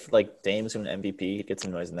like if like Dame's an MVP, he'd get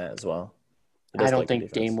some noise in that as well. He I does play don't good think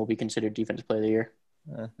defense. Dame will be considered defensive player of the year.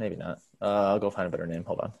 Maybe not. I'll go find a better name.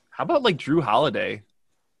 Hold on. How about like Drew Holiday?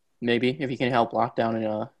 Maybe if he can help lock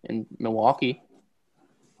down in Milwaukee.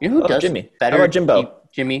 You know who Oh, does Jimmy. better? How about Jimbo?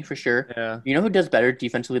 Jimmy for sure. Yeah. You know who does better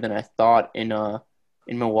defensively than I thought in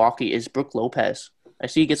Milwaukee is Brook Lopez. I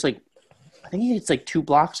see he gets I think he gets 2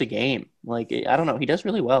 blocks a game. I don't know, he does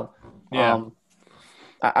really well. Yeah.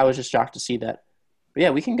 I was just shocked to see that. But yeah,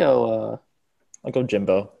 we can go. I'll go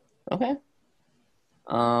Jimbo. Okay.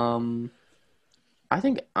 I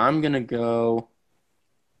think I'm gonna go.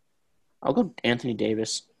 I'll go Anthony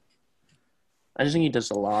Davis. I just think he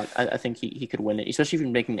does a lot. I think he could win it, especially if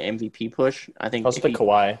you're making the MVP push. I think Also pick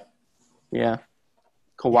Kawhi. Yeah.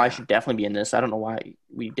 Kawhi should definitely be in this. I don't know why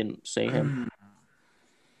we didn't say him.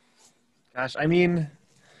 Gosh, I mean,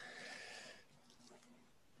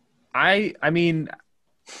 I'm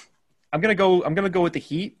gonna go with the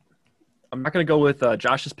Heat. I'm not gonna go with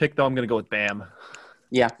Josh's pick though. I'm gonna go with Bam.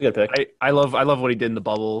 Yeah. Good pick. I love what he did in the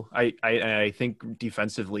bubble. I think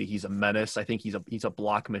defensively he's a menace. I think he's a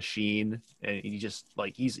block machine, and he just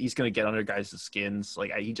he's gonna get under guys' skins.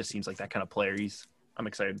 He just seems like that kind of player. I'm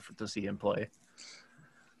excited to see him play.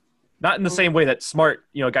 Not in the same way that Smart,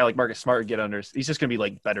 a guy like Marcus Smart would get under. He's just gonna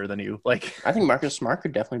be better than you. I think Marcus Smart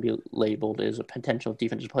could definitely be labeled as a potential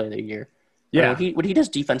defensive player of the year. Yeah. I mean, what he does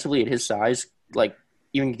defensively at his size,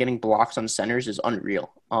 even getting blocks on centers is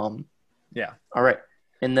unreal. Yeah. All right.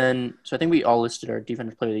 And then, so I think we all listed our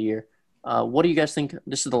defensive player of the year. What do you guys think?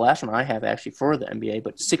 This is the last one I have actually for the NBA,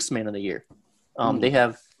 but sixth man of the year. They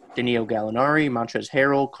have Danilo Gallinari, Montrezl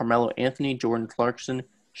Harrell, Carmelo Anthony, Jordan Clarkson,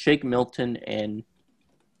 Shake Milton, and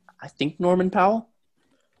I think Norman Powell.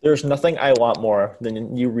 There's nothing I want more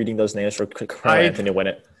than you reading those names for Carmelo Anthony to win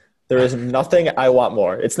it. There is nothing I want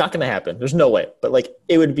more. It's not going to happen. There's no way. But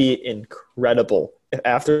it would be incredible if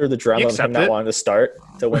after the drama of him not wanting to start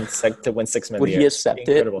to win 6 men. Would he accept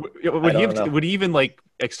it? Would he even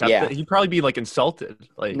accept it? He'd probably be insulted.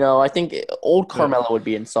 No, I think old Carmelo would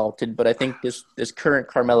be insulted, but I think this current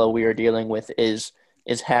Carmelo we are dealing with is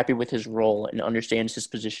happy with his role and understands his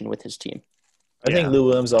position with his team. I think Lou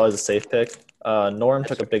Williams is always a safe pick. Norm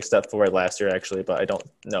took a big step forward last year, actually, but I don't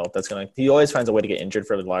know if that's going to – he always finds a way to get injured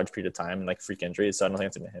for a large period of time and, freak injuries, so I don't think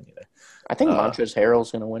it's going to him either. I think Montrezl Harrell is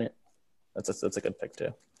going to win it. That's a good pick,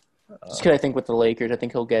 too. Just because I think with the Lakers, I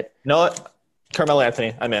think he'll get – You know what? Carmelo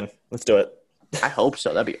Anthony, I'm in. Let's do it. I hope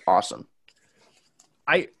so. That'd be awesome.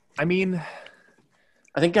 I mean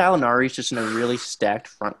 – I think Gallinari's just in a really stacked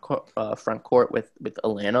front court with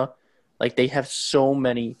Atlanta. They have so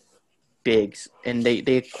many – bigs, and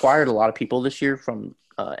they acquired a lot of people this year from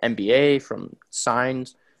NBA, from signing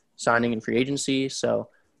and free agency. So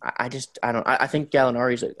I think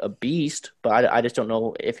Gallinari's a beast, but I just don't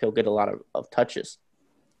know if he'll get a lot of touches.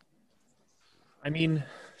 I mean,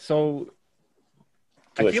 so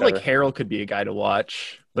I feel like Harrell could be a guy to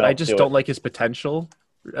watch, but I just don't like his potential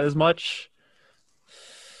as much.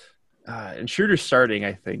 And Schroeder's starting,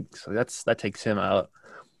 I think, so that takes him out.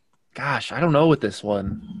 Gosh, I don't know with this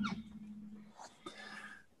one.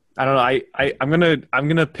 I don't know. I'm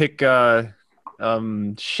gonna pick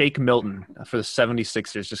Shake Milton for the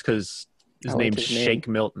 76ers just because his name's Shake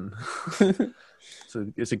Milton.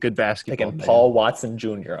 It's a good basketball. Picking Paul Watson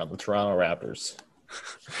Jr. on the Toronto Raptors.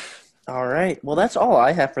 All right. Well, that's all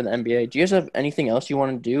I have for the NBA. Do you guys have anything else you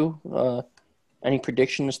want to do? Any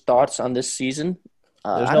predictions, thoughts on this season?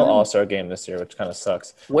 There's no All-Star game this year, which kind of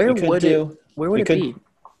sucks. Where would it be?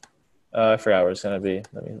 I forgot where it's going to be.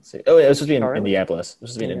 Let me see. Oh, wait, it was supposed to be in Indianapolis. It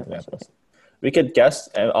was supposed to be in Indianapolis. We could guess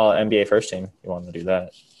NBA first team if you want to do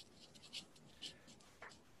that.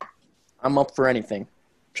 I'm up for anything.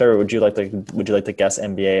 Trevor, would you like to guess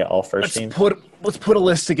NBA all first team? Let's put a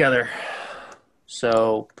list together.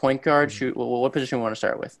 So point guard, shoot. What position we want to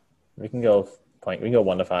start with? We can go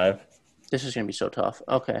 1 to 5. This is going to be so tough.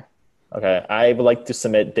 Okay. I would like to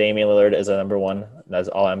submit Damian Lillard as a number 1. That's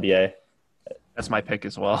all NBA. That's my pick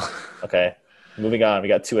as well. Okay. Moving on. We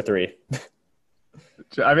got 2 or 3.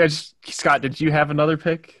 I mean, Scott, did you have another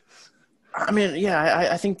pick? I mean, yeah,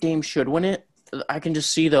 I think Dame should win it. I can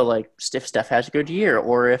just see though, if Steph has a good year,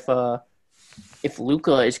 or if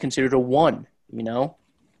Luka is considered a 1, I'm going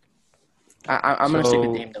to stick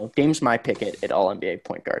with Dame though. Dame's my pick at all NBA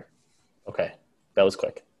point guard. Okay, that was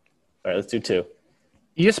quick. All right, let's do 2.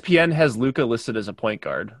 ESPN has Luka listed as a point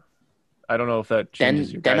guard. I don't know if that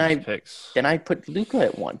changes your guys' picks. Then I put Luka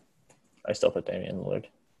at 1. I still put Damian Lillard.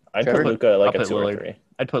 I'd put Luka at a 2 or 3.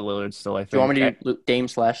 I'd put Lillard still, I think. Do you want me to do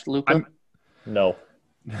Dame/Luka? No.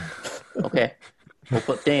 Okay. We'll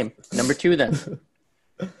put Dame. Number 2 then.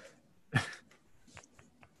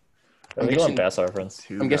 I'm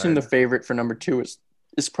guessing the favorite for number 2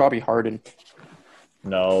 is probably Harden.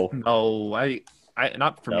 No. No, I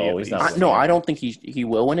not for me. No, At he's least. not. No, I don't think he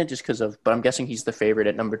will win it just because of. But I'm guessing he's the favorite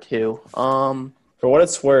at number 2. For what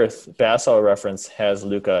it's worth, Basketball Reference has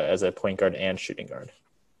Luka as a point guard and shooting guard.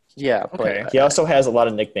 Yeah. Okay. But He also has a lot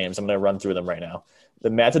of nicknames. I'm going to run through them right now. The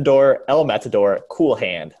Matador, El Matador, Cool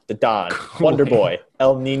Hand, The Don, Cool Wonder Hand. Boy,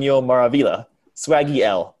 El Nino Maravilla, Swaggy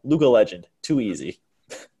L, Luka Legend. Too easy.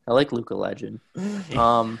 I like Luka Legend.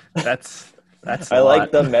 Um, That's I a like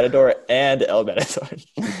lot. the Matador and El Matador.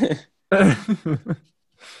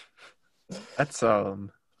 That's Yeah.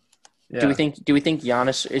 Do we think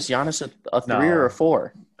Giannis is a 3 or No. a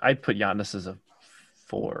 4? I'd put Giannis as a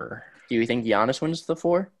 4. Do you think Giannis wins the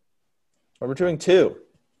 4? We're doing 2.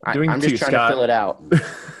 Doing I'm just 2, trying Scott. to fill it out.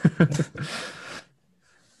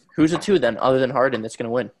 Who's a 2 then, other than Harden, that's going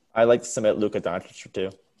to win? I like to submit Luka Doncic for 2.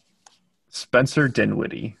 Spencer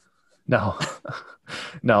Dinwiddie. No.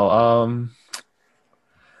 No,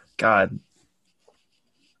 God.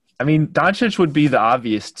 I mean, Doncic would be the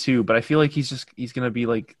obvious 2, but I feel like he's going to be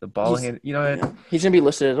like the ball hand. You know what? He's going to be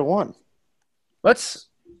listed as a 1. Let's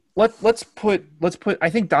put I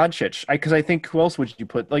think Doncic, because I think who else would you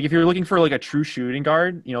put? Like if you're looking for like a true shooting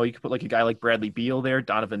guard, you could put like a guy like Bradley Beal there,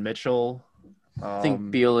 Donovan Mitchell. I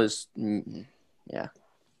think Beal is yeah.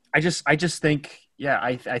 I just think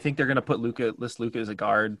I think they're gonna put Luka as a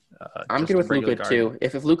guard. I'm just good a with regular Luka guard. too.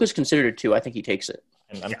 If Luka's considered a 2, I think he takes it.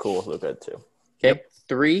 And I'm cool with Luka at 2. Okay. Yep.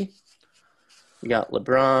 3. We got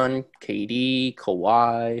LeBron, KD,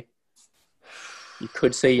 Kawhi. You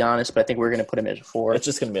could say Giannis, but I think we're going to put him as a 4.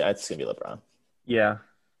 It's gonna be LeBron. Yeah.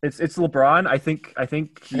 It's LeBron. I think I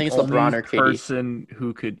think it's only LeBron or KD. person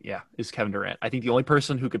who could is Kevin Durant. I think the only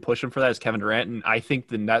person who could push him for that is Kevin Durant, and I think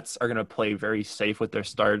the Nets are going to play very safe with their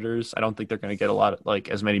starters. I don't think they're going to get a lot of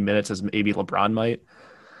as many minutes as maybe LeBron might.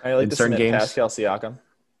 I like In to certain submit games. Pascal Siakam.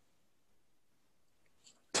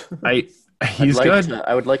 He's good.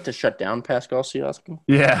 I would like to shut down Pascal Siakam.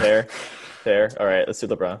 Yeah. Fair. All right, let's do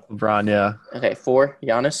LeBron. LeBron, yeah. Okay, 4,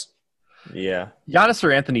 Giannis. Yeah. Giannis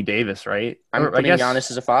or Anthony Davis, right? I'm Or, putting Giannis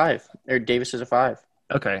as a 5, or Davis as a 5.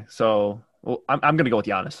 Okay, so I'm gonna go with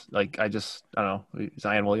Giannis. I don't know,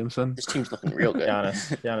 Zion Williamson. This team's looking real good.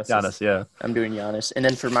 Giannis. Yeah. I'm doing Giannis, and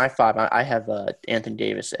then for my 5, I have Anthony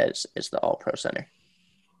Davis as the All-Pro center.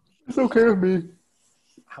 It's okay with me.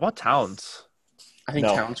 How about Towns? I think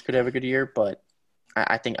No. Towns could have a good year, but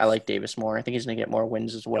I think I like Davis more. I think he's going to get more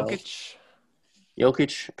wins as well.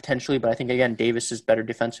 Jokic potentially, but I think again Davis is better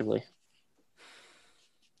defensively.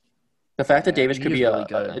 The fact that Davis could he's be really a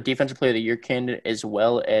good. Defensive Player of the Year candidate as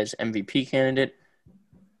well as MVP candidate,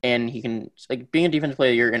 and he can being a Defensive Player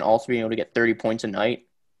of the Year and also being able to get 30 points a night.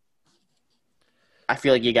 I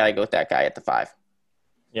feel like you got to go with that guy at the 5.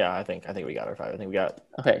 Yeah, I think we got our 5. I think we got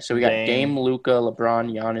Okay, so we got Dame, Luka,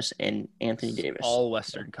 LeBron, Giannis, and Anthony Davis, All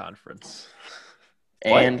Western Conference.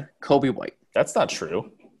 and Kobe White. That's not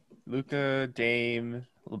true. Luka, Dame,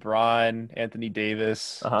 LeBron, Anthony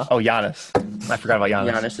Davis. Uh-huh. Oh, Giannis. I forgot about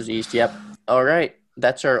Giannis. Giannis is East. Yep. All right,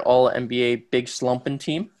 that's our All NBA Big Slumping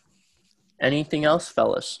team. Anything else,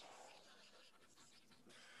 fellas?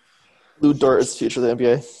 Lou Dort is the future of the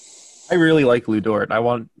NBA. I really like Lou Dort. I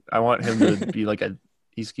want him to be like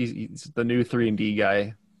he's the new 3-and-D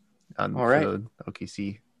guy on All right. for the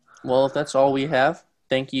OKC. Well, if that's all we have,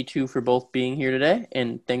 thank you two for both being here today,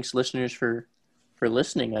 and thanks listeners for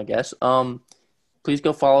listening, I guess. Please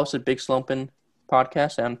go follow us at Big Slumpin'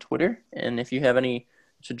 Podcast on Twitter, and if you have any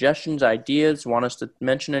suggestions, ideas, want us to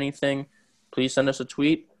mention anything, please send us a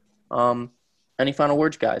tweet. Any final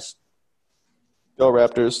words, guys? Go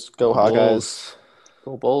Raptors. Go Hawkeyes. Bulls.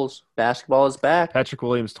 Go Bulls. Basketball is back. Patrick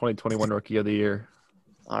Williams, 2021 Rookie of the Year.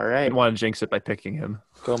 All I right. didn't want to jinx it by picking him.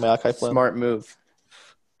 Go Malachi Flynn. Smart move.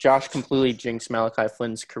 Josh completely jinxed Malachi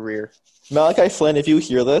Flynn's career. Malachi Flynn, if you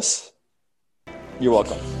hear this, you're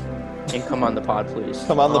welcome. And come on the pod, please.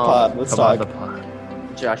 Come on the pod. Let's Come talk. on the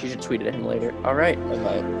pod. Josh, you should tweet it at him later. All right.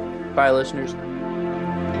 Bye. Bye, listeners.